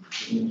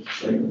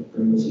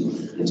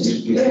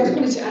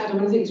wanted to add on,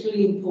 I think it's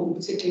really important,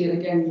 particularly, and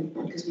again,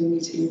 because we're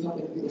meeting in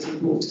public, I think it's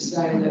important to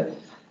say that,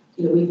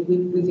 you know,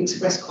 we've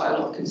expressed quite a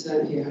lot of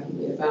concern here, haven't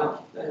we,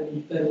 about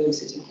Birmingham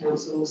City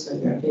Council also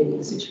being in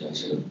a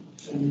situation of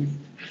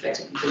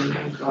effectively being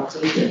bankrupt,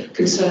 and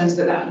concerns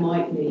that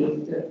might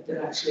mean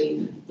that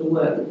actually the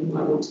work that we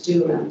might want to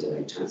do around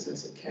delayed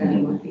transfers of care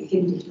might be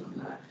hindered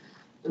by that.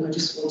 And I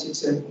just wanted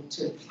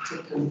to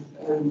kind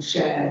of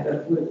share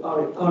that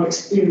our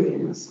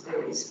experience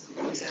is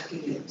exactly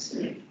the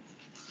opposite,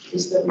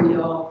 is that we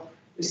are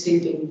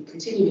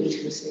continuing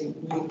to receive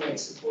really great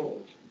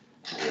support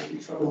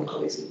from our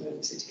colleagues in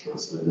Birmingham City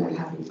Council, and they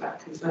have in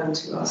fact confirmed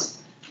to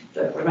us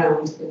that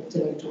around the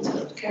delayed transfer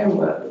of care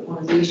work, that one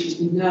of the issues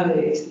we know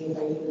is the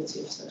availability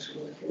of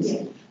social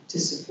workers to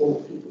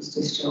support people's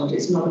discharge.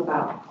 It's not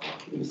about our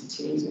community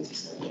teams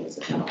necessarily, it's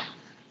about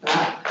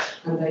that,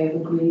 and they have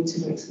agreed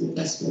to make some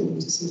investment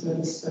into some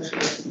further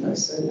social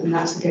workers, and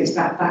that's against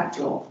that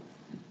backdrop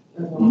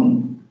of our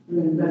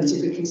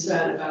relatively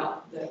concern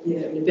about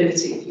the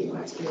inability, if you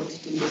like, to be able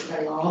to do what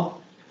they are,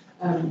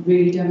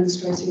 really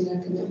demonstrating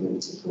their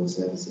commitment to core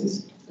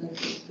services,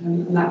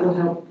 and that will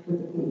help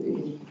with the point that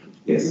you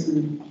Yes.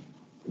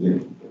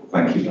 Brilliant.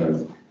 Thank you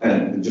both.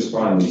 And just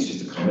finally, it's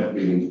just a comment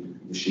really,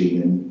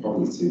 Roisin, and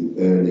probably too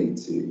early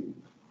to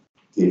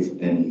give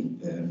any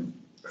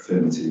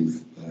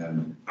affirmative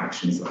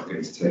actions that are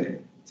going to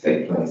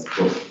take place.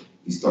 But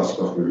you started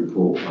off your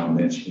report by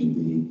mentioning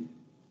the,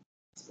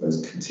 I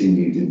suppose,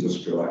 continued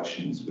industrial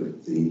actions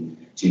with the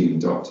junior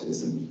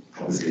doctors, and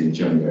obviously in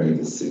January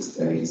there's 6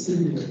 days,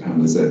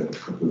 and there's a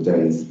couple of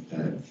days,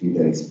 a few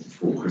days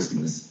before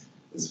Christmas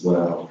as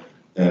well.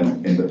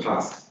 In the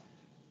past,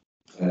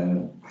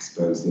 I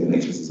suppose the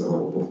NHS as a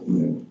whole, but, you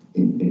know,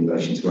 in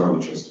relation to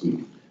our trust,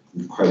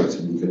 we've coped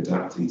and we've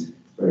adapted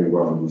very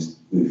well.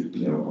 We've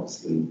you know,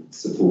 obviously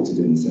supported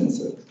in the sense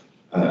that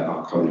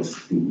our colleagues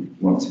who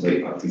want to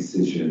make that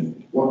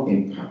decision. What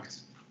impact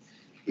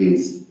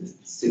is the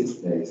 6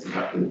 days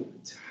likely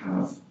to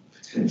have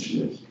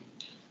potentially?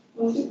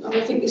 Well,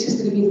 I think this is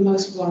going to be the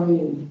most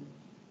worrying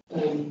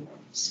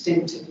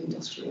stint of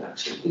industrial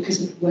action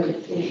because of when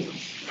it falls.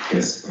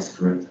 Yes, that's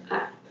correct.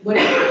 When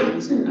it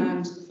falls,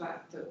 and the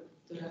fact that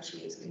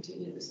actually it's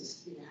continuous.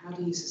 Is, you know, how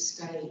do you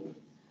sustain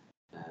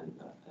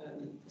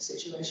a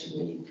situation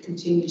where you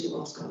continue to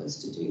ask others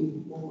to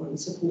do more and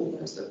support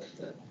those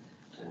that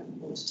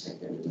want to take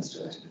their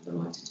industrial action, have the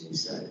right to do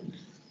so.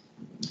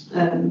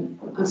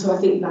 And so I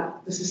think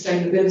that the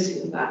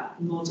sustainability of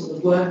that model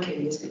of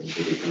working is going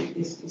to be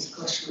is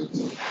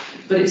questionable.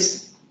 But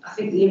I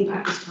think the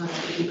impact this time is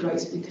going to be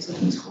greater because of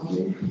the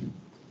timing,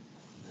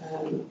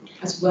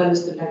 as well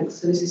as the length.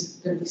 So this is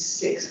going to be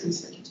 6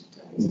 consecutive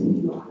days, and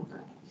we've not had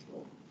that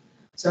before.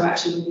 So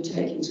actually, when you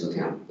take into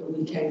account the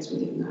weekends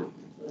within that,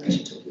 we're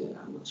actually talking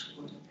about a much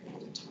wider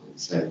period of time.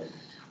 So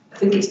I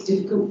think it's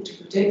difficult to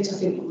predict. I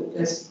think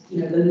there's,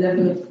 you know, the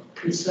level of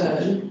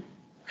concern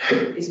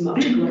is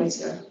much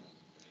greater.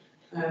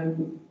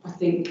 I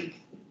think,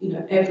 you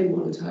know,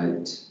 everyone had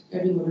hoped,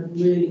 everyone had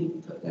really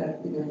put their,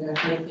 you know, their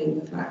hope in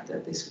the fact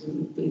that this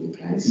wouldn't be the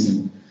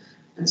case.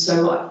 And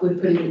so we're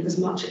putting as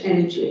much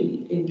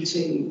energy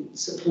into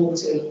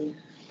supporting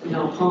in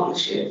our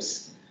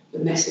partnerships the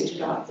message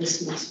about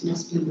this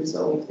must be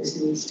resolved, this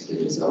needs to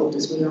be resolved,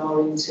 as we are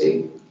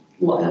into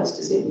what else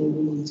does it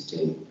mean we need to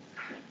do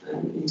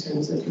in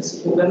terms of the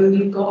support. I mean,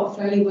 we've got a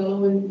fairly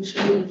well-oiled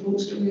machine,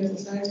 unfortunately,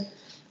 as I said,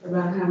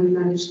 around how we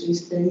manage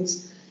these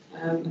things.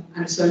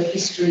 And so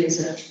history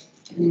is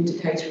an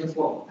indicator of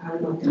how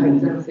we might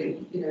cope. And I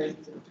think, you know,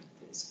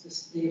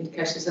 the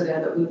indications are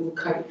there that we will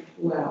cope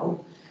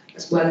well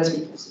as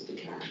we possibly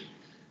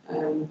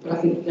can. But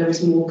I think there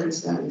is more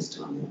concern this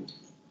time around.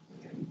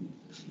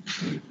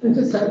 And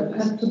just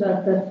add to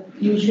that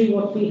usually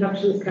what we have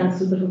to do is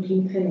cancel the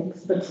routine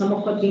clinics, but some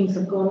of our teams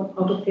have gone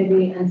out of their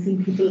way and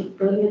seen people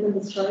earlier than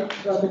the strike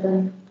rather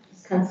than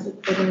just cancel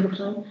it for the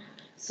time.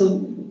 So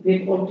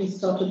we've already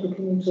started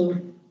looking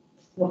into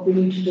what we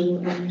need to do,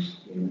 and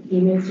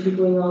emails to be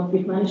going out.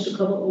 We've managed to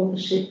cover all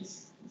the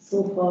shifts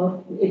so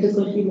far. It is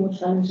going to be more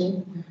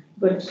challenging,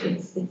 but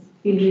it's been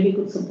really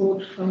good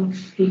support from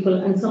people,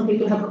 and some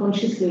people have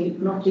consciously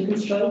not taken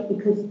strike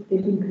because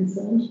they've been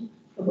concerned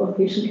about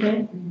patient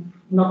care,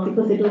 not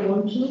because they don't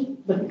want to,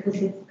 but because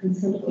they're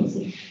concerned about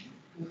safety.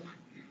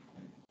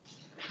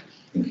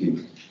 Thank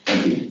you.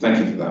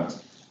 Thank you for that.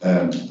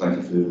 Thank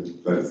you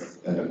for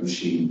both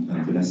Roisin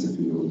and Vanessa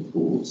for your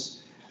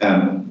reports.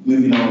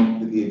 Moving on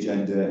with the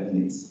agenda,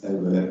 and it's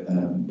over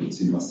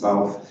to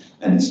myself,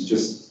 and it's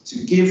just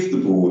to give the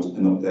board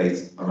an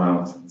update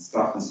around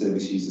staff and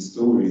service user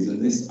stories.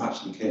 And this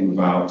actually came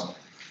about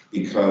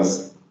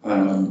because,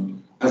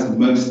 as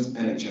most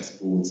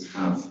NHS boards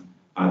have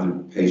either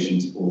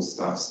patient or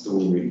staff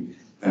story,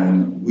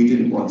 we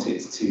didn't want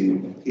it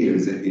to appear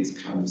as if it's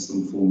kind of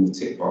some form of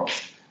tick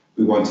box.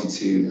 We wanted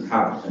to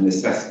have an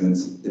assessment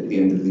at the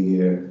end of the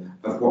year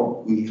of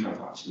what we have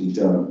actually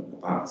done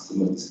about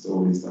some of the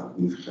stories that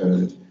we've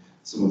heard,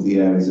 some of the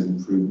areas of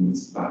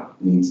improvements that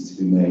needs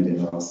to be made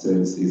in our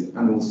services,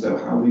 and also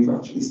how we've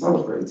actually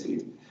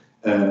celebrated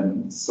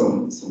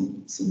some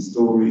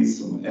stories,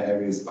 some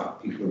areas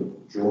that people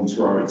have drawn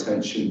to our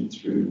attention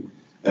through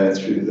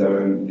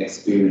their own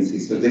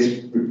experiences. So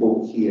this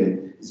report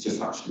here is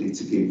just actually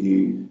to give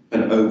you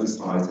an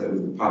oversight over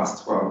the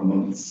past 12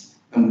 months,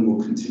 and we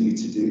will continue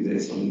to do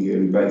this on a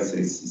yearly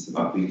basis so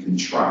that we can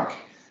track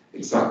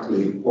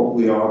exactly what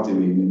we are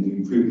doing and the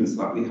improvements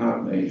that we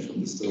have made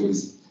from the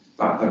stories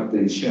that have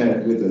been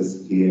shared with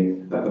us here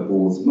at the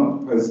board. I'm not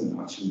proposing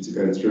actually to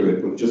go through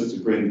it, but just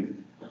to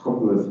bring a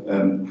couple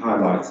of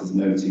highlights as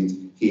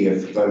noted here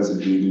for those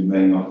of you who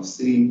may not have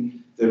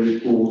seen the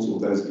report, or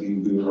those of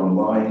you who are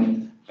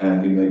online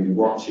who may be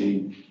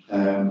watching.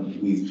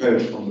 We've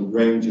heard from a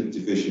range of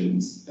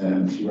divisions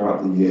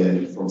throughout the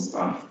year from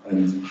staff,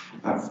 and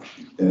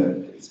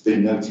it's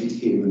been noted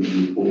here in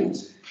the report,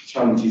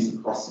 challenges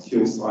across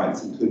secure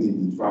sites,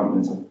 including the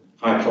development of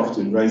Highcroft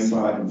and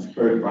Rayside. We've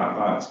heard about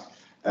that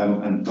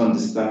and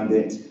understand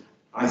it.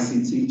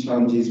 ICT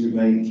challenges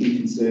remain a key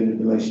concern in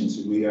relation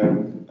to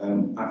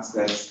RIO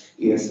access.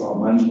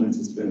 ESR management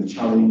has been a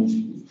challenge.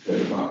 We've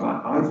heard about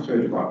that. I've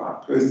heard about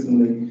that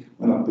personally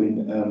when I've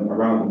been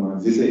around on my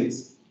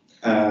visits.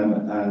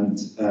 And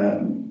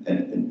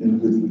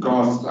with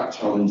regards to that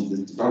challenge, the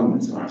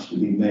developments are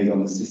actually being made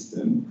on the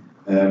system,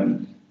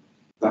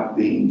 that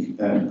being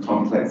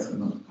complex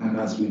and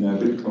as we know, a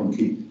bit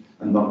clunky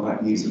and not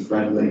that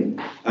user-friendly.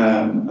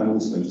 And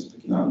also just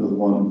picking out another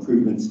one,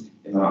 improvements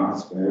in our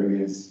ASPA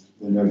areas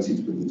were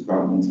noted with the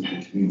development of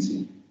the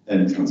community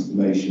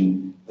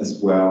transformation as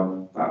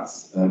well.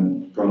 That's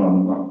gone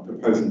on. I'm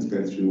proposing to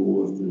go through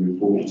all of the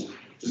report.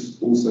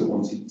 Just also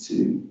wanted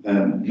to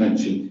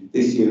mention,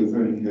 this year we've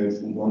only heard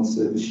from one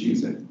service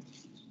user.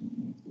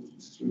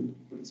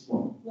 It's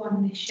one.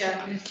 One this year,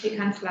 and there's 2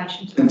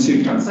 cancellations. And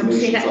 2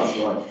 cancellations, that's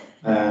right.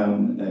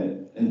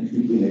 And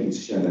who've been able to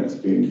share their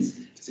experience,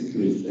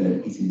 particularly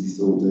with eating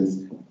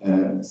disorders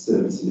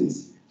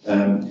services.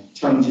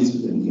 Challenges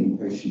within the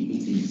inpatient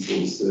eating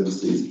disorder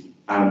services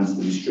and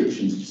the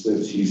restrictions for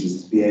service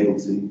users to be able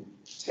to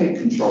take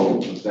control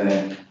of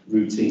their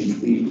routines.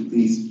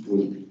 These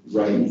were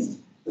raised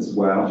as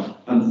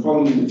well. And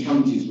following the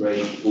challenges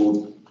raised, the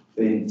board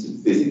been to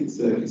visit the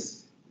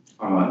service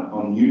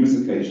on numerous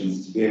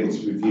occasions to be able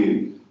to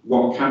review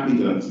what can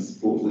be done to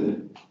support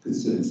the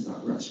concerns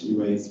that were actually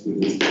raised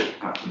with us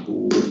at the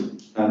board.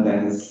 And there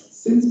has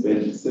since been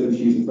a service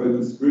user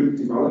focus group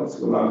developed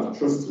to allow the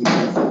trust to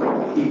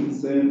address key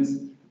concerns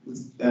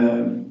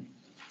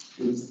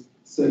with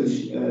service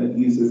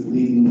users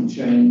leading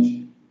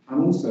change.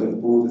 And also the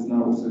board has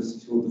now also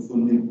secured the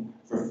funding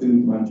for a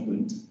food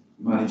management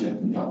manager,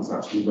 and that was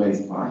actually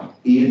raised by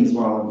Ian as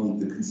well. I mean,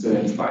 the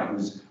concerns that he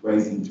was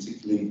raising,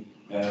 particularly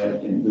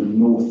in the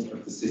north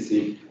of the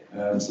city,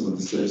 some of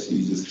the service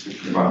users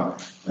talking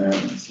about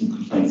some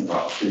complaints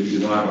about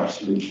food, and I've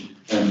actually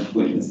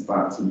witnessed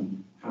that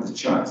and had a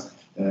chat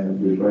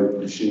with both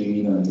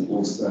Machine and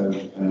also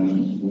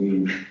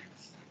with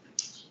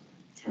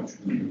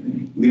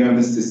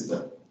Leona's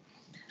sister,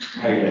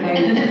 Hayley.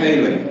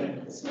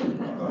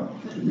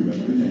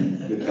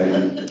 With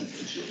Hayley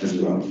as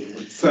well.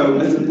 So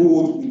as a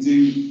board, we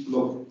do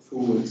look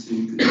forward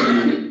to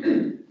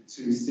continue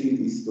to see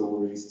these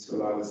stories to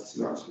allow us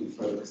to actually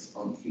focus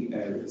on key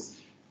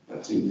areas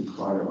that do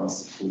require our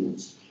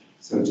support.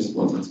 So I just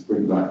wanted to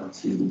bring that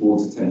to the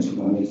board's attention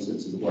and also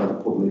to the wider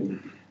public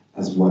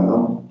as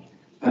well.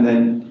 And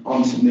then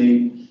on to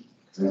me.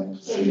 I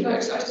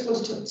just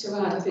wanted to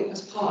add, I think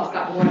as part of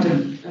that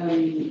wider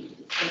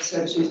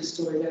service user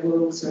story, there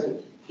were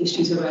also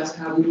issues around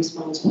how we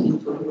respond to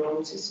people who are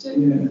autistic.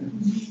 Yeah.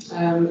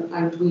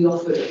 And we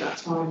offered at that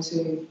time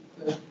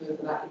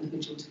for that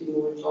individual to be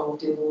more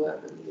involved in the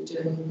work that we were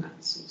doing, and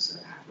that's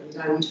also happened.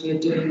 And we are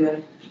doing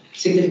a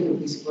significant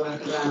piece of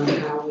work around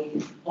how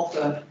we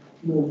offer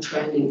more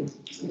training.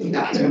 I think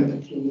that was one of the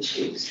key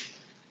issues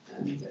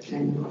that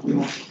came up.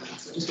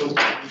 So I just wanted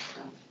to add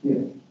that.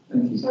 Yeah,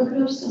 thank you. So could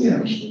I just ask a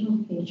question on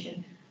the feature?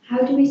 How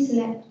do we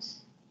select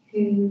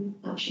who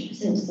actually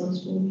presents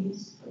those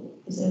stories?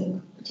 Is there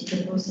a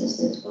particular process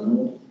that's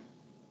followed?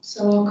 So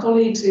our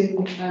colleagues in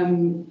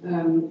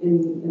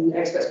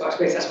Experts by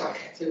Experience, that's right,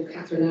 so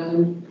Catherine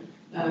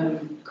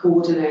Allen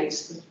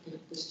coordinates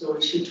the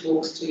story. She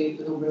talks to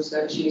a number of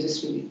service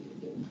users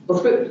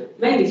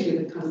mainly through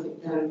the kind of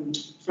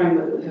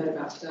framework that we heard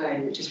about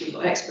today, which is we've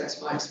got Experts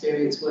by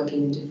Experience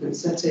working in different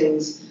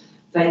settings.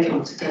 They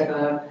come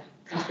together.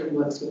 Catherine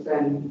works with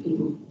them.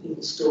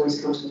 People's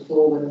stories come to the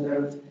fore,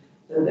 whether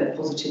they're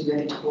positive,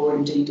 negative, or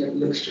indeed a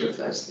mixture of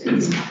those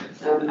things.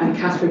 And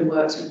Catherine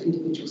works with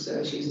individual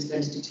service users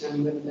then to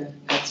determine whether they're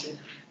prepared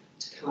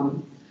to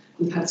come.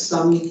 We've had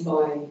some that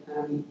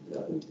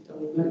we've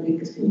done remotely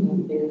because people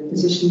haven't been in a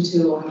position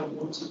to or haven't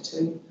wanted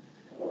to.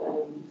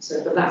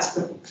 But that's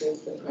the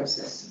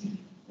process.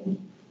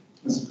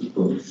 That's a good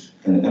point.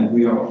 And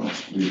we are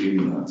actually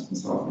reviewing that.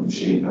 Myself and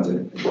Machine had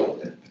a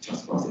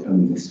chat about it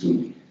only this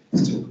week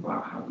to talk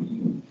about how we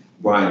can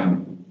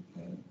widen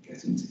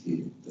getting to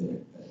hear the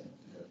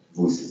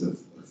voices of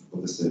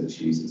other service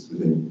users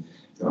within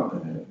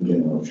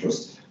our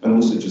trust. And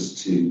also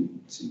just to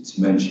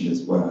mention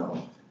as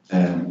well,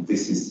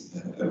 this is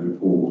a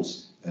report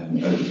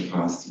over the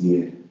past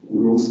year.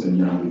 We're also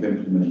now, we've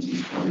implemented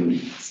having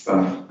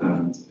staff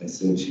and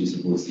service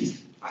user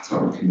voices at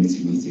our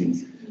committee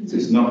meetings. So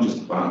it's not just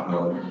about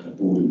our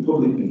board and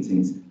public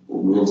meetings, but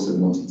we're also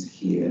wanting to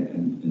hear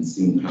and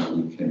seeing how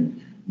we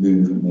can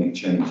move and make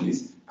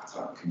changes at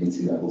our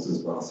committee levels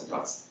as well. So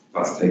that's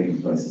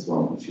taking place as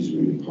well, which is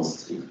really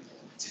positive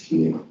to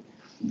hear.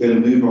 I'm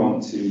going to move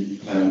on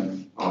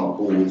to our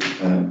board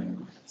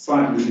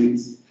site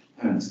visits,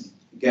 and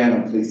again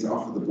I'm pleased to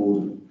offer the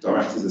board of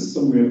directors a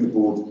summary of the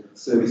board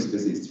service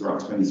visits throughout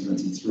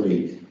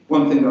 2023.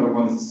 One thing that I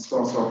wanted to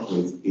start off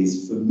with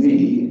is, for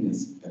me, and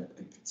it's a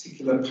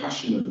particular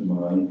passion of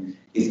mine,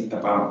 is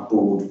about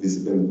board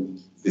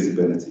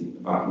visibility,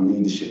 about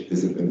leadership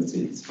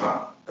visibility. It's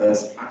about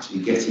us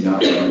actually getting out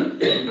there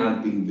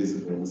and being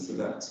visible so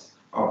that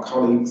our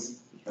colleagues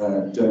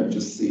don't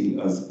just see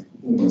us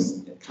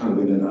almost kind of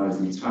in an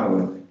ivory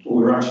tower, but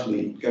we're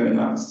actually going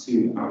out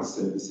to our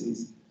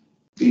services,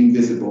 being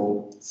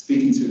visible,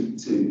 speaking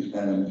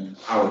to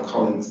our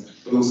colleagues,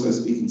 but also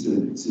speaking to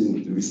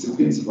the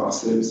recipients of our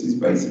services,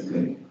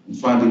 basically, and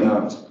finding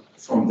out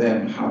from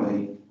them how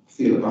they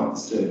feel about the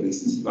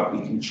service, and so that we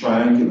can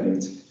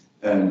triangulate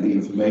the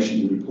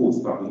information, the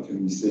reports that we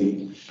can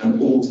receive,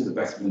 and all to the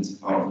betterment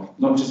of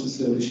not just the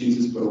service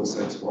users, but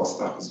also to our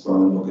staff as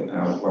well, and look at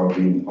our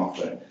wellbeing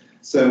offer.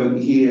 So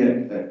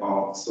here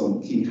are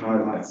some key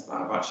highlights that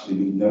have actually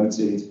been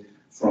noted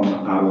from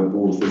our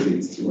board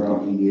visits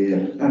throughout the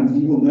year.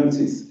 And you will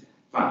notice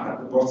back at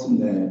the bottom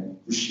there,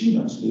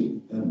 Rasheen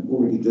actually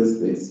already does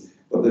this,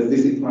 but the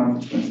visit plan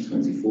for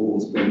 2024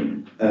 has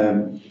been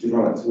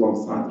developed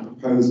alongside the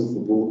proposal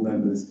for board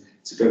members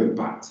to go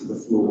back to the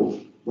floor,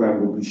 where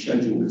we'll be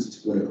scheduled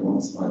to work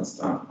alongside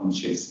staff on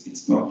shifts.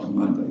 It's not a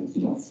mandate,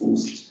 you're not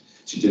forced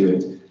to do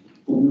it.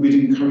 But we would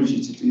encourage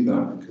you to do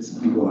that, because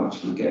we will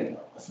actually get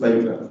a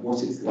flavour of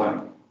what it's like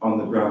on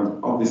the ground.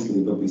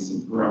 Obviously, there'll be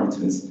some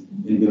parameters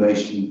in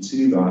relation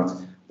to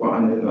that, but I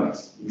know that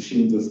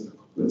Rasheen does a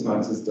couple of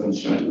times, has done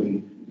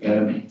shadowing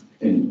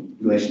in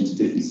relation to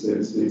different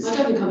services. I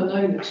don't think I'm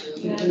alone,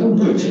 actually. Yeah. Oh,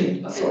 good.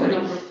 I think a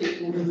number of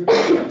people in the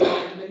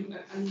room,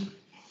 and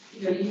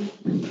you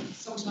know,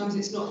 sometimes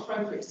it's not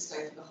appropriate to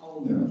stay for the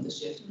whole of the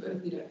shift,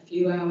 but you know, a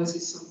few hours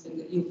is something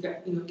that you'll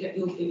get, it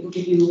will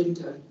give you a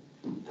window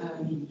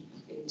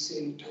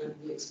into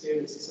the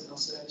experiences of our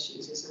service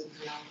users and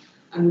how.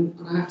 And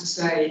I have to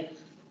say,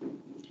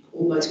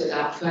 almost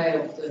without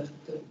fail,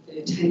 the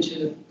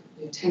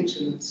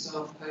attention that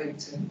staff pay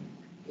to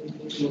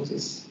individuals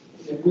is,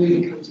 you know,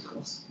 really comes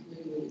across.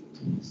 Really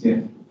comes across.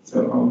 Yeah,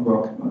 so I would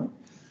welcome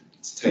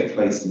that to take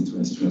place in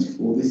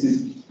 2024. This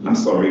is, I'm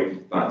sorry,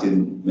 that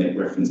didn't make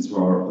reference to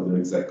our other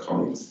exec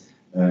colleagues,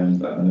 that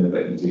I know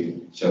that you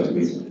do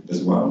shadowing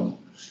as well.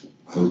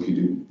 I hope you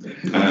do.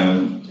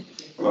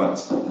 But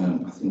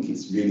I think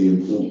it's really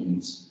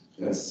important.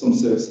 There's some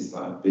services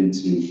that I've been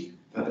to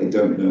that they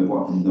don't know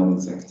what a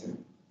non-executive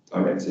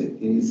director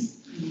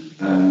is,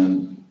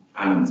 and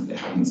they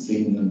haven't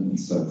seen them, and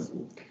so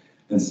forth.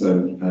 And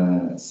so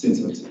since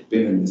I've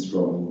been in this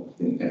role, I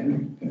think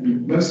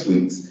most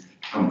weeks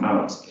I'm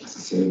out at a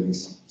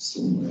service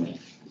somewhere,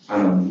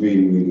 and I'm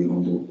really, really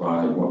humbled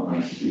by what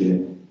I hear,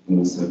 and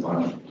also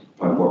by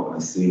what I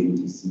see. We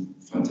do some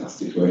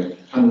fantastic work,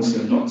 and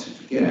also not to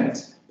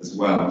forget as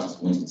well, I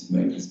just wanted to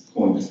make this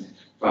point,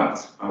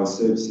 that our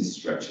services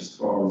stretch as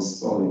far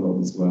as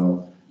Solihull as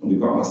well. And we've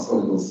got our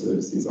Solihull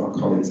services, our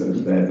colleagues over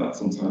there, that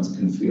sometimes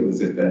can feel as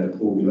if they're the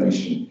poor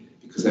relation,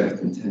 because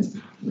everything tends to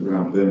happen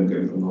around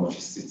Birmingham, the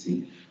largest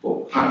city.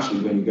 But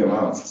actually, when you go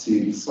out to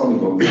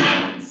Solihull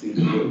and see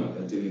the work that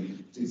they're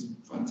doing, it's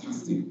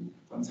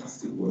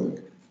fantastic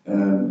work.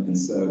 And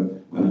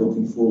so I'm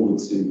looking forward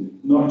to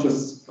not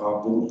just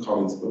our board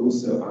colleagues, but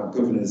also our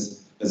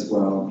governors as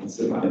well. And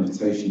so that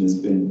invitation has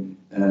been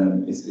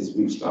is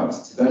reached out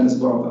to them as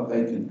well, that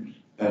they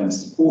can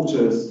support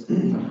us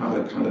and have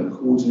a kind of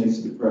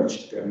coordinated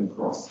approach to going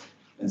across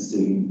and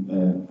seeing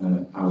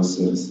our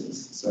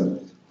services. So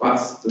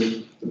that's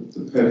the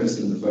purpose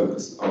and the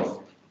focus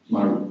of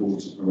my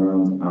report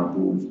around our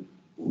board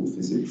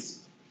visits.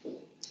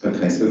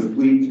 Okay, so if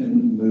we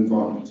can move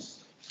on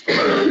just on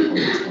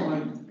the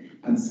time.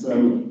 And so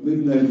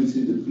moving over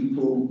to the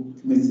People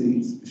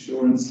Committee's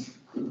assurance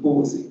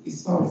reports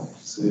itself.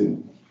 So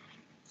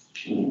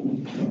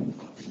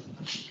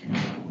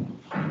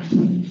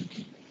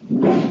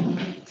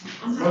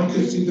Monica,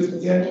 let's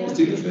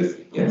do the first.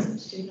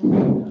 Yes.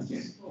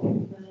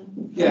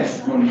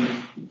 Yes,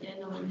 Monica.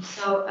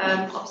 So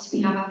obviously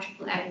we have our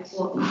AAA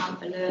report,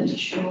 our alert,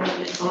 assure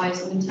and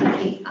advise on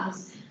internally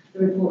as the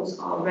reports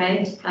are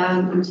read.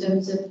 In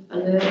terms of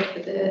alert for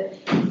the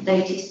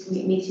latest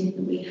committee meeting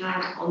that we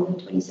had on the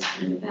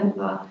 22nd of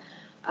November,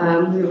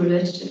 we were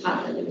alerted to the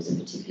fact that there was a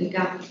particular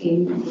gap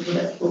in the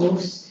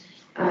workforce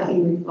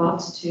in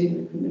regards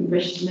to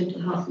registered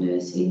mental health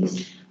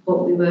nurses,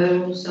 but we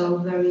were also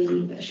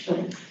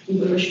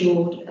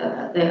assured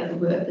that the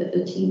work that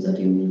the teams are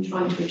doing in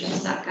trying to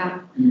address that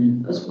gap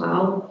as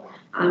well.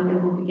 And we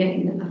will be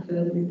getting a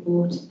further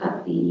report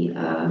at the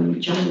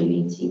January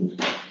meeting.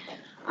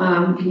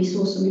 We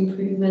saw some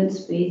improvements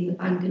with the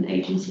bank and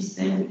agency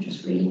spend, which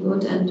was really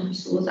good, and we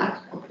saw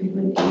that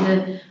improvement in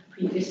the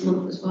previous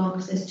month as well,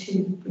 because there's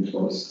two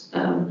reports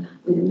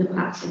within the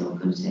pack, so I'll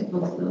kind of take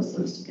both of those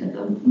things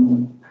together.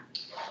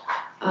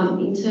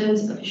 In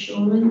terms of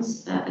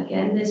assurance,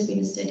 again, there's been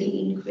a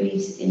steady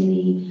increase in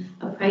the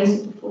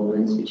appraisal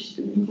performance, which has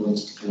been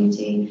reported to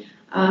committee.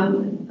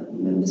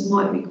 Members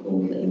might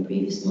recall that in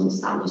previous months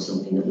that was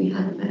something that we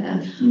had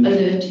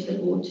alerted the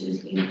board to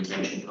as being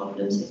potential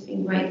problems. It's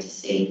been great to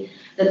see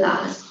that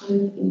that has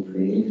kind of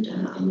improved,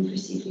 and we've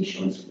received the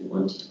assurance that we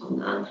wanted on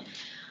that.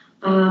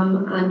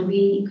 And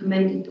we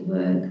commended the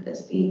work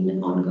that's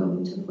been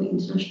ongoing to appoint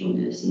international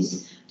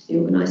nurses to the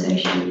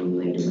organisation, and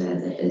we're made aware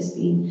that there's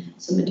been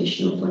some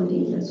additional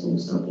funding that's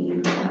also been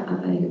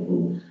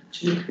available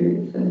to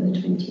recruit further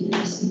 20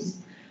 nurses.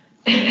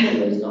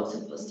 There was lots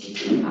of positive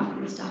feedback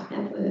from the staff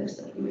networks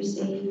that we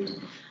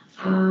received,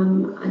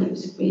 and it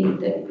was agreed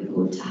that it would be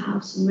good to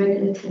have some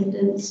regular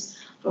attendance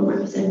from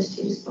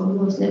representatives from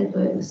those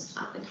networks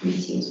at the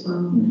committee as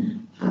well.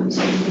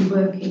 So we'll be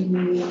working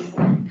with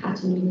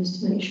Cat and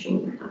others to make sure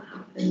that that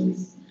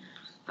happens.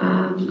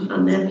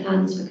 and their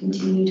plans for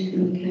continued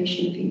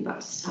communication and feedback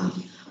to staff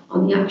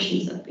on the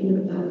actions that have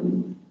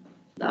been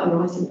that are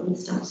arising from the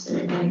staff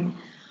survey.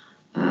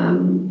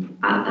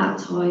 At that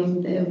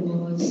time, there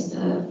was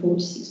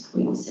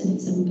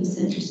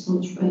 46.77%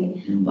 response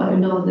rate, but I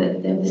know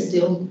that there was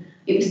still,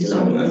 it was still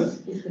on.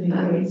 Is the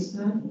increase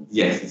now?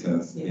 Yes, it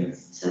does,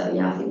 yes. So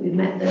yeah, I think we've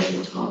met the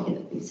target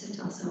that we set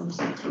ourselves.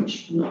 I'm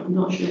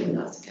not sure whether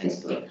that's the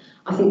case, but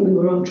I think we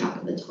were on track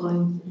at the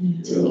time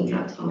to meet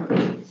that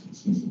target.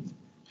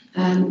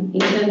 In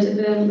terms of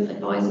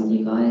advising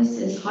you guys,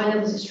 there's high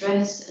levels of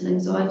stress and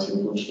anxiety,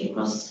 unfortunately,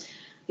 across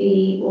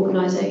the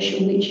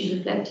organisation, which is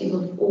reflective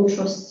of all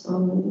trusts. I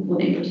wouldn't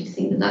want anybody to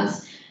think that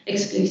that's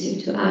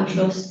exclusive to our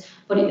trust,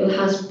 but it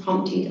has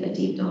prompted a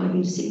deep dive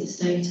into sickness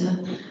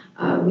data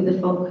with a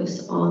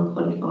focus on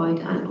qualified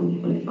and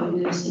unqualified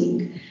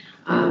nursing.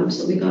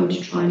 So we're going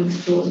to try and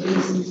explore the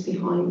reasons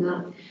behind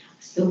that.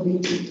 Still be a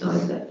deep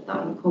dive that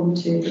will come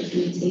to the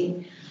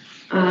committee.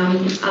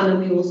 And then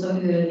we also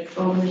heard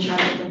from the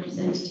charity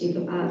representative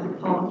about the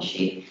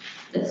partnership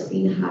that's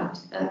been held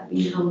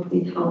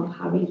with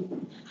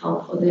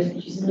Help Others,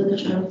 which is another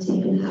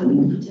charity, and how we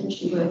can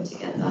potentially work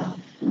together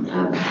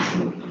as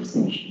an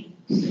organisation.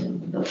 So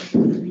that's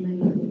one of the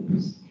main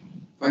things.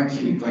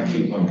 Thank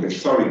you, Monica.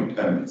 Sorry,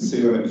 Sue,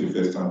 I know it was your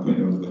first time putting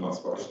you under the hot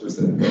spot, but I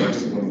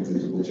just wanted to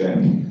double check.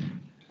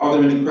 Are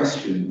there any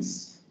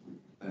questions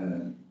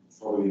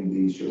following the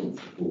insurance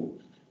report?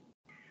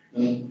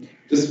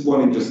 Just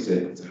wanted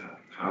to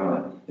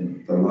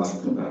highlight the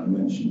last point that I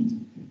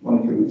mentioned,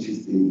 Monica, which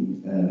is the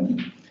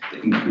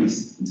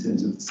increase in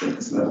terms of the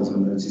sickness levels. I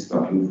noticed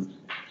that with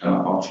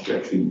our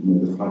trajectory,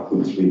 the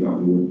 5.3 that we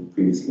were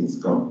previously, it's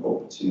gone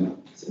up to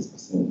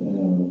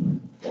 6%.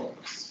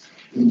 What's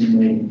the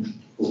main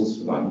cause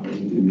for that? Are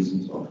we doing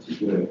some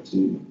targeted work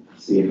to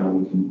see how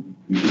we can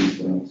reduce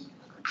that?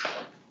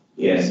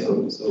 Yeah,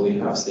 so we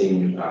have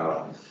seen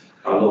our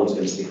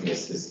long-term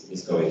sickness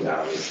is going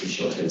down. We see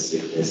short-term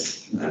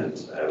sickness, and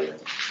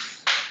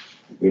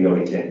we know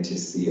we tend to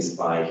see a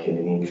spike in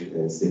increase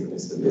in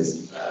sickness at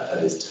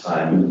this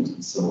time,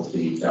 and some of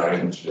the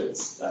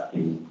directorates that have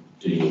been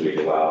doing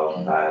really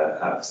well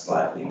have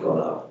slightly gone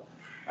up.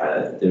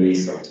 There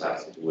is some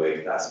targeted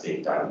work that's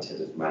being done in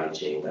terms of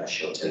managing that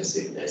short-term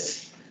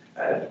sickness,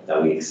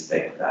 that we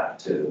expect that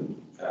to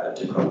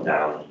come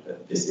down.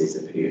 But this is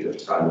a period of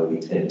time where we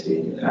tend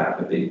to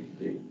have a bit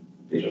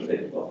of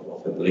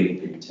a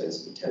blip in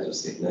terms of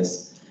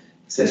sickness.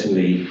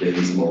 Certainly, there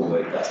is more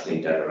work that's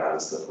being done around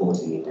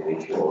supporting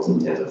individuals in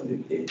terms of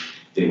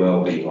the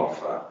well-being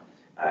offer,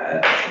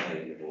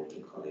 available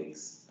to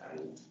colleagues,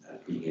 and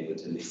being able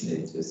to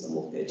listen to some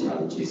of their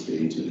challenges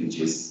really to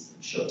reduce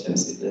short-term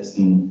sickness.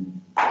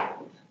 Can I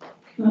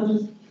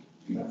just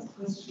ask a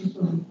question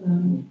from,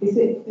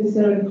 is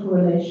there a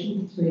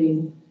correlation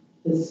between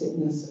the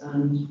sickness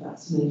and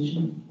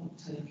vaccination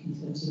uptake in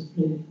terms of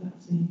flu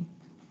vaccine?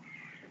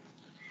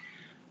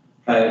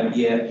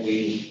 Yeah,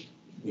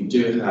 we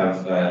do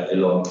have a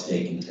lot of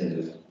take in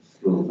terms of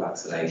flu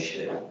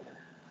vaccination,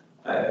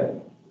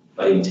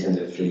 but in terms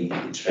of the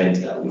trend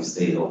that we've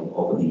seen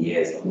over the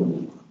years, I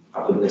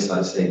wouldn't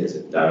necessarily say there's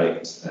a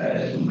direct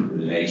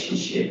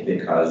relationship,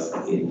 because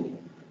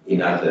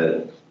in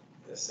other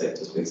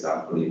sectors, for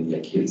example, in the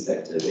acute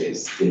sector,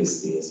 there's still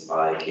see a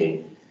spike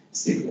in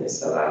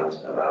sickness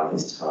around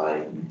this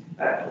time.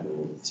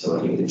 So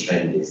I think the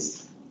trend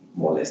is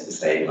more or less the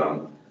same.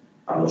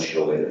 I'm not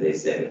sure whether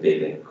there's ever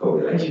been a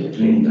correlation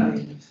between that.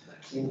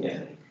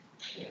 Yeah.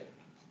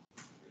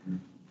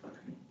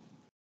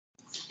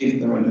 If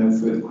there are no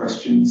further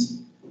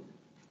questions,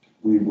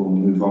 we will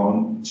move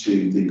on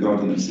to the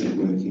Guardian of Civic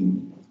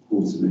Working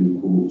quarterly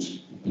report.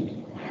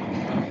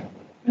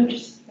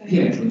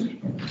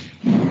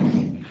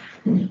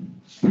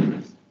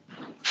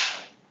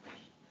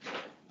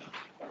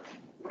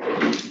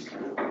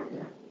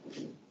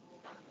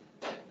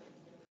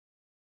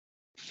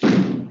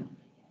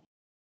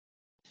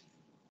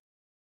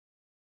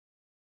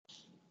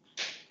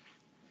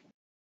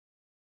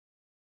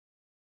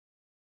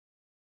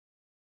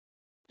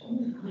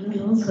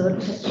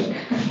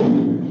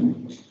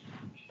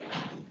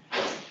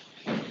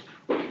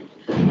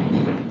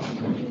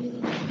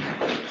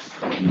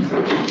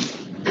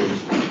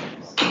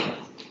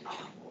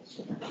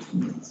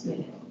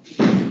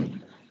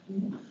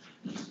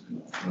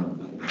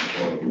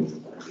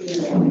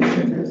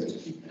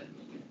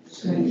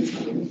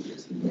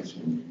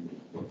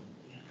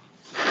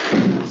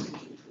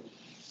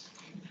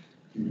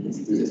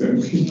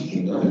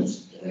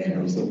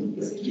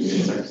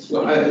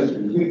 Well,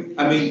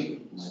 I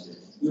mean,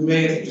 we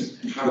may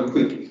just have a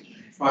quick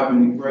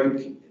 5-minute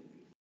break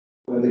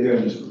while they go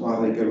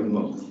and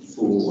look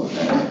for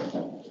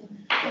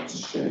Dr.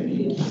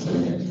 Shane.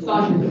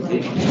 5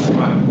 minutes.